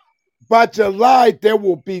July, there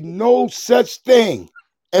will be no such thing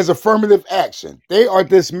as affirmative action. They are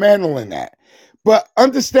dismantling that. But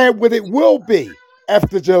understand what it will be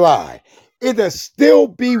after July. It'll still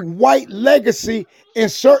be white legacy in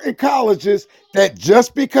certain colleges that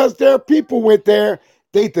just because their people went there,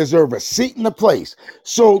 they deserve a seat in the place.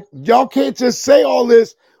 So y'all can't just say all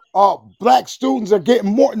this. Black students are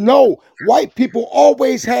getting more. No, white people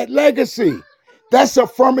always had legacy. That's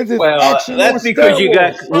affirmative Well, action that's on because you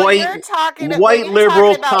got steroids. Well, white you're talking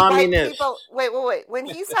liberal about white communists. people. Wait. When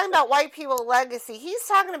he's talking about white people legacy, he's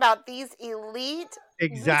talking about these elite,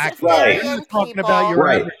 Exactly. Right. Luciferian You're talking people about your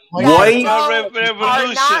Right. average White are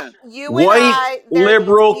Revolution. not you and white I. They're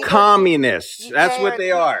liberal these evil- communists. That's what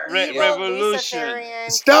they are. Evil Revolution. Luciferian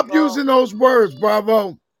Stop people. using those words,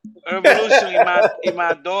 Bravo. Revolution. If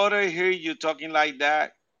my daughter hear you talking like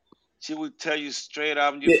that, she will tell you straight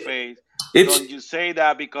up in your face. It's Don't you say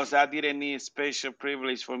that because I didn't need special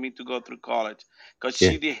privilege for me to go through college. Because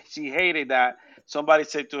Yeah. she hated that. Somebody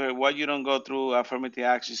said to her, why you don't go through affirmative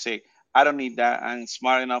action? She say, I don't need that. I'm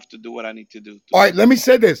smart enough to do what I need to do. All right, let me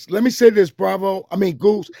say this. Bravo.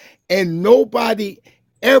 Goose. And nobody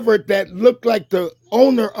ever that looked like the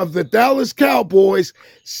owner of the Dallas Cowboys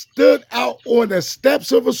stood out on the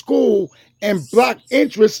steps of a school and blocked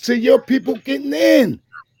entrance to your people getting in.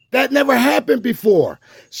 That never happened before.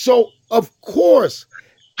 So, of course,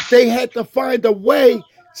 they had to find a way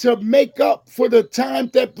to make up for the time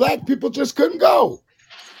that black people just couldn't go.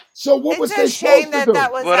 So what was It's they a shame supposed to that do?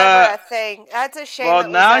 that was But, ever a thing. That's a shame. Well, it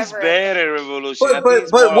now was it's ever a thing. better, Revolution. I But think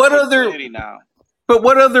it's but more what other opportunity now. but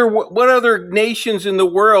what other nations in the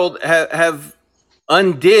world have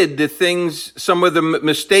undid the things, some of the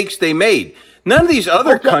mistakes they made? None of these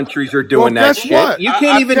other Okay. countries are doing that guess shit. what? You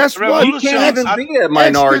can't even. Guess what? You can't Revolution. even be a Ex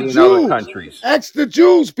minority the in other Jews. countries. Ex the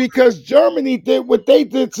Jews, because Germany did what they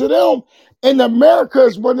did to them, and America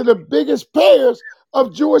is one of the biggest payers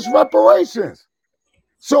of Jewish reparations.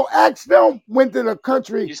 So ask them, when did a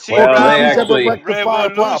country You see or Well, they countries now, ever actually rectify a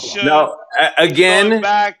problem? revolution no. is going Again,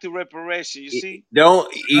 back to reparation. You see?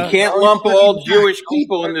 you can't No, he's lump not all even Jewish back.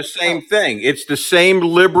 people in the same thing. It's the same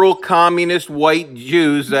liberal, communist, white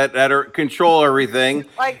Jews that are control everything.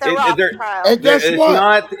 Like the They're, Rothschild. And guess it's what?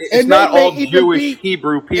 not. It's And they not may all even Jewish be,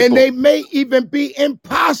 Hebrew and people. they may even be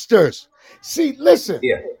imposters. See, listen,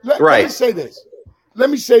 Yeah. let me Right. say this.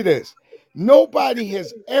 Let me say this. Nobody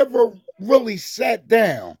has ever really sat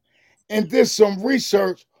down and did some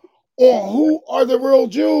research on who are the real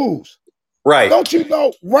Jews. Right. Don't you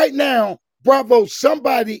know right now, Bravo,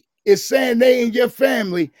 somebody is saying they in your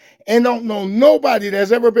family and don't know nobody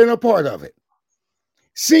that's ever been a part of it.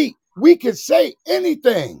 See, we can say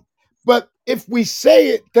anything, but if we say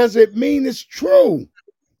it, does it mean it's true?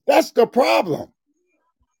 That's the problem.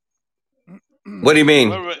 What do you mean?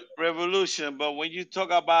 Well, revolution. But when you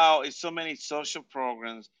talk about it's so many social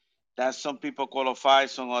programs that some people qualify,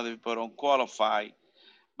 some other people don't qualify.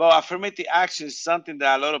 But affirmative action is something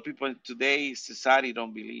that a lot of people in today's society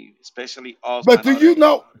don't believe, especially us But do you minorities.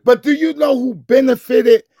 know? But do you know who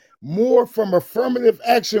benefited more from affirmative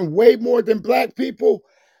action way more than black people?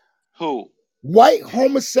 Who? White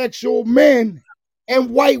homosexual men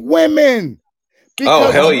and white women. Oh,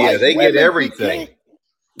 Because hell yeah. white They get women everything. became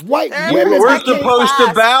white They're a women We're protected became supposed to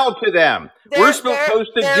class. bow to them. We're They're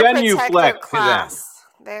supposed to they're protected genuflect to them. class.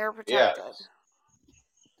 They're Yes. protected.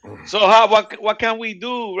 So what can we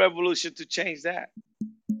do, revolution, to change that?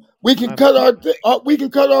 we can cut our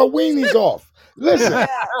weenies off. Listen, Yeah.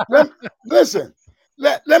 listen.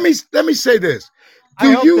 Let me say this. I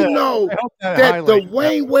Do hope you that- know I hope that that the highlights that.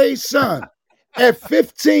 Wayne Wade son at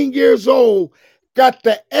 15 years old got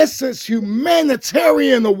the Essence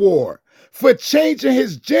Humanitarian Award for changing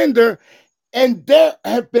his gender? And there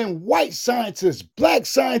have been white scientists, black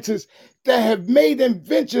scientists that have made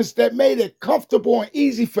inventions that made it comfortable and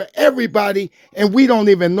easy for everybody, and we don't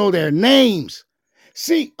even know their names.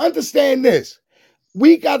 See, understand this.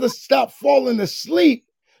 We got to stop falling asleep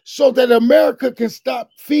so that America can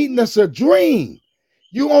stop feeding us a dream.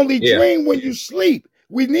 You only Yeah. dream when you sleep.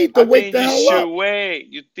 We need to I wake think the you hell should up. wait.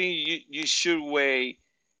 You think you should wait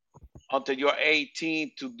until you're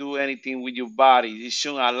 18 to do anything with your body. It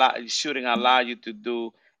shouldn't allow you to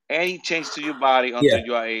do any change to your body until Yeah.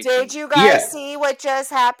 you are 18. Did you Yeah. guys see what just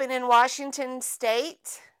happened in Washington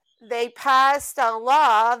State? They passed a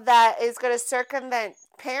law that is going to circumvent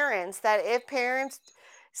parents, that if parents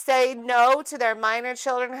say no to their minor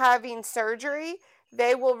children having surgery,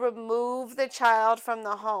 they will remove the child from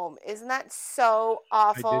the home. Isn't that so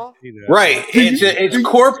I did awful? see that. Right. Do you, It's do you,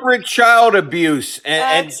 corporate child abuse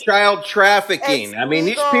and It's child trafficking. it's I mean,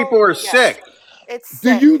 these legal. people are Yes. sick. It's Do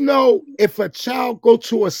sick. you know if a child go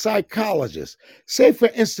to a psychologist, say for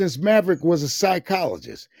instance, Maverick was a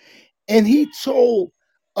psychologist, and he told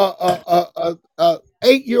a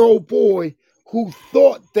 8-year-old boy who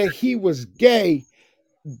thought that he was gay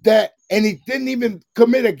that, and he didn't even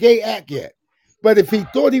commit a gay act yet. But if he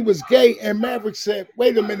thought he was gay and Maverick said,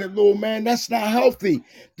 wait a minute, little man, that's not healthy.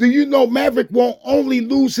 Do you know Maverick won't only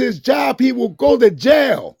lose his job, he will go to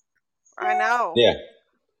jail. I know. Yeah.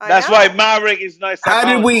 I That's know. why Maverick is not a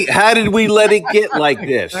How did we let it get like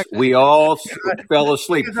this? We all fell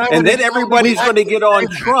asleep. Because I And would then have everybody's going to get on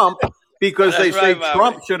Trump because That's they say right, Maverick.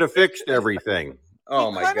 Trump should have fixed everything. Oh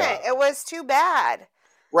He my couldn't. God. It was too bad.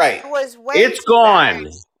 Right. It was way It's too bad.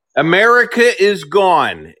 gone. America is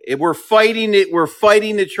gone. We're fighting it. We're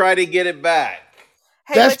fighting to try to get it back.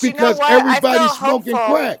 Hey, That's but you know because what? I feel everybody's smoking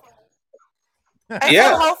hopeful. crack. I feel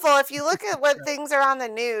Yeah. hopeful. If you look at what things are on the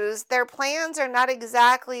news, their plans are not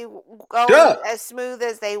exactly going Duh. as smooth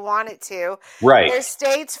as they want it to. Right. There's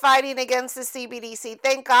states fighting against the CBDC.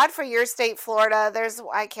 Thank God for your state, Florida.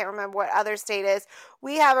 I can't remember what other state is.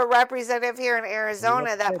 We have a representative here in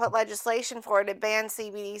Arizona that put legislation for it to ban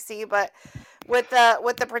CBDC, but with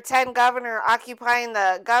the pretend governor occupying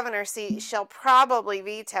the governor seat, she'll probably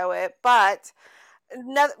veto it. But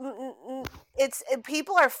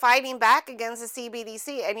people are fighting back against the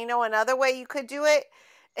CBDC, and you know another way you could do it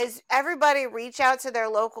is everybody reach out to their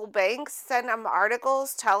local banks, send them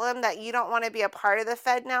articles, tell them that you don't want to be a part of the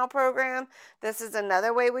Fed Now program. This is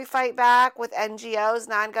another way we fight back with NGOs,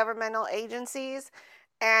 non-governmental agencies,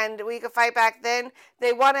 and we could fight back then.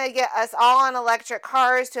 They want to get us all on electric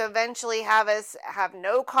cars to eventually have us have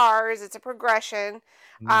no cars. It's a progression.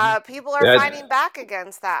 People are fighting back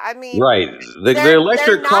against that. I mean, Right. The they're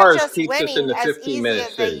electric not cars just keeps us in winning the as 15 easy minute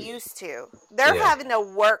as they city. used to. They're having to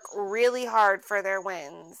work really hard for their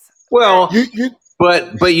wins. Well, You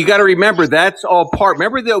but you got to remember that's all part.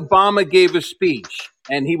 Remember that Obama gave a speech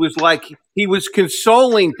and he was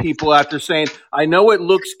consoling people after saying, "I know it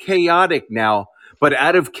looks chaotic now, but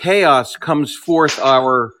out of chaos comes forth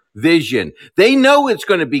our vision." They know it's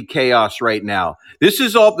going to be chaos right now. They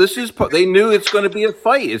knew it's going to be a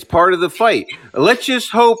fight. It's part of the fight. Let's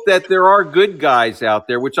just hope that there are good guys out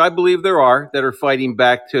there, which I believe there are, that are fighting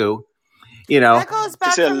back too. You know, That goes back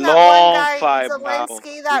It's a from that one long guy, fight,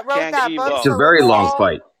 Zelensky, Bob. that We wrote can't that give book. up. it's a very long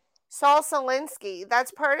fight. Saul Zelensky.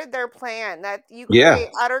 That's part of their plan, that you Yeah. create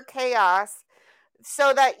utter chaos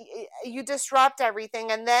so that you disrupt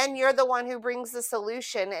everything, and then you're the one who brings the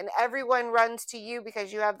solution, and everyone runs to you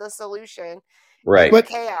because you have the solution. Right. But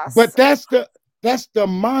chaos. but that's the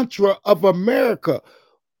mantra of America.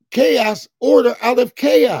 Chaos, order out of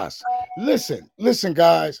chaos. Listen,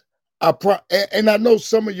 guys. And I know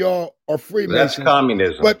some of y'all are That's Freemasons,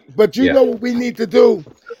 communism. but you Yeah. know what we need to do?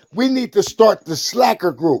 We need to start the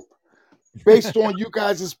Slacker group based on you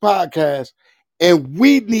guys' podcast, and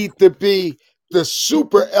we need to be the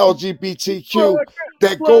super LGBTQ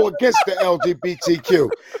that go against the LGBTQ.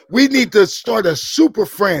 We need to start a super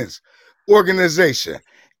friends organization.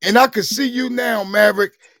 And I can see you now,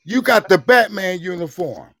 Maverick. You got the Batman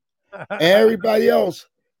uniform. And everybody else,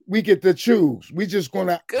 we get to choose. We're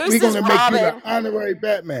gonna make you the honorary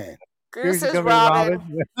Batman. Goose is gonna be Robin.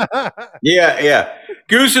 Yeah.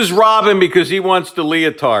 Goose is Robin because he wants the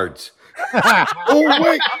leotards. Oh,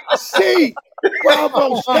 wait. See,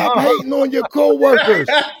 Bravo, stop hating on your co-workers.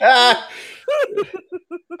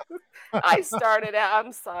 I started out.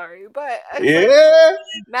 I'm sorry, but Yeah.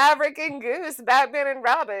 Maverick and Goose, Batman and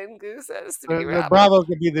Robin. Goose has to be The Robin. Bravo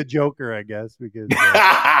could be the Joker, I guess, because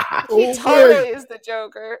He totally is the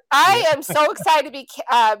Joker. I am so excited to be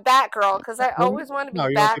Batgirl because I always want to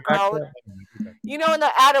be Batgirl. You know, in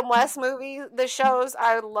the Adam West movie, the shows,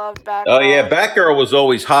 I love Batgirl. Oh yeah, Batgirl was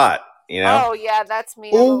always hot. You know. Oh yeah, that's me.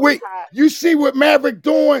 Oh wait, you see what Maverick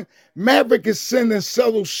doing? Maverick is sending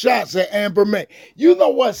subtle shots at Amber May. You know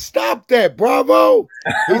what? Stop that, Bravo.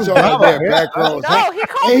 He's on there, Batgirl. No, he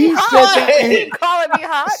called me hot. Keep calling me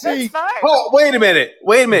hot. See, that's fine. Oh, wait a minute.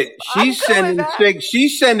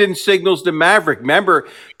 She's sending signals to Maverick. Remember,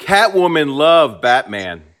 Catwoman loved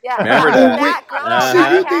Batman. Yeah, remember that.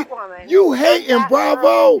 Catwoman. You hating,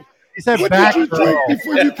 Bravo? What did you drink Batgirl.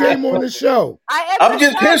 before you came on the show? I'm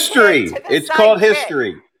just history. It's called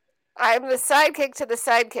history. I'm the sidekick to the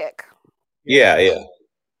sidekick. Yeah.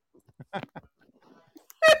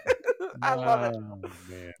 I love it.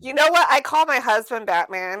 Man. You know what? I call my husband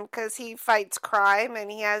Batman because he fights crime and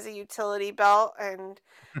he has a utility belt, and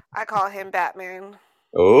I call him Batman.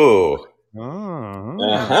 Oh.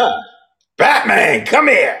 Batman, come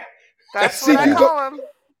here. That's what I call him.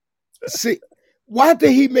 See, why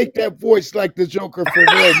did he make that voice like the Joker for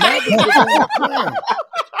real?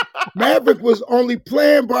 Maverick was only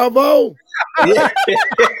playing, Bravo. Well,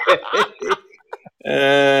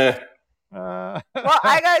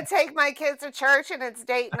 I gotta take my kids to church and it's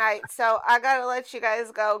date night, so I gotta let you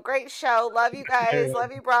guys go. Great show, love you guys,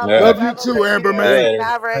 love you, Bravo. Love you too, Amber Man.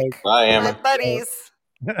 Maverick, bye, Amber. my buddies.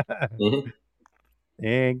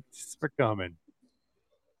 Thanks for coming.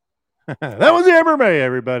 That was Amber May,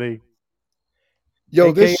 everybody.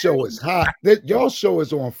 Yo, this show is hot. Y'all show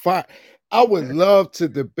is on fire. I would love to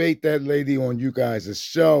debate that lady on you guys'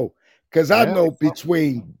 show because I know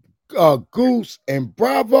between Goose and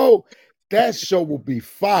Bravo, that show will be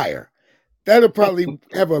fire. That'll probably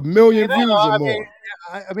have 1 million views or more.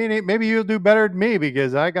 I mean, maybe you'll do better than me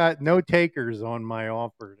because I got no takers on my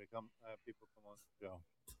offer to come. People come on the show.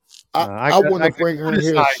 I want to bring her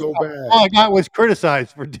here so bad. All I got was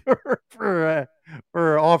criticized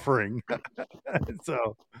for offering,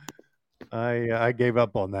 so I gave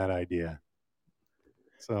up on that idea.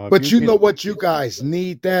 So, but you know what, you guys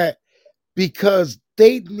need that because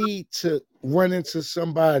they need to run into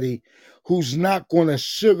somebody who's not going to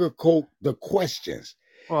sugarcoat the questions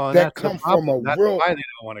that come from a that's real. Why they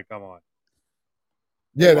don't want to come on?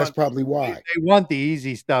 Yeah, that's probably why. They want the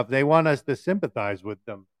easy stuff. They want us to sympathize with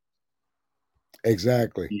them.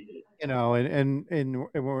 Exactly. You know, and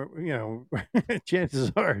we're,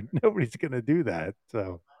 chances are nobody's going to do that.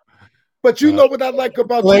 So, but you know what I like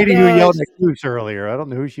about the lady you who guys? yelled at Goose earlier. I don't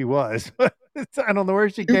know who she was. I don't know where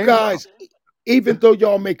she came from. You guys, even though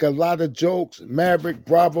y'all make a lot of jokes, Maverick,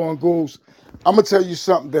 Bravo, and Goose, I'm gonna tell you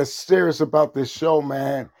something that's serious about this show,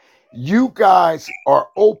 man. You guys are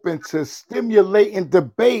open to stimulate and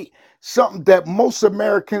debate something that most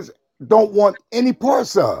Americans don't want any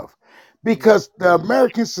parts of, because the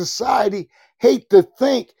American society hate to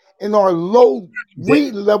think, and our low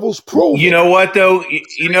reading levels prove You it. know what though?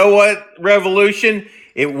 You know what, Revolution?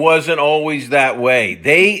 It wasn't always that way.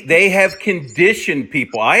 They have conditioned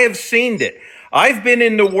people. I have seen it. I've been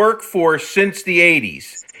in the workforce since the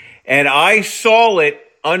 80s, and I saw it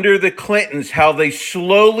under the Clintons how they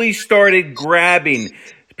slowly started grabbing.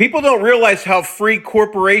 People don't realize how free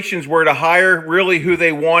corporations were to hire really who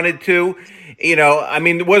they wanted to. I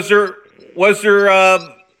mean, was there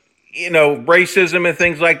racism and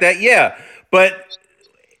things like that? Yeah. But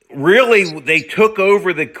really they took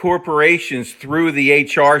over the corporations through the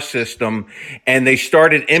HR system, and they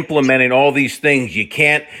started implementing all these things. You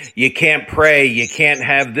can't pray, you can't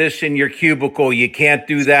have this in your cubicle, you can't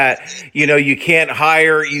do that. You can't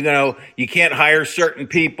hire certain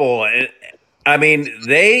people. I mean,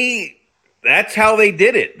 that's how they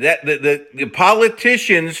did it. That the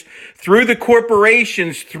politicians through the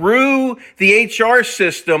corporations, through the HR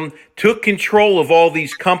system, took control of all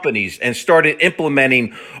these companies and started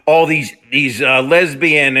implementing all these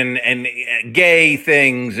lesbian and gay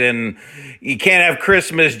things, and you can't have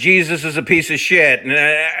Christmas. Jesus is a piece of shit. And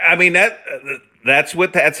I mean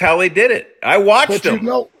that's how they did it. I watched But you them.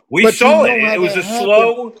 know, We but you saw it. know how It was that a happened.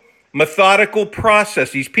 slow, methodical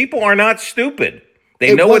process. These people are not stupid.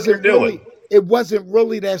 They it know what they're wasn't doing. really it wasn't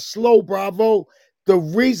really that slow, Bravo. The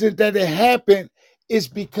reason that it happened is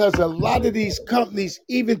because a lot of these companies,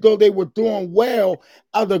 even though they were doing well,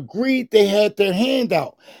 out of greed, they had their hand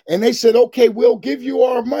out. And they said, okay, we'll give you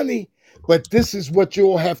our money, but this is what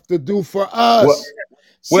you'll have to do for Well, us.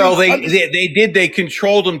 well, See, they did. They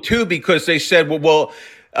controlled them too, because they said,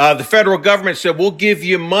 the federal government said, we'll give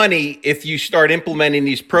you money if you start implementing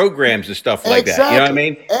these programs and stuff like that. You know what I exactly,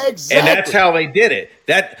 mean? And that's exactly. how they did it.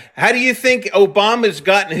 How do you think Obama's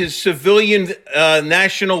gotten his civilian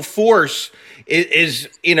national force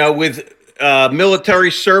with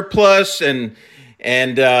military surplus and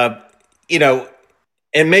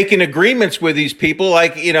and making agreements with these people,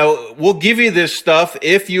 like, we'll give you this stuff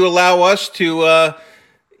if you allow us to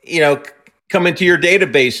you know, come into your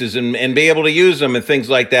databases and be able to use them and things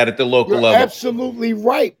like that at the local You're level. absolutely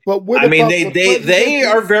right. But what I mean, about they the they they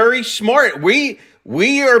presidential? are very smart.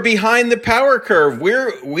 We are behind the power curve.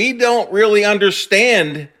 We don't really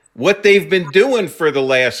understand what they've been doing for the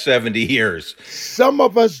last 70 years. Some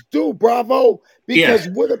of us do, Bravo, Yeah. because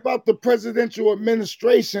what about the presidential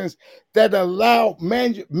administrations that allow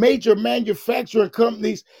major manufacturing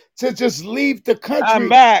companies to just leave the I'm country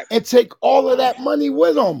back. and take all of that money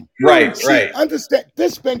with them? Right, See, right. understand,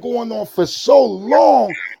 this been going on for so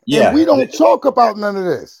long, and we Yeah. don't talk about none of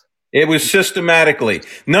this. It was systematically.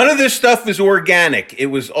 None of this stuff is organic. It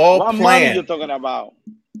was all What money you planned. talking about?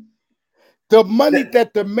 The money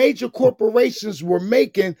that the major corporations were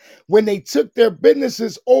making when they took their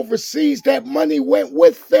businesses overseas, that money went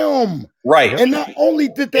with them. Right. And not only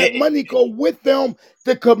did that It- money go with them,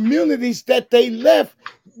 the communities that they left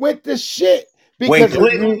went to shit When because they no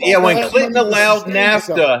Clinton, yeah, longer when had Clinton money to allowed sustain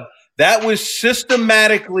themselves. NAFTA, that was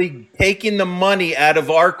systematically taking the money out of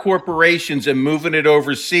our corporations and moving it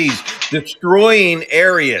overseas, destroying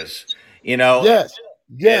areas. Yes,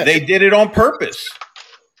 They yes. did it on purpose.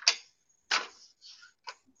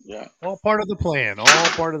 Yeah. All part of the plan. All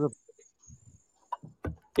part of the.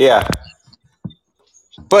 Yeah.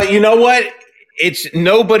 But you know what?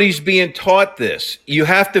 Nobody's being taught this. You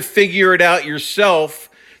have to figure it out yourself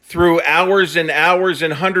through hours and hours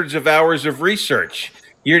and hundreds of hours of research.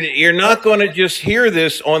 You're Uh, not going to just hear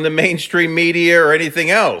this on the mainstream media or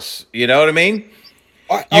anything else. You know what I mean?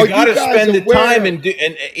 You are got you to guys spend the time aware? and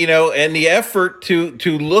the effort to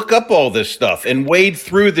look up all this stuff and wade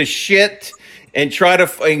through the shit and try to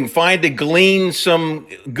find to glean some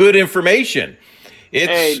good information.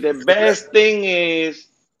 Hey, It's the best thing is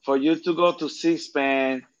for you to go to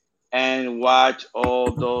C-SPAN and watch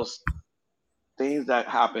all those things that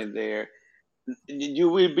happen there. You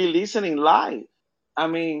will be listening live. I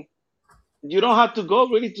mean, you don't have to go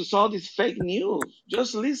really to all this fake news.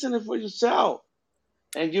 Just listen it for yourself,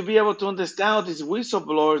 and you'll be able to understand these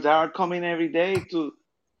whistleblowers that are coming every day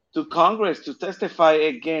to Congress to testify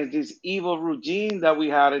against this evil regime that we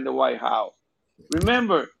had in the White House.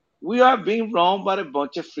 Remember, we are being run by a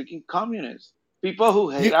bunch of freaking communists, people who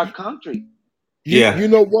hate You, our country. you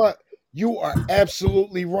know what? You are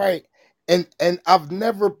absolutely right. And I've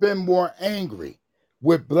never been more angry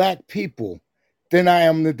with black people than I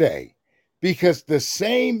am today. Because the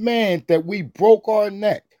same man that we broke our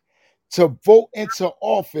neck to vote into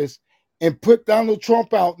office and put Donald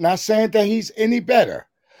Trump out, not saying that he's any better,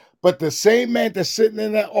 but the same man that's sitting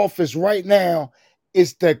in that office right now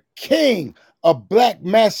is the king of black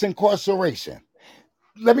mass incarceration.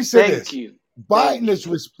 Let me say this. Thank you. Biden is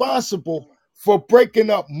responsible for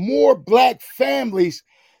breaking up more black families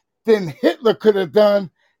than Hitler could have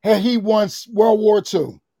done had he won World War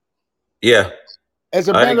II. Yeah. As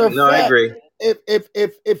a matter of I fact, agree.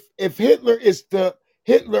 if Hitler is the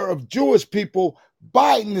Hitler of Jewish people,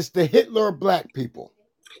 Biden is the Hitler of black people.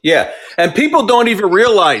 Yeah. And people don't even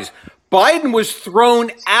realize Biden was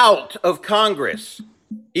thrown out of Congress.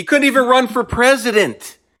 He couldn't even run for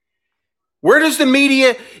president. Where does the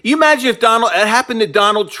media? You imagine if it happened to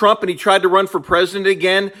Donald Trump and he tried to run for president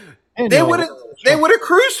again, they would have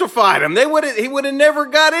crucified him. He would have never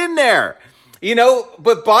got in there.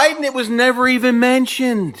 But Biden, it was never even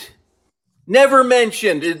mentioned. Never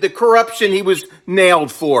mentioned the corruption he was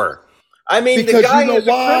nailed for. I mean, because the guy you know is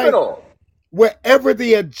a criminal. Wherever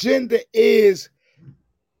the agenda is,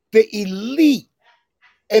 the elite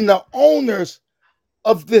and the owners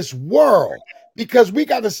of this world, because we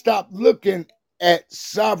got to stop looking at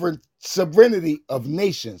sovereignty of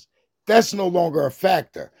nations. That's no longer a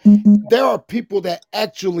factor. There are people that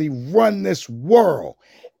actually run this world,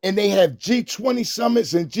 and they have G20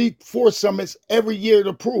 summits and G4 summits every year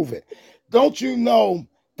to prove it. Don't you know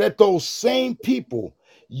that those same people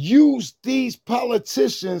use these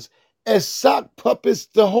politicians as sock puppets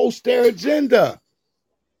to host their agenda?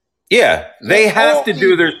 Yeah, they have to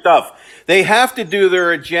do their stuff. They have to do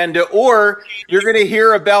their agenda, or you're going to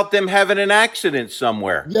hear about them having an accident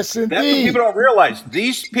somewhere. Yes, indeed. That's what people don't realize.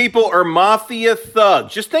 These people are mafia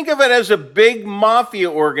thugs. Just think of it as a big mafia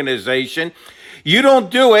organization. You don't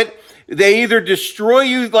do it, they either destroy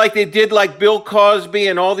you like they did like Bill Cosby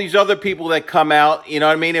and all these other people that come out, you know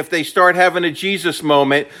what I mean? If they start having a Jesus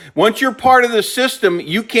moment, once you're part of the system,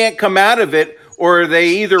 you can't come out of it, or they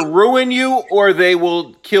either ruin you or they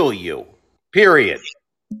will kill you, period.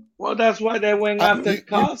 Well, that's why they went after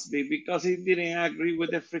Cosby, because he didn't agree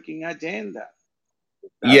with the freaking agenda.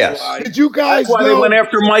 Yes. Did you guys That's why they went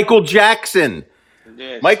after Michael Jackson.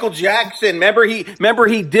 Yes. Michael Jackson, remember he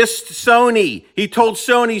dissed Sony. He told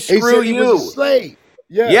Sony, screw you. He was a slave.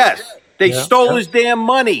 Yes. They stole his damn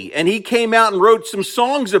money, and he came out and wrote some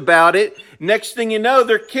songs about it. Next thing you know,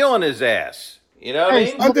 they're killing his ass. You know what I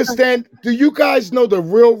mean? Understand, do you guys know the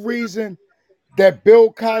real reason that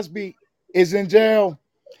Bill Cosby is in jail?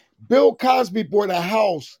 Bill Cosby bought a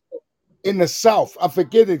house in the South. I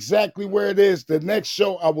forget exactly where it is. The next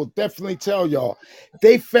show, I will definitely tell y'all.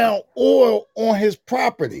 They found oil on his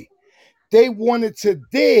property. They wanted to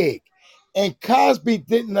dig, and Cosby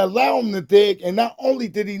didn't allow him to dig. And not only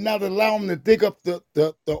did he not allow him to dig up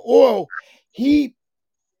the oil, he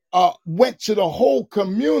went to the whole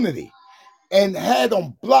community and had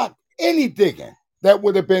them block any digging that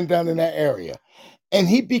would have been done in that area. And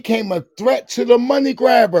he became a threat to the money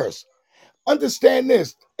grabbers. Understand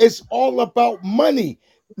this, it's all about money.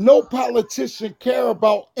 No politician care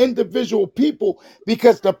about individual people,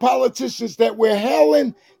 because the politicians that we're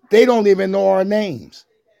hailing, they don't even know our names.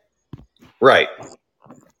 Right.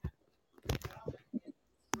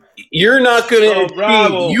 You're not going to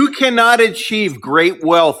achieve, you cannot achieve great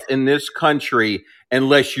wealth in this country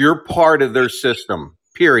unless you're part of their system,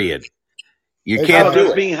 period. You can't do it.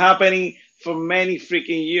 It's been happening for many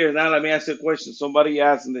freaking years. Now let me ask you a question. Somebody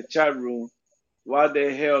asked in the chat room, what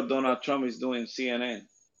the hell Donald Trump is doing CNN?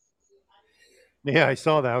 Yeah, I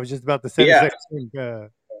saw that. I was just about to say the same thing.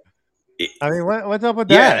 I mean, what's up with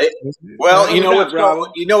that? Well, you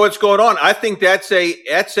know what's going on. I think that's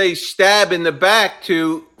a stab in the back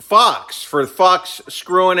to Fox, for Fox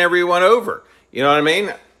screwing everyone over. You know what I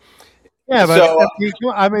mean? Yeah,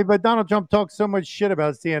 but but Donald Trump talks so much shit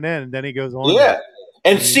about CNN, and then he goes on. Yeah.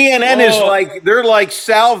 And CNN is like, they're like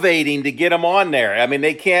salivating to get him on there. I mean,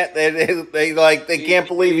 they can't can't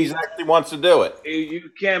believe he actually wants to do it. You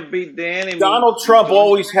can't beat the enemy. Donald Trump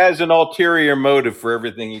always has an ulterior motive for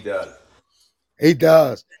everything he does. He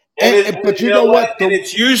does. But you know what? And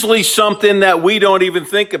it's usually something that we don't even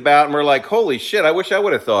think about, and we're like, holy shit, I wish I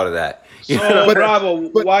would have thought of that. So, Bravo,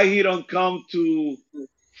 why he don't come to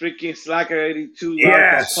freaking Slacker 82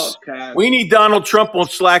 podcast? We need Donald Trump on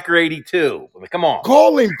Slacker 82. Come on.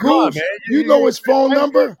 Call him, Goose. You know his phone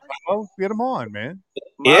number? Oh, get him on, man.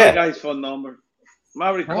 My guy's phone number.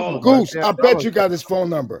 Goose, I bet you got his phone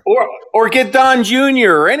number. Or get Don Jr.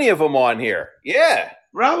 or any of them on here. Yeah.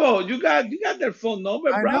 Bravo, you got their phone number,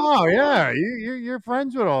 Bravo. I know, yeah. You're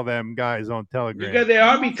friends with all them guys on Telegram. You got the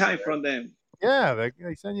Army time from them. Yeah,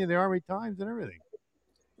 they send you the Army Times and everything.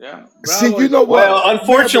 Yeah. Bravo. See, you know what? Well,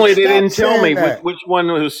 unfortunately, they didn't tell me which one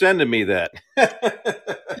was sending me that.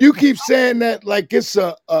 You keep saying that like it's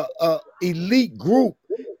a elite group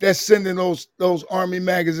that's sending those Army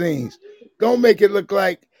magazines. Don't make it look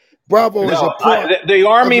like Bravo is a No, part the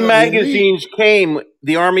Army of the elite. magazines came.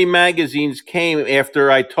 The Army magazines came after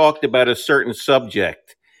I talked about a certain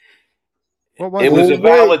subject. What was It was a Oh,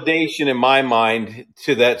 wait. validation in my mind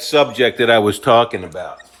to that subject that I was talking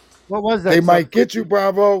about. What was that? They might subject? get you,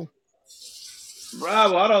 Bravo.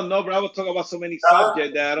 Bravo, I don't know. Bravo talk about so many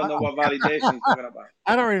subjects that I don't know what validation he's talking about.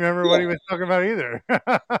 I don't remember what he was talking about either.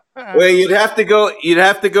 Well, you'd have to go. You'd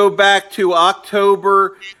have to go back to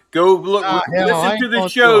October. Go look. Hell, I Listen ain't to the going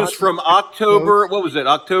through shows 100 from October. What was it?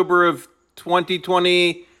 October of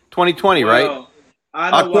 2020, right? Well,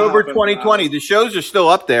 I know what October happened, 2020. Bravo. The shows are still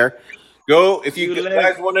up there. Go if you You guys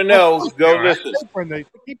left want to know. Go listen. They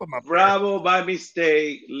keep them up there. Bravo by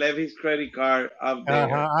mistake left his credit card up there.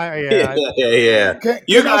 Yeah, yeah.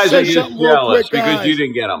 You Can I guys say are just something real jealous quick, because you guys?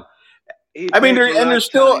 didn't get them. He I mean, paid for they're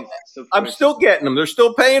still. lifetime I'm subscription. still getting them. They're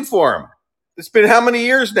still paying for them. It's been how many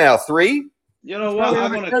years now? 3? You know what?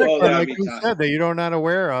 I'm gonna call But that like every you time. said, that you're not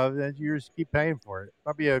aware of, that you just keep paying for it.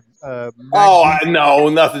 Probably a Oh, magazine. no,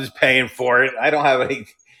 nothing's paying for it. I don't have any.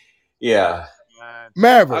 Yeah. I'm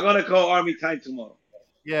Maverick, gonna call Army Time tomorrow.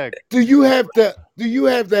 Yeah. do you have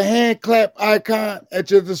the hand clap icon at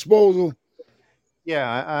your disposal? Yeah,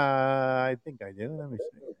 I think I did. Let me see.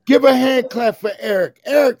 Give a hand clap for Eric.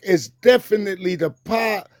 Eric is definitely the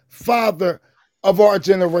father of our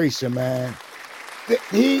generation, man.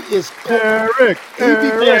 He is Eric. he be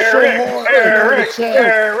going so hard right now in the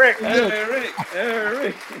chat.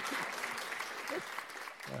 Eric.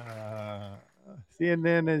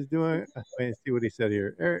 CNN is doing. Wait, see what he said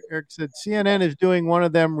here. Eric said CNN is doing one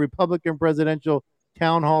of them Republican presidential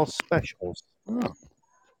town hall specials. Oh.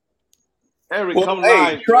 Eric, Well, come hey,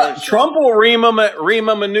 live to our show. Trump will ream them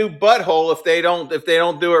a new butthole if they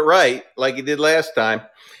don't do it right like he did last time.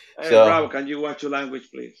 Hey, So- Bravo, can you watch your language,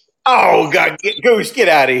 please? Oh God, Goose, get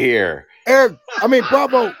out of here. Eric,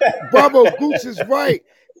 Bravo, Goose is right.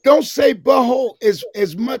 Don't say butthole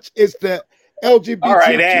as much as the LGBTQ All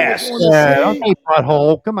right, is ass. on the Yeah, don't scene. say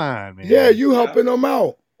butthole. Come on, man. Yeah, you helping them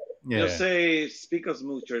out. Yeah. You'll say speak of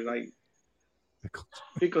smoochers, like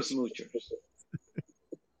speak of smoochers.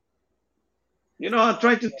 You know, I'm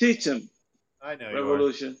trying to teach him I know.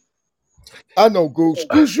 revolution. I know Goose.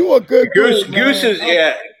 Goose, you a good Goose, dude, Goose man. is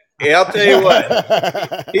yeah. I'll tell you what.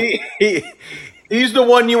 He's the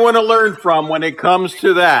one you want to learn from when it comes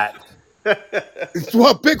to that. It's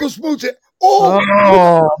what pickle smooching.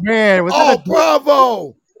 Oh man, was that a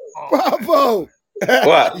Bravo. Bravo.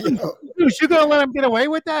 What? Goose, you gonna let him get away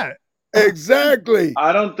with that? Exactly.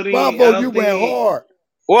 I don't think. Bravo, you went hard.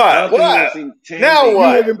 What? What? Now You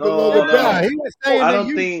what? hit him below the belt. He was saying I that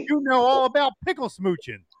don't think. you know all about pickle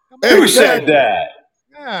smooching. Who said that?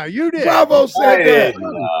 Yeah, you did. Bravo I said did that.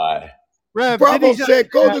 not. Rev, Bravo said,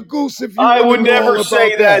 "Go to Goose if you I want would to know never all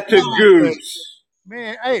say about that to Goose.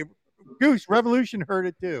 Man, hey, Goose, Revolution heard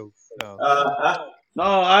it too. So. No,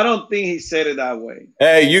 I don't think he said it that way.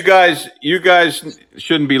 Hey, you guys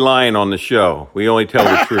shouldn't be lying on the show. We only tell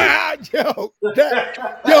the truth.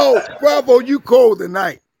 Yo, Bravo, you cold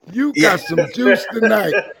tonight. You got some juice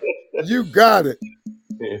tonight. You got it.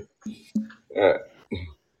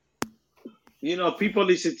 You know, people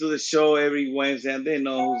listen to the show every Wednesday and they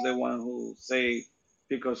know who's the one who say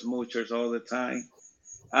pickle smoochers all the time.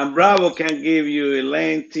 And Bravo can give you a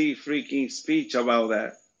lengthy freaking speech about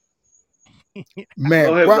that. Man,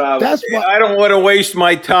 Go ahead, Bravo. that's why I don't want to waste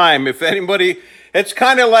my time. If anybody, it's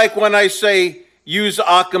kind of like when I say use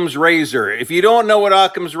Occam's razor. If you don't know what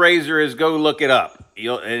Occam's razor is, go look it up. You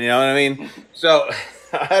know what I mean? So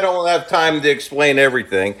I don't have time to explain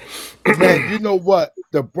everything. Man, you know what?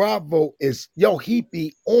 The Bravo is, he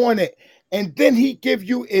be on it. And then he give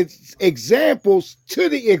you examples to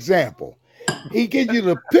the example. He give you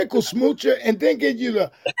the pickle smoocher and then give you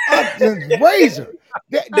the Occam's razor.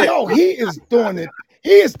 He is doing it. He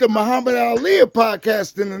is the Muhammad Ali of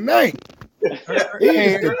podcasting tonight. He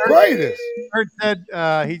is the greatest. Kurt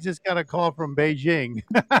said he just got a call from Beijing.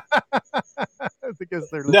 Because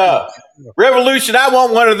they're No. Revolution, I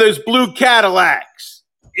want one of those blue Cadillacs.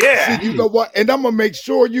 Yeah. See, you know what? And I'm going to make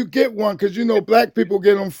sure you get one because, black people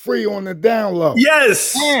get them free on the down low.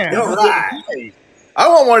 Yes. Man, All right. I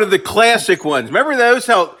want one of the classic ones. Remember those?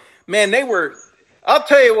 They were, I'll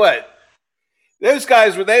tell you what, those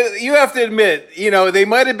guys you have to admit, they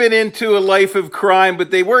might have been into a life of crime, but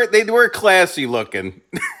they were classy looking.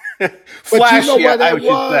 Flashy, you know what I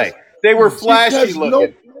should say. They were flashy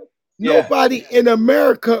looking. Nobody in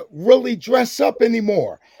America really dress up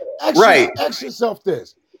anymore. Ask yourself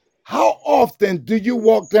this. How often do you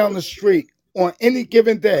walk down the street on any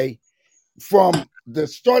given day from the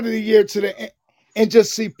start of the year to the end and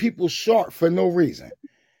just see people sharp for no reason.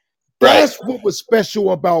 Right. That's what was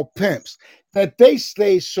special about pimps, that they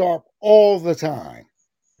stay sharp all the time.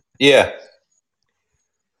 Yeah.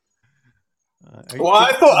 Well,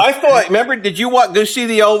 I thought. Remember, did you go see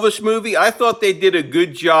the Elvis movie? I thought they did a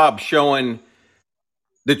good job showing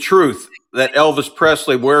the truth that Elvis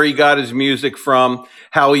Presley, where he got his music from,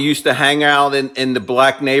 how he used to hang out in the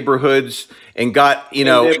black neighborhoods and got, in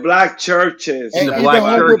the black churches, in the And black even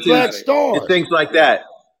hung with black churches stars. and things like that.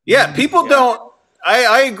 Yeah, people don't.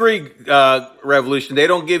 I agree, Revolution. They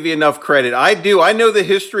don't give you enough credit. I do. I know the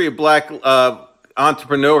history of black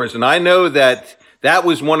entrepreneurs, and I know that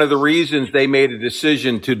was one of the reasons they made a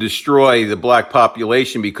decision to destroy the black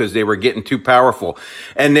population, because they were getting too powerful,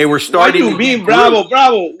 and they were starting. What do you mean,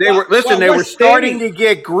 Bravo? They were starting to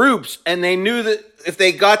get groups, and they knew that if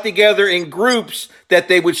they got together in groups, that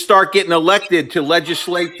they would start getting elected to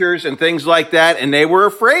legislatures and things like that, and they were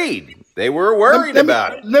afraid. They were worried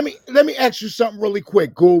about it. Let me ask you something really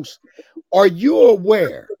quick, Goose. Are you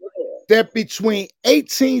aware that between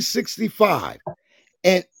 1865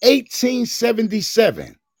 and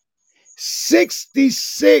 1877,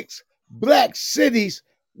 66 black cities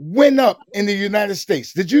went up in the United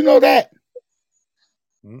States? Did you know that?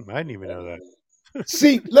 I didn't even know that.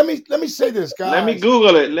 See, let me say this, guys. Let me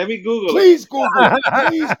Google it. Please Google it.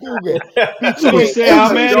 Please Google it. Between Say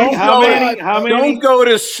how many? Don't go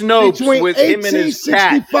to Snopes between with him and his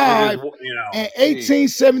cat. 1865 and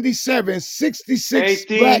 1877, 66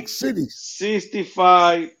 black cities.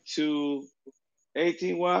 65 to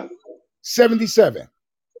 18 what? 77.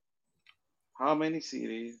 How many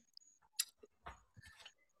cities?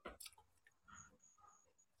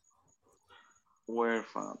 Where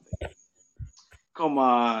from? Come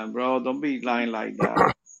on, bro. Don't be lying like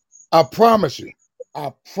that. I promise you.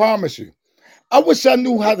 I promise you. I wish I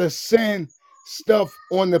knew how to send stuff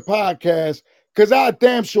on the podcast, because I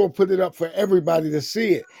damn sure put it up for everybody to see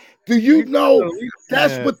it. Do you know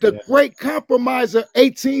that's what the Great Compromise of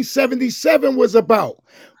 1877 was about?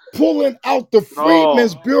 Pulling out the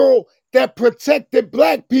Freedmen's Bureau that protected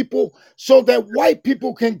black people so that white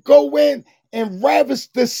people can go in and ravish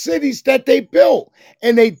the cities that they built.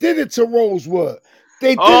 And they did it to Rosewood.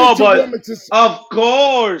 They did it to Wilmington. Of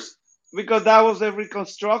course, because that was the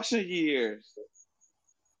Reconstruction years.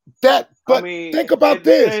 Think about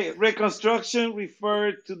this. Reconstruction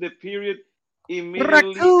referred to the period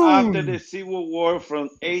immediately after the Civil War from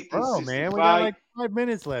 1865 man, we got like 5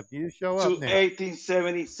 minutes left. You show up to now.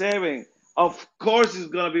 1877. Of course, it's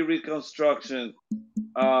gonna be Reconstruction.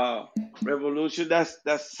 Revolution. That's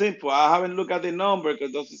simple. I haven't looked at the number because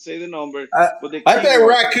it doesn't say the number. But the I bet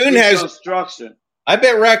Raccoon has Reconstruction. I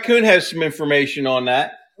bet Raccoon has some information on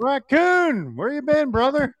that. Raccoon, where you been,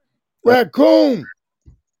 brother? Raccoon.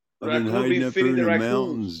 I've been hiding up here in the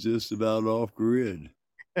mountains, just about off grid.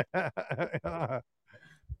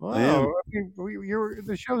 Wow,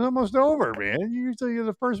 the show's almost over, man. Usually you're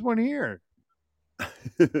the first one here.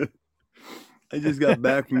 I just got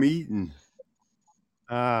back from eating.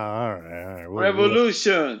 All right.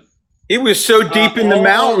 Revolution. He was so deep in the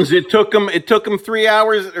mountains, it took him 3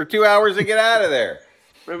 hours or 2 hours to get out of there.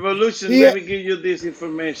 Revolution. Let me give you this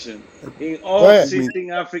information. In all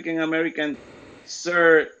 16 African American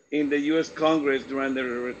served in the U.S. Congress during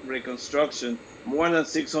the Reconstruction, more than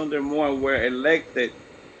 600 more were elected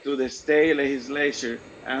to the state legislature,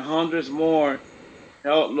 and hundreds more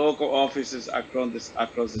held local offices across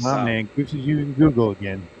the South. Man, Goose is using Google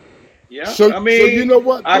again. Yeah, so you know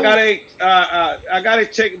what? I gotta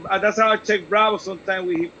check. That's how I check Bravo. Sometimes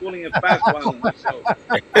we keep pulling a fast one on the show.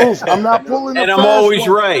 I'm not pulling a and fast I'm always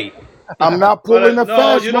one. right. I'm not pulling a fast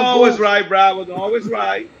one. No, you're not always right, Bravo. Don't always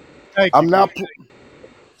right. I'm not.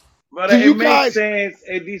 But it makes sense.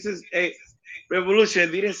 This is a revolution.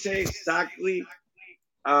 It didn't say exactly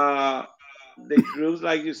the groups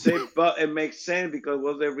like you said, but it makes sense because it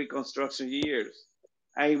was the Reconstruction years.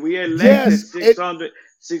 And we elected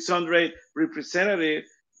 600 representatives.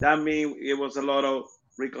 That means it was a lot of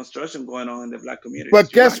Reconstruction going on in the black community.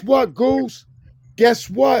 But guess what, Goose? Guess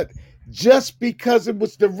what? Just because it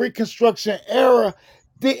was the Reconstruction era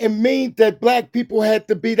didn't mean that black people had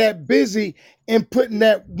to be that busy and putting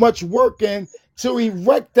that much work in to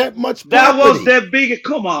erect that much property. That was the biggest,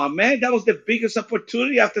 come on, man. That was the biggest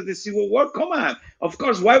opportunity after the Civil War. Come on. Of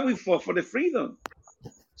course, why we fought for the freedom?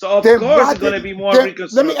 So, of course, it's going to be more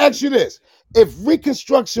Reconstruction. Let me ask you this. If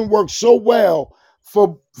Reconstruction worked so well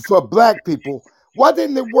for black people, why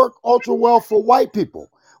didn't it work ultra well for white people?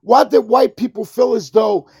 Why did white people feel as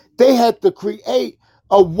though they had to create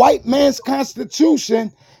a white man's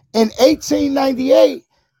constitution in 1898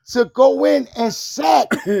 to go in and sack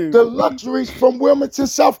the luxuries from Wilmington,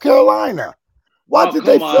 South Carolina? Why did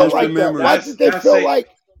they feel like that? Why did they feel like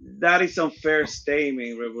that is unfair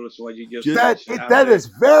statement, Revolution? What you just that? mentioned. That is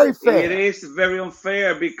very fair. It is very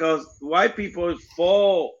unfair because white people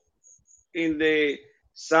fall in the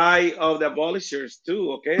side of the abolishers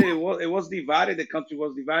too. Okay, it was divided. The country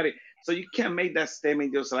was divided. So you can't make that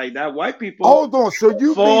statement just like that. White people. Hold on. So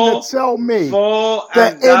you mean to tell me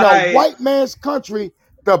that in a white man's country,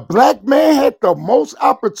 the black man had the most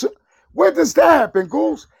opportunity? Where does that happen,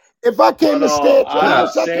 Goose? If I came to stay at your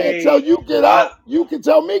house, I can't tell you get out. You can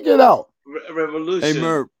tell me get out. Revolution. Hey,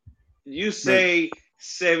 Merp. You say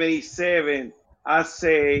 77. I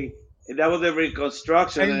say that was the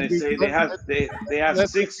Reconstruction, and they say they have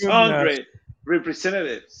 600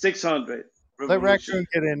 representatives. 600. Let Raccoon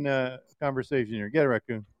get in conversation here. Get a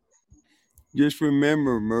Raccoon. Just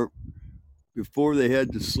remember, Merp, before they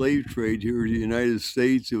had the slave trade here in the United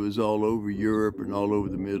States, it was all over Europe and all over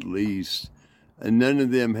the Middle East. And none of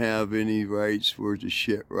them have any rights worth of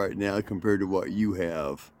shit right now compared to what you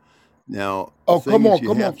have. Now, come on,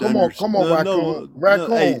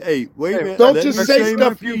 Raccoon. Hey, wait a minute. Don't just say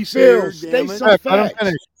stuff you feel. Say some facts. Let him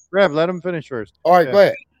finish. Rev, let him finish first. All right, go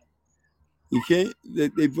ahead. You can't.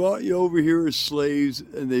 They brought you over here as slaves,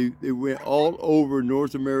 and they went all over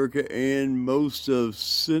North America and most of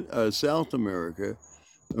South America.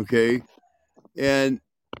 Okay, and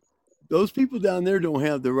those people down there don't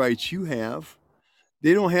have the rights you have.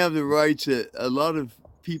 They don't have the rights that a lot of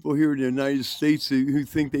people here in the United States who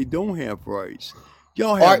think they don't have rights.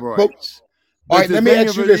 Y'all have rights. All right, let me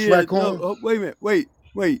ask you this, Raccoon. No, wait a minute. Wait.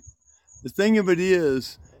 The thing of it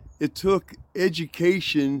is, it took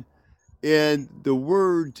education and the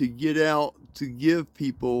word to get out to give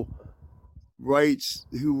people rights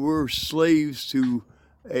who were slaves to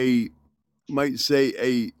a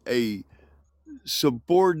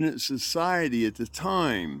subordinate society at the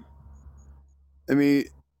time. I mean,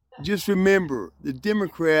 just remember, the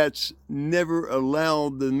Democrats never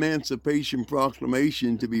allowed the Emancipation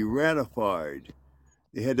Proclamation to be ratified.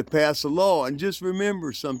 They had to pass a law. And just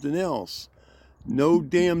remember something else. No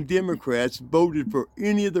damn Democrats voted for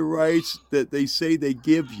any of the rights that they say they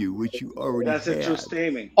give you, which you already had. That's a true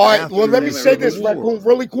statement. All right, well, let me say this, Raccoon,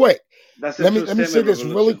 really quick. Let me say this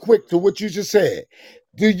really quick to what you just said.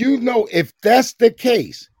 Do you know if that's the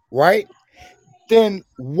case, right? Then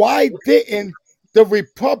why didn't the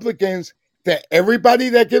Republicans that everybody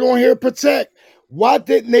that get on here protect, why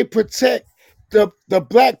didn't they protect the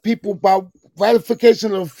black people by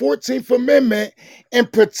ratification of the 14th Amendment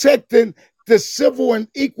and protecting the civil and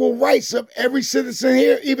equal rights of every citizen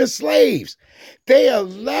here, even slaves? They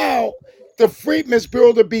allowed the Freedmen's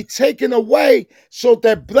Bureau to be taken away so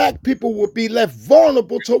that black people would be left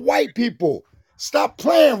vulnerable to white people. Stop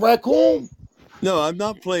playing, Raccoon. No, I'm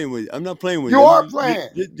not playing with you. I'm not playing with you. You are playing.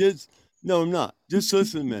 No, I'm not. Just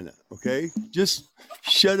listen a minute, okay? Just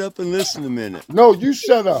shut up and listen a minute. No, you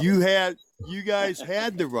shut up. You guys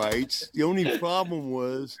had the rights. The only problem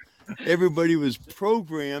was everybody was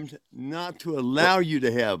programmed not to allow you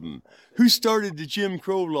to have them. Who started the Jim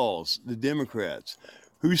Crow laws? The Democrats.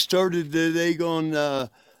 Who started the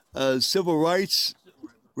civil rights?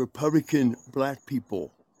 Republican black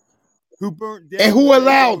people. Who burnt down and who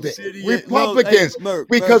allowed it? Republicans.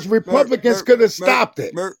 Because Republicans could have stopped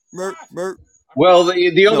it. Well,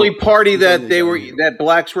 the only party that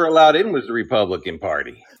blacks were allowed in was the Republican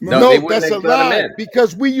Party. No, that's a lie.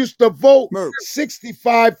 Because we used to vote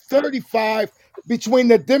 65-35 between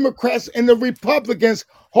the Democrats and the Republicans,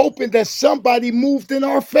 hoping that somebody moved in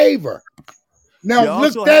our favor. Now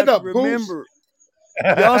look that up, Goose.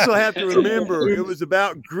 You also have to remember it was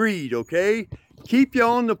about greed, okay? Keep you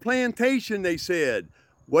on the plantation, they said.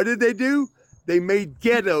 What did they do? They made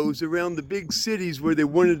ghettos around the big cities where they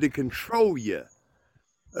wanted to control you.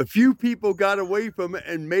 A few people got away from it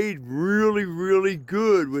and made really, really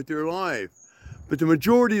good with their life. But the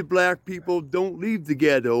majority of black people don't leave the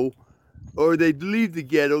ghetto, or they leave the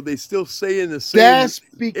ghetto, they still stay in the same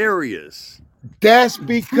areas. That's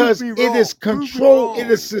because it is controlled. It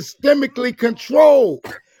is systemically controlled.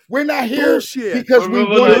 We're not here because we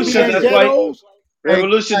want to be in ghettos.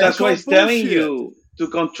 Revolution, that's why he's telling you to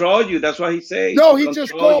control you. That's what he's saying. No, he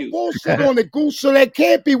just called bullshit on the Goose, so that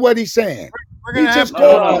can't be what he's saying. He just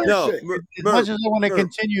called bullshit. As much as I want to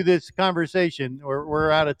continue this conversation,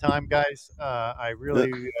 we're out of time, guys. I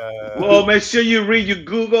really... well, make sure you read your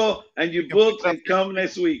Google and your books and come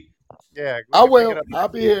next week. Yeah. I will. I'll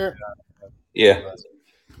be here. Yeah.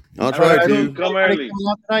 I'll try to. Come early.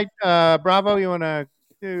 Tonight, Bravo, you want to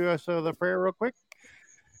do us the prayer real quick?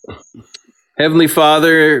 Heavenly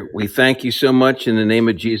Father, we thank you so much in the name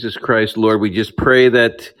of Jesus Christ, Lord. We just pray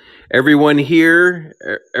that everyone here,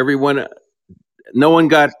 no one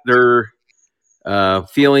got their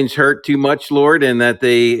feelings hurt too much, Lord, and that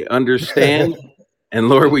they understand. And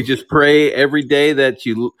Lord, we just pray every day that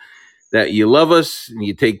you love us and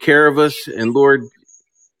you take care of us. And Lord,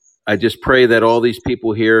 I just pray that all these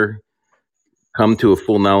people here come to a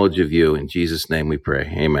full knowledge of you. In Jesus' name we pray.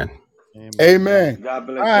 Amen. Amen. God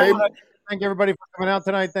bless All right. you. Well, thank everybody for coming out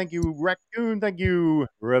tonight. Thank you, Raccoon. Thank you,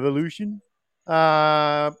 Revolution.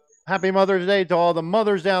 Happy Mother's Day to all the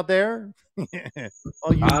mothers out there.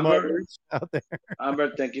 All you Amber. mothers out there.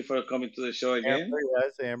 Amber, thank you for coming to the show again. Amber,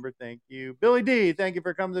 yes, Amber, thank you. Billy D, thank you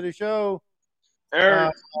for coming to the show. Big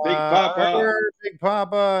Papa. Big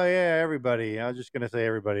Papa, yeah, everybody. I was just gonna say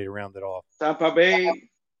everybody to round it off. Tampa Bay.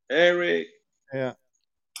 Eric. Yeah.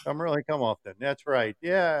 Come often. That's right.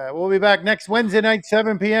 Yeah. We'll be back next Wednesday night,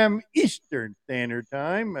 7 p.m. Eastern Standard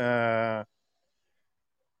Time. All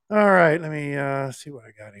right. Let me see what I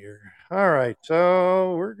got here. All right.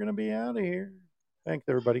 So we're going to be out of here. Thanks,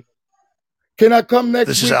 everybody. Can I come next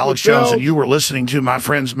week? This is Alex Jones, and you were listening to my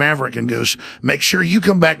friends Maverick and Goose. Make sure you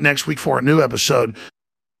come back next week for a new episode.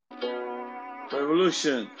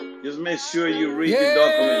 Revolution. Just make sure you read the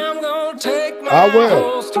document. I'm gonna take my I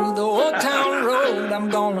will. horse through the old town road. I'm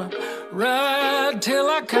gonna ride till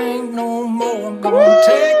I can't no more. I'm gonna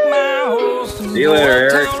take my horse through See you the later,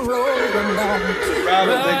 old Eric. town road. I'm gonna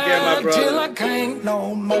Bravo, take care, my ride till brother. I can't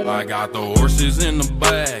no more. I got the horses in the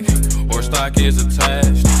bag, horse stock is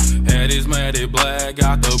attached. Head is matted black,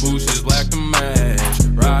 got the bushes black to match.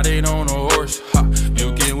 Riding on a horse, ha,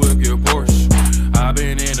 you can whip your Porsche. I've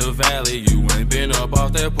been in the valley, you ain't been up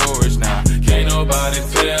off that porch. Now, can't nobody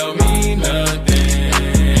tell me nothing.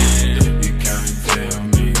 You can't tell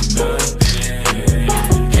me nothing.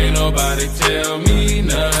 Can't nobody tell me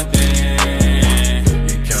nothing.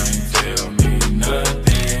 You can't tell me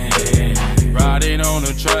nothing. Riding on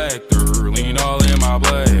a tractor, lean all in my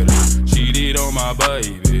bladder. Cheated on my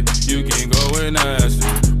baby, you can go and ask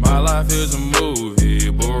her. My life is a movie,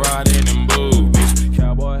 but riding in boobies.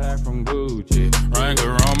 Cowboy hat from Gucci,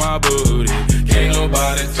 Wrangler on my booty. Can't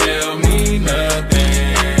nobody tell me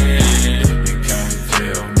nothing. You can't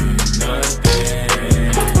tell me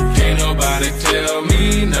nothing. Can't nobody tell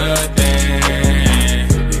me nothing.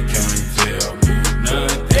 You can't tell me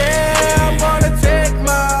nothing. Yeah, I'm gonna take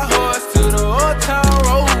my horse to the old town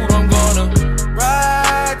road. I'm gonna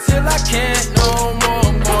ride till I can't no more.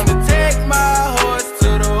 I'm gonna take my horse to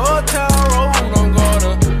the old town road. I'm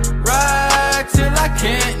gonna ride till I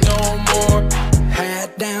can't no more.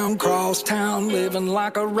 Hat down, cross town, living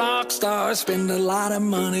like a rock star. Spend a lot of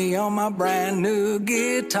money on my brand new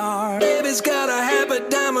guitar. Baby's got a habit,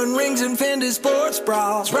 diamond rings and Fendi sports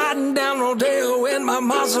bras. Riding down Rodeo in my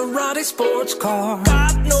Maserati sports car.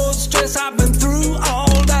 Got no stress, I've been through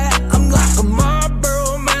all that. I'm like a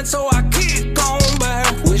Marlboro man, so I kick on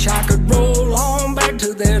back. Wish I could roll on back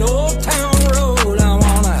to that old town road. I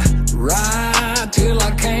wanna ride till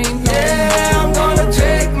I can't no more. I'm gonna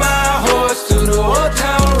take my horse to the old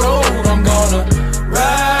town road. I'm gonna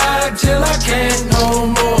ride till I can't no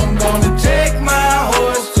more. I'm gonna take my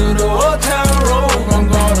horse to the old town road. I'm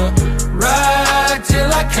gonna ride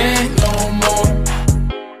till I can't